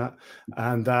don't mean that.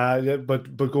 And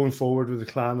but going forward with the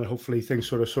clan, and hopefully things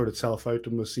sort itself out,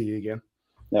 and we'll see you again.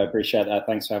 No, I appreciate that.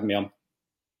 Thanks for having me on.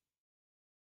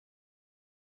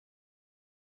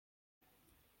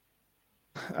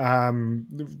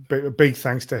 Big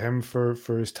thanks to him for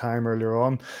his time earlier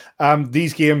on.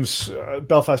 These games,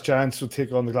 Belfast Giants will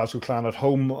take on the Glasgow Clan at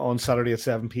home on Saturday at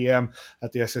 7 p.m.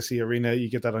 at the SSE Arena. You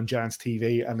get that on Giants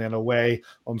TV, and then away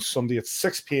on Sunday at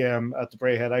 6 p.m. at the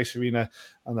Braehead Ice Arena,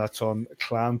 and that's on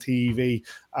Clan TV.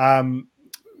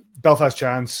 Belfast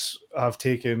Giants have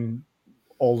taken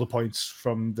all the points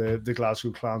from the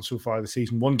Glasgow Clan so far this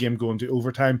season. One game going to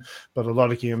overtime, but a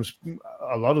lot of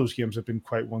those games have been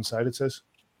quite one-sided, says.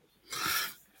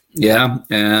 Yeah,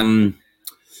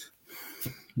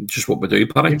 just what we do,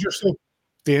 Paddy.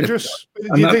 Dangerous.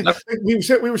 We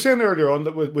were saying earlier on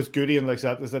that with Goody and like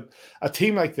that, is that a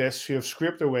team like this who have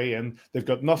scraped their way in, they've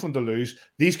got nothing to lose.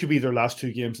 These could be their last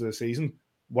 2 games of the season.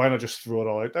 Why not just throw it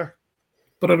all out there?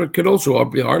 But it could also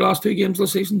be our last 2 games of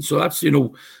the season. So that's,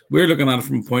 we're looking at it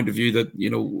from a point of view that,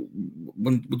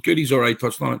 when Goody's already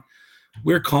touched on it,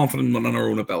 we're confident in our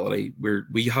own ability.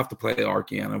 We have to play our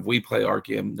game. If we play our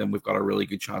game, then we've got a really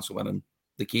good chance of winning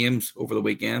the games over the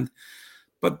weekend.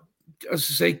 But as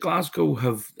I say, Glasgow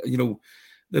have,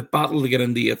 the battle to get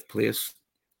in the 8th place.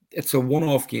 It's a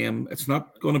one-off game. It's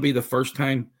not going to be the first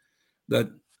time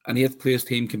that an 8th place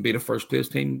team can beat a first place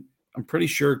team. I'm pretty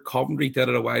sure Coventry did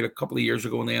it a couple of years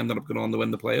ago, and they ended up going on to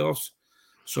win the playoffs.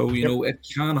 So, it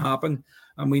can happen,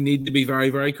 and we need to be very,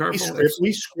 very careful.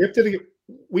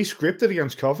 We scraped it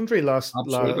against Coventry last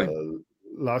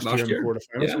last year in the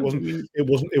quarterfinals. Yeah.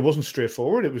 It wasn't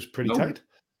straightforward. It was pretty tight.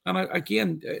 And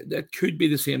again, it could be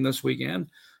the same this weekend.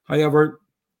 However,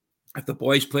 if the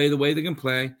boys play the way they can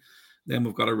play, then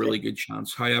we've got a really good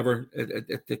chance. However,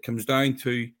 it comes down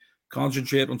to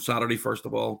concentrate on Saturday first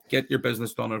of all, get your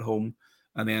business done at home,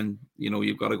 and then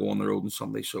you've got to go on the road on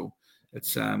Sunday. So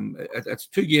it's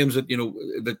 2 games that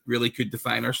that really could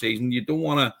define our season. You don't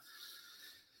want to.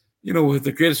 With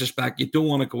the greatest respect, you don't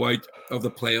want to go out of the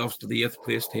playoffs to the 8th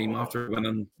place team after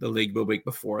winning the league the week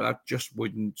before. That just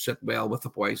wouldn't sit well with the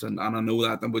boys, and I know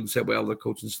that wouldn't sit well with the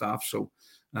coaching staff. So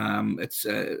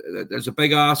there's a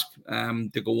big ask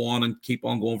to go on and keep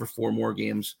on going for 4 more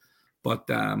games. But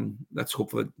let's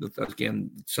hope that again,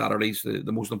 Saturday's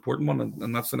the most important one,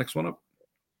 and that's the next one up.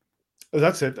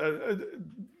 That's it.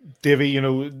 Davey,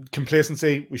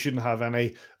 complacency, we shouldn't have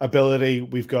any. Ability,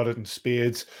 we've got it in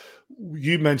spades.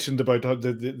 You mentioned about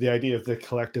the idea of the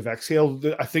collective exhale.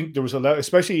 I think there was a lot,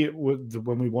 especially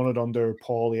when we won it under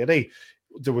Paul Eadie,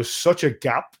 there was such a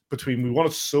gap between, we won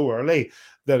it so early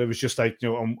that it was just like,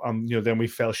 then we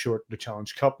fell short in the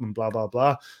Challenge Cup and blah, blah,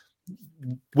 blah.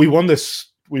 We won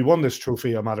this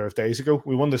trophy a matter of days ago.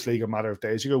 We won this league a matter of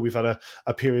days ago. We've had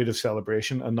a period of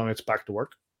celebration, and now it's back to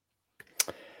work.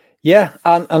 Yeah,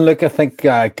 and look, I think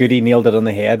Goody nailed it on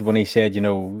the head when he said,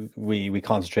 we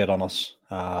concentrate on us,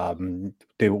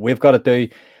 do what we've got to do.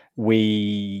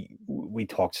 We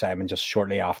talked, Simon, just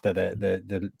shortly after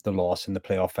the loss in the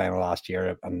playoff final last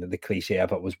year, and the cliche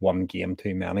of it was 1 game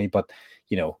too many. But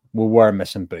we were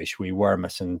missing Bush, we were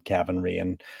missing Kevin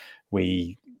Rain,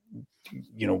 we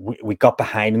got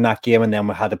behind in that game, and then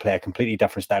we had to play a completely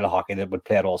different style of hockey that would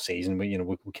play it all season. We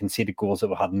conceded goals that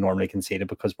we hadn't normally conceded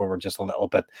because we were just a little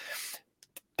bit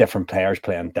different players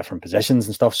playing different positions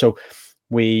and stuff. So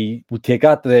we take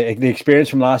out the experience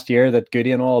from last year that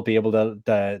Goody and all will be able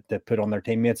to put on their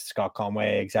teammates, Scott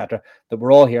Conway, etc., that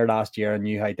were all here last year and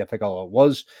knew how difficult it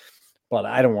was. But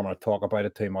I don't want to talk about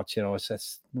it too much.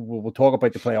 We'll talk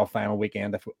about the playoff final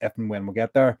weekend if and when we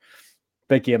get there.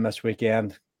 Big game this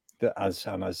weekend. As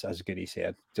Goody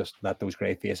said, just let those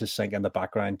great faces sink in the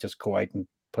background, just go out and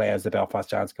play as the Belfast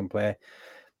Giants can play.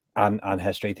 And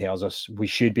history tells us we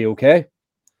should be okay,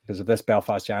 because if this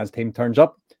Belfast Giants team turns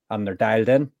up and they're dialed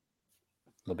in,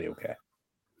 they'll be okay.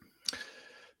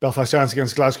 Belfast Giants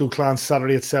against Glasgow Clans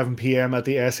Saturday at 7 p.m. at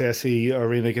the SSE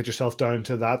Arena. Get yourself down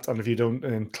to that. And if you don't,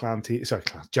 in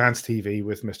Giants TV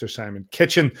with Mr. Simon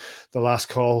Kitchen, the last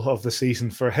call of the season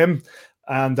for him.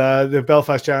 And the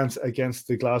Belfast Giants against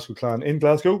the Glasgow Clan in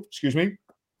Glasgow. Excuse me.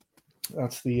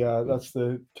 That's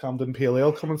the Camden Pale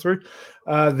Ale coming through.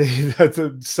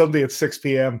 The Sunday at 6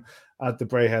 p.m. at the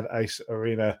Braehead Ice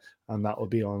Arena, and that will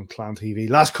be on Clan TV.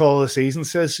 Last call of the season.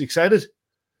 Says excited.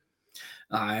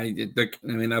 I've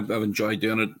enjoyed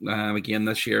doing it again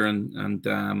this year, and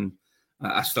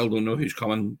I still don't know who's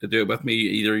coming to do it with me.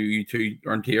 Either you two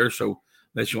aren't here, so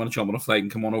unless you want to jump on a flight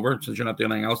and come on over, since you're not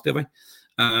doing anything else, Davey.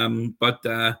 Get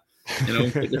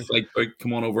your flight booked,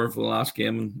 come on over for the last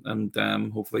game, and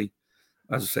hopefully,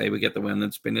 as I say, we get the win.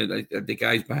 It's been the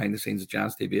guys behind the scenes at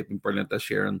Giants TV have been brilliant this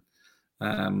year, and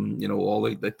all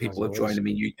the people have joined.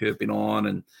 You two have been on,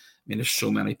 and there's so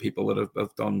many people that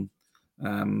have done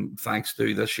thanks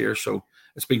to this year. So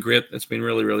it's been great. It's been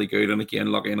really, really good. And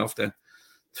again, lucky enough to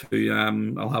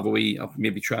I'll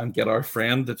maybe try and get our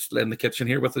friend that's in the kitchen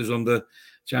here with us on the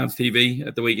Giants TV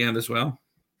at the weekend as well.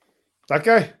 That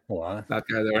guy? Wow. That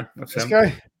guy there. That's this him.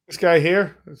 Guy? This guy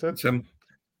here? That's him.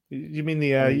 You mean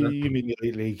the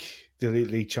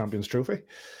Elite League Champions Trophy?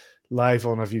 Live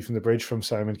on A View from the Bridge from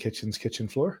Simon Kitchen's kitchen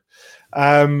floor.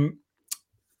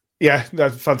 Yeah,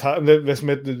 that's fantastic.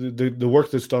 The work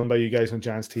that's done by you guys on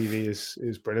Giants TV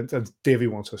is brilliant, and Davey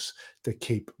wants us to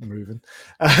keep moving.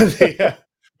 Right,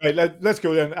 let's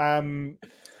go then.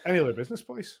 Any other business,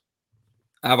 boys?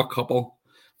 I have a couple.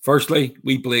 Firstly,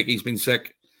 Blakey's been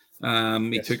sick.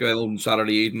 He took it on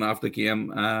Saturday evening after the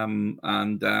game, and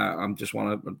I just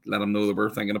want to let him know that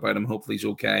we're thinking about him. Hopefully he's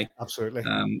okay. Absolutely.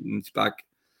 He's back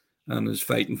and is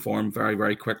fighting form very,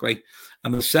 very quickly.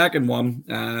 And the second one,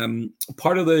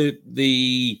 part of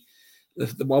the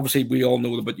obviously we all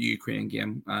know about the Ukraine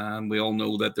game, and we all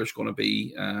know that there's going to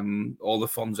be all the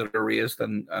funds that are raised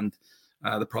and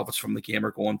the profits from the game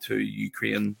are going to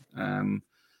Ukraine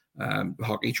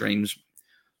hockey dreams.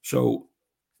 So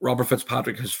Robert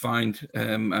Fitzpatrick has found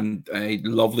a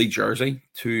lovely jersey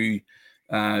to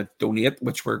donate,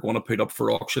 which we're going to put up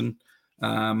for auction.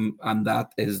 And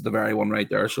that is the very one right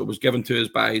there. So it was given to us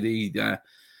by the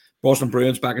Boston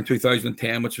Bruins back in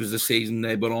 2010, which was the season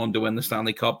they went on to win the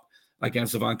Stanley Cup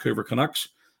against the Vancouver Canucks.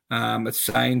 It's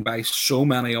signed by so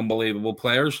many unbelievable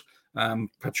players.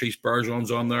 Patrice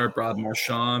Bergeron's on there, Brad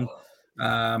Marchand,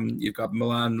 You've got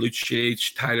Milan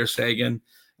Lucic, Tyler Seguin,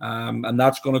 and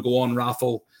that's going to go on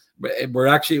raffle.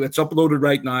 It's uploaded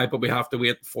right now, but we have to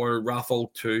wait for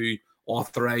raffle to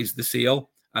authorize the sale,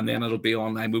 and then it'll be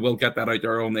online. We will get that out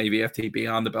there on the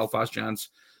AVFTB and the Belfast Giants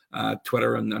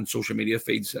Twitter and social media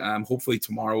feeds, hopefully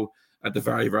tomorrow at the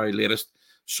very, very latest.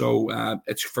 So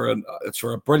it's for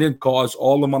a brilliant cause.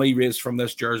 All the money raised from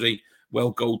this jersey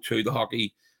will go to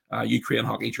the Ukraine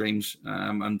Hockey Dreams,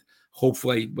 and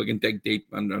hopefully we can dig deep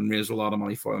and raise a lot of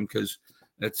money for them, because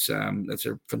it's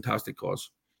a fantastic cause.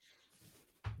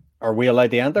 Are we allowed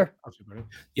to enter?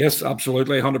 Yes,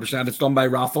 absolutely, 100%. It's done by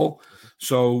Raffle.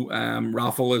 So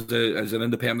Raffle is an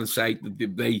independent site.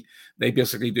 They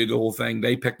basically do the whole thing.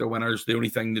 They pick their winners. The only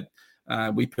thing that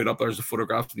we put up there is the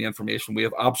photographs and the information. We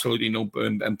have absolutely no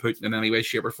input in any way,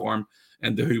 shape, or form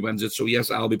into who wins it. So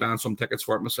yes, I'll be buying some tickets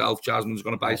for it myself. Jasmine's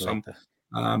going to buy some.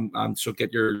 And so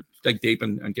dig deep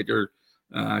and get your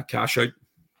cash out.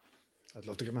 I'd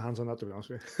love to get my hands on that, to be honest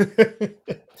with you.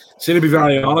 See, to be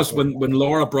very honest, when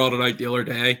Laura brought it out the other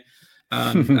day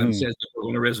and says we're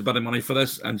going to raise a bit of money for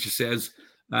this, and she says,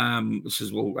 well,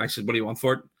 I said, what do you want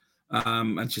for it?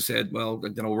 And she said, well,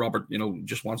 Robert,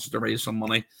 just wants us to raise some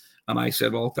money. And I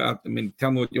said, well, tell me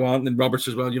what you want. And Robert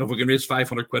says, well, if we can raise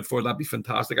 500 quid for it, that'd be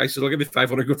fantastic. I said, I'll give you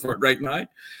 500 quid for it right now.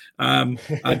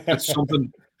 It's something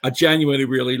I genuinely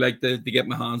really like to get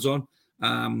my hands on.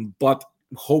 But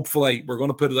hopefully we're going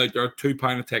to put it out there,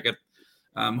 £2 a ticket.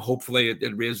 Hopefully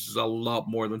it raises a lot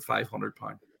more than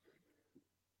 £500.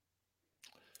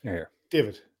 Here,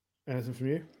 David, anything from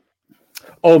you?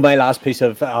 Oh, my last piece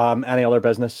of any other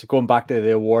business, going back to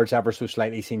the awards ever so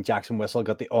slightly, seen Jackson Whistle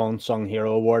got the Unsung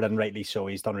Hero Award, and rightly so.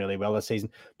 He's done really well this season.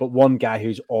 But one guy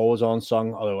who's always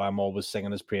unsung, although I'm always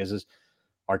singing his praises,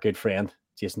 our good friend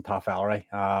Jason Taff-Ellery,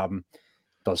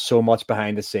 does so much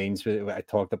behind the scenes. I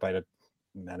talked about it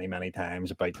many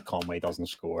times about Conway doesn't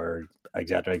score,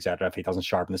 etc., if he doesn't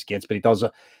sharpen the skates, but he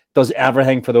does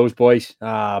everything for those boys.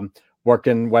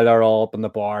 Working while they're all up in the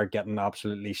bar, getting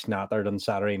absolutely snattered on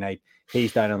Saturday night.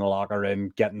 He's down in the locker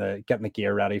room, getting the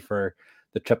gear ready for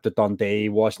the trip to Dundee,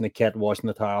 washing the kit, washing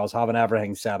the towels, having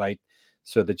everything set out,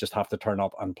 so they just have to turn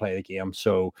up and play the game.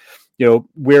 So,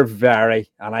 we're very,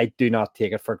 and I do not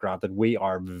take it for granted, we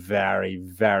are very,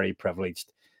 very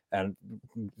privileged and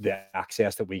the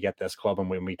access that we get this club and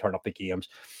when we turn up the games.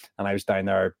 And I was down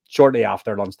there shortly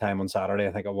after lunchtime on Saturday,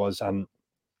 I think it was, and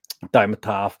down with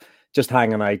Taff, just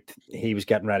hanging out. He was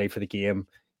getting ready for the game.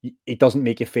 He doesn't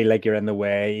make you feel like you're in the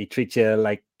way. He treats you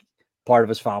like part of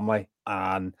his family.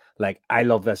 And I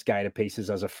love this guy to pieces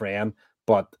as a friend,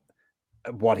 but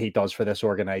what he does for this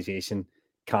organization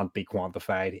can't be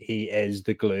quantified. He is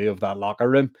the glue of that locker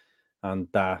room. And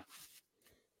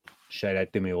shout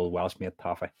out to me old Welsh mate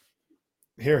Taffy.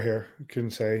 Here.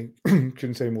 Couldn't say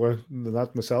more than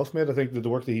that myself, mate. I think that the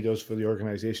work that he does for the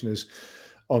organization is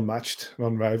unmatched,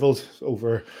 unrivaled.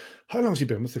 Over how long has he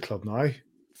been with the club now?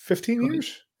 15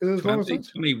 years? Is it as long as that?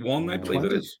 21, I believe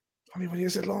it is. 21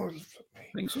 years, is it long? I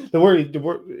think so. The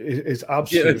work is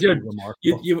absolutely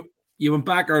remarkable. You went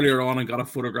back earlier on and got a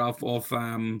photograph of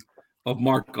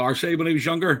Mark Garshay when he was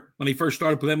younger, when he first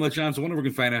started playing with the Giants. I wonder if we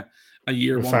can find a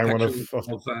year we'll one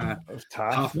picture of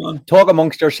Taff. Talk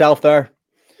amongst yourself there.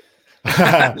 We've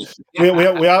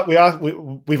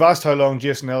asked how long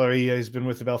Jason Ellery has been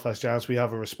with the Belfast Giants. We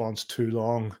have a response too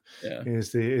long. Yeah.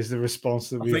 Is the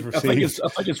response that we've received. I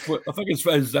think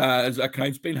his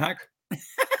account's been hacked.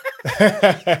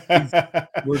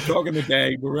 We're talking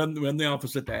today. We're in the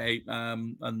office today,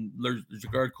 and there's a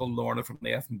girl called Lorna from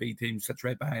the F&B team sits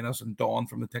right behind us, and Dawn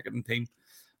from the ticketing team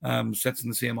sits in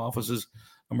the same offices,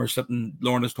 and we're sitting.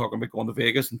 Lorna's talking about going to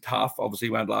Vegas, and Taff obviously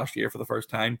went last year for the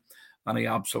first time, and he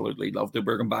absolutely loved it.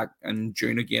 We're going back in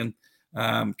June again.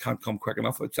 Can't come quick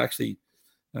enough. It's actually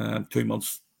 2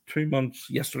 months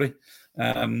yesterday.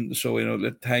 So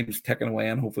the time's ticking away,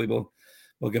 and hopefully we'll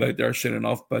get out there soon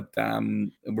enough. But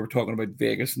we're talking about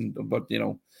Vegas and what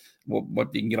you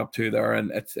can get up to there,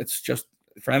 and it's just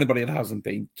for anybody that hasn't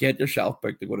been, get yourself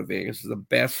booked to go to Vegas. It's the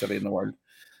best city in the world,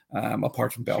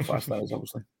 apart from Belfast. That is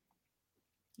obviously.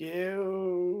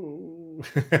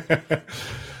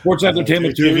 Sports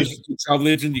Entertainment Tours, travel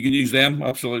agent, you can use them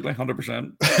absolutely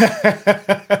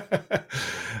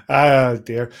 100%.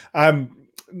 Dear.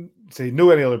 Say no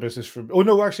any other business from. Oh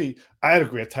no, actually, I had a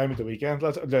great time at the weekend.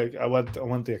 I went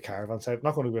to a caravan site. I'm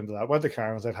not going to go into that. I went to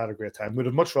caravan site, had a great time. Would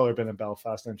have much rather been in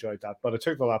Belfast and enjoyed that. But I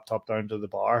took the laptop down to the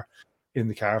bar in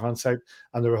the caravan site,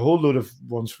 and there were a whole load of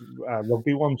ones,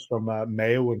 rugby ones from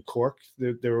Mayo and Cork.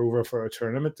 They were over for a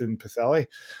tournament in Pathelli,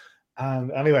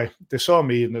 And anyway, they saw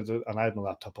me and I had my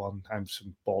laptop on. I'm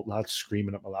some bald lads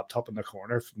screaming at my laptop in the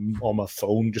corner on my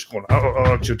phone, just going,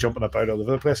 jumping about all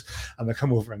over the place. And they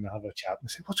come over and they have a chat and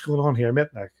they say, "What's going on here, mate?"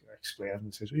 And I explain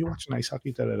and says, "Are you watching ice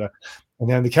hockey?" Da, da, da. And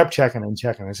then they kept checking and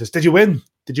checking. I says, "Did you win?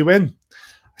 Did you win?"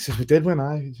 I says, "We did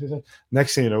win."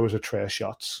 Next thing you know, it was a tray of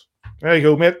shots. There you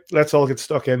go, mate. Let's all get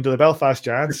stuck into the Belfast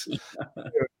Giants.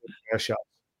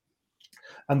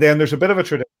 And then there's a bit of a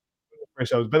tradition.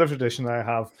 So a bit of tradition that I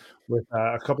have with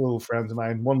a couple of friends of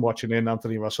mine. One watching in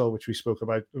Anthony Russell, which we spoke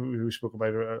about a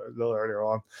little earlier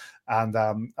on,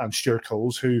 and Stuart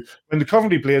Coles, who, when the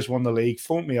Coventry Blaze won the league,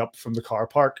 phoned me up from the car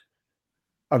park,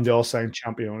 and they all sang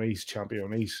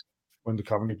 "Championes" when the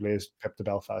Coventry Blaze pipped the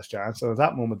Belfast Giants. And at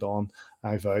that moment on,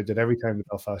 I vowed that every time the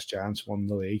Belfast Giants won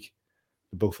the league,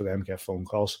 both of them get phone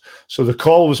calls. So the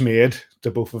call was made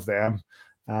to both of them,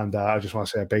 and I just want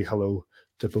to say a big hello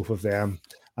to both of them.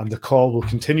 And the call will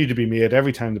continue to be made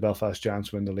every time the Belfast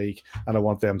Giants win the league. And I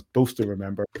want them both to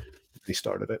remember they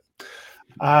started it.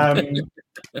 And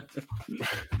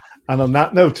on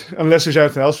that note, unless there's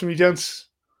anything else from you, gents?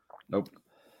 Nope.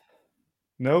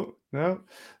 No.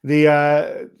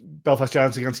 The Belfast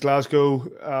Giants against Glasgow,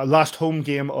 last home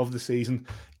game of the season.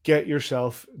 Get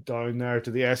yourself down there to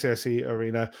the SSE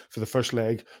Arena for the first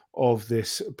leg of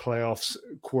this playoffs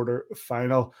quarter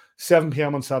final. 7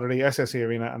 p.m. on Saturday, SSE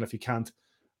Arena. And if you can't,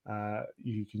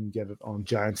 you can get it on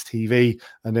Giants TV,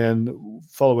 and then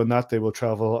following that they will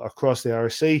travel across the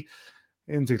Irish Sea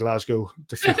into Glasgow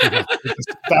to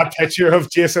that picture of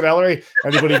Jason Ellery.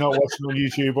 Anybody not watching on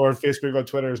YouTube or on Facebook or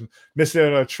Twitter is missing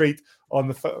out on a treat on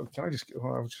the phone. Can I just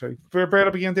bring it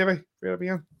up again, Davey? Bring it up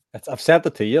again. I've sent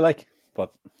it to you,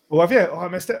 but have you? I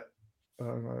missed it.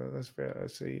 Let's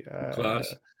see.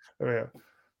 Class.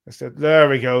 There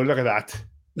we go. Look at that.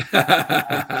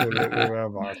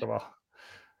 Remarkable.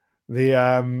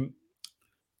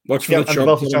 Watch for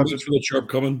the chirp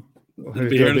coming.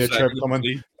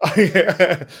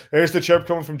 There's the chirp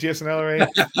coming from Jason Ellery.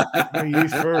 You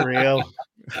for real.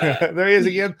 There he is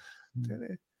again.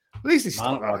 At least he's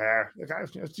still got hair.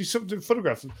 Do something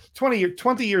photographs.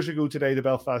 20 years ago today, the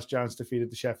Belfast Giants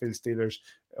defeated the Sheffield Steelers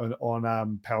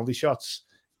on penalty shots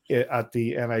at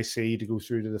the NIC to go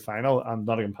through to the final, and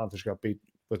Nottingham Panthers got beat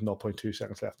with 0.2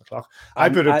 seconds left on the clock. I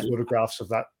put up photographs of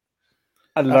that.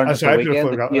 I learned at the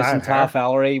weekend that Jason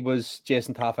Taff-Ellery was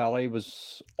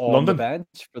on the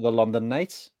bench for the London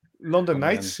Knights.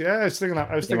 Yeah. I was thinking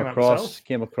that myself.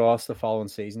 Came across the following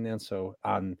season then. So,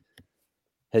 and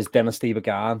his dynasty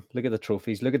began. Look at the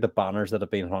trophies. Look at the banners that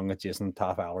have been hung that Jason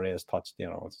Taff-Ellery has touched.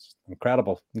 It's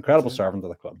incredible servant to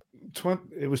the club.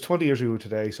 It was 20 years ago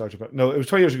today, Sergeant. No, it was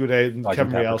 20 years ago today.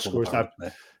 Kevin Riel scores that.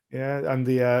 Yeah, and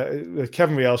the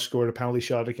Kevin Riel scored a penalty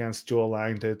shot against Joel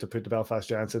Lang to put the Belfast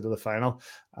Giants into the final,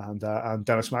 and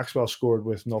Dennis Maxwell scored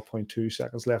with 0.2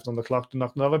 seconds left on the clock to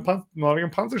knock Nottingham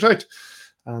Panthers out,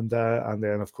 and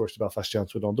then of course the Belfast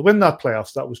Giants went on to win that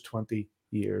playoffs. That was 20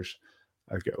 years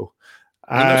ago.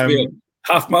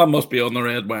 Half man must be on the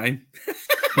red wine.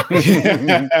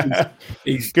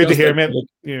 He's good to hear, man.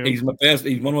 He's my best.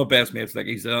 He's one of my best mates.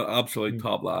 He's an absolute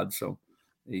top lad. So.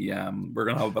 We're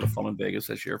gonna have a bit of fun in Vegas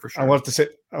this year for sure. I wanted to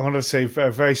say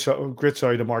very great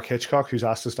sorry to Mark Hitchcock, who's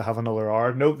asked us to have another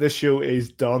hour. Nope, this show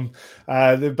is done.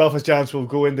 The Belfast Giants will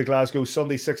go into Glasgow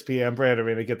Sunday 6 p.m. Brad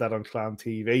Arena. Get that on Clan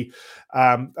TV.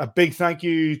 A big thank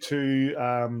you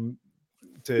to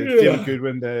David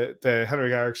Goodwin, to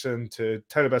Henrik Eriksson, to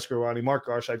Tyler Beskorowany, Mark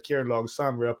Garside, Kieran Long,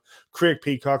 Sam Rupp, Craig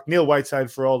Peacock, Neil Whiteside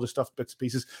for all the stuff, bits and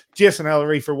pieces, Jason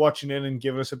Ellery for watching in and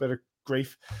giving us a bit of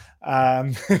grief.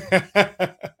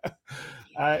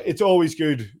 It's always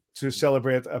good to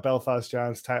celebrate a Belfast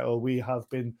Giants title. We have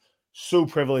been so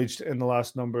privileged in the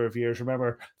last number of years.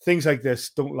 Remember, things like this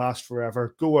don't last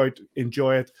forever. Go out,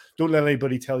 enjoy it. Don't let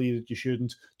anybody tell you that you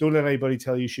shouldn't. Don't let anybody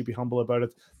tell you should be humble about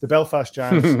it. The Belfast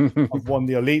Giants have won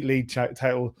the Elite League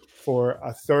title for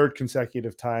a third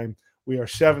consecutive time. We are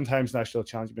 7 times national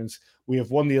champions. We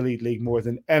have won the Elite League more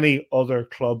than any other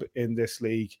club in this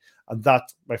league. And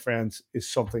that, my friends, is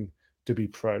something to be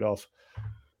proud of.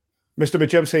 Mr.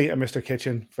 McJimsey and Mr.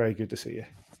 Kitchen, very good to see you.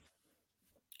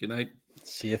 Good night.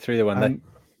 See you through the window.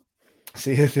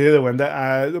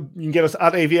 You can get us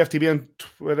at AVFTB on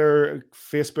Twitter,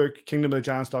 Facebook,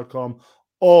 kingdomofthegiants.com,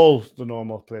 all the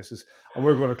normal places. And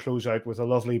we're going to close out with a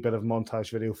lovely bit of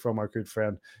montage video from our good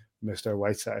friend, Mr.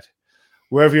 Whiteside.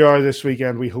 Wherever you are this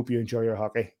weekend, we hope you enjoy your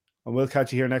hockey. And we'll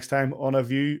catch you here next time on A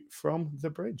View from the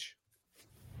Bridge.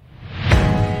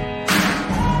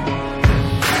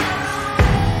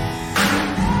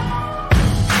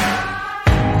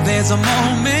 There's a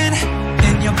moment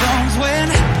in your bones when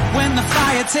the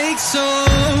fire takes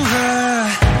over.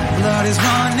 Blood is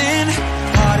running,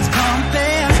 heart is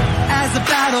pumping as the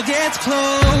battle gets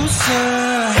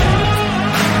closer.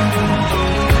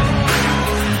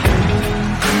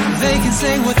 They can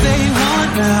say what they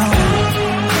want now,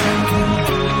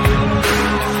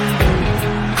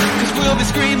 'cause we'll be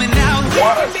screaming out.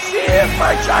 What a save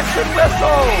by Jackson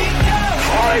Whistle!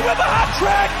 Corey with a hat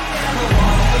trick!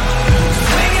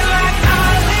 Swinging like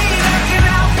Ali, knocking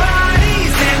out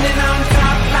bodies, standing on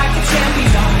top like a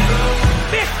champion.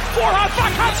 Big forehand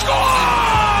backhand score!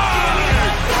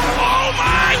 Oh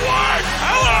my word!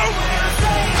 Hello!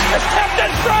 It's kept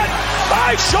in front by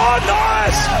Sean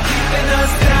Norris! Keeping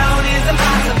us down is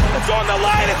impossible. It's on the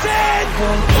line, it's in!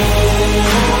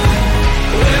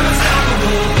 We're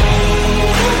unstoppable.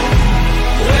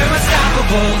 We're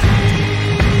unstoppable.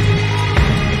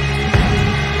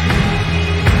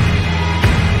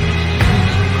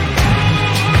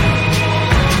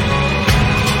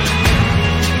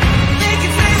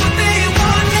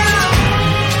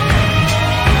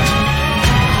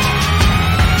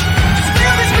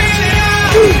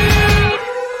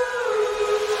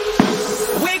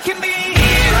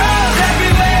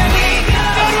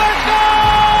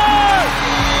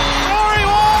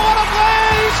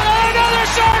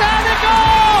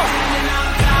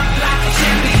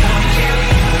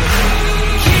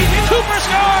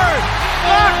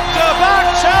 Back-to-back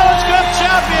Challenge Cup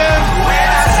champions.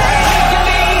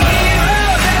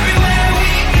 Everywhere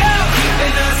we go,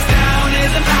 keeping us down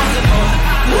is impossible.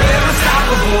 We're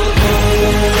unstoppable.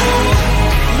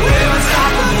 We're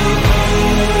unstoppable.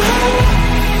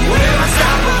 We're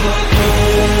unstoppable.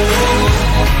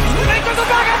 Into the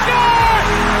back of goal!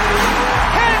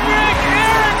 Henrik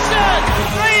Eriksson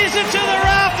raised it to the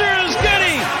rafters.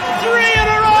 Goody. 3 in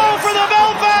a row for the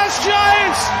Belfast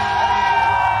Giants.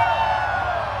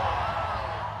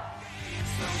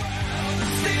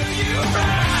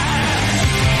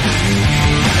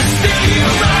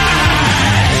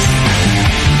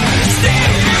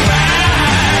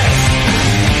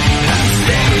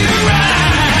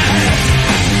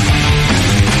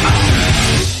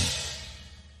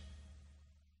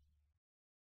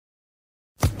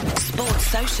 Sports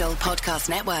Social Podcast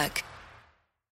Network.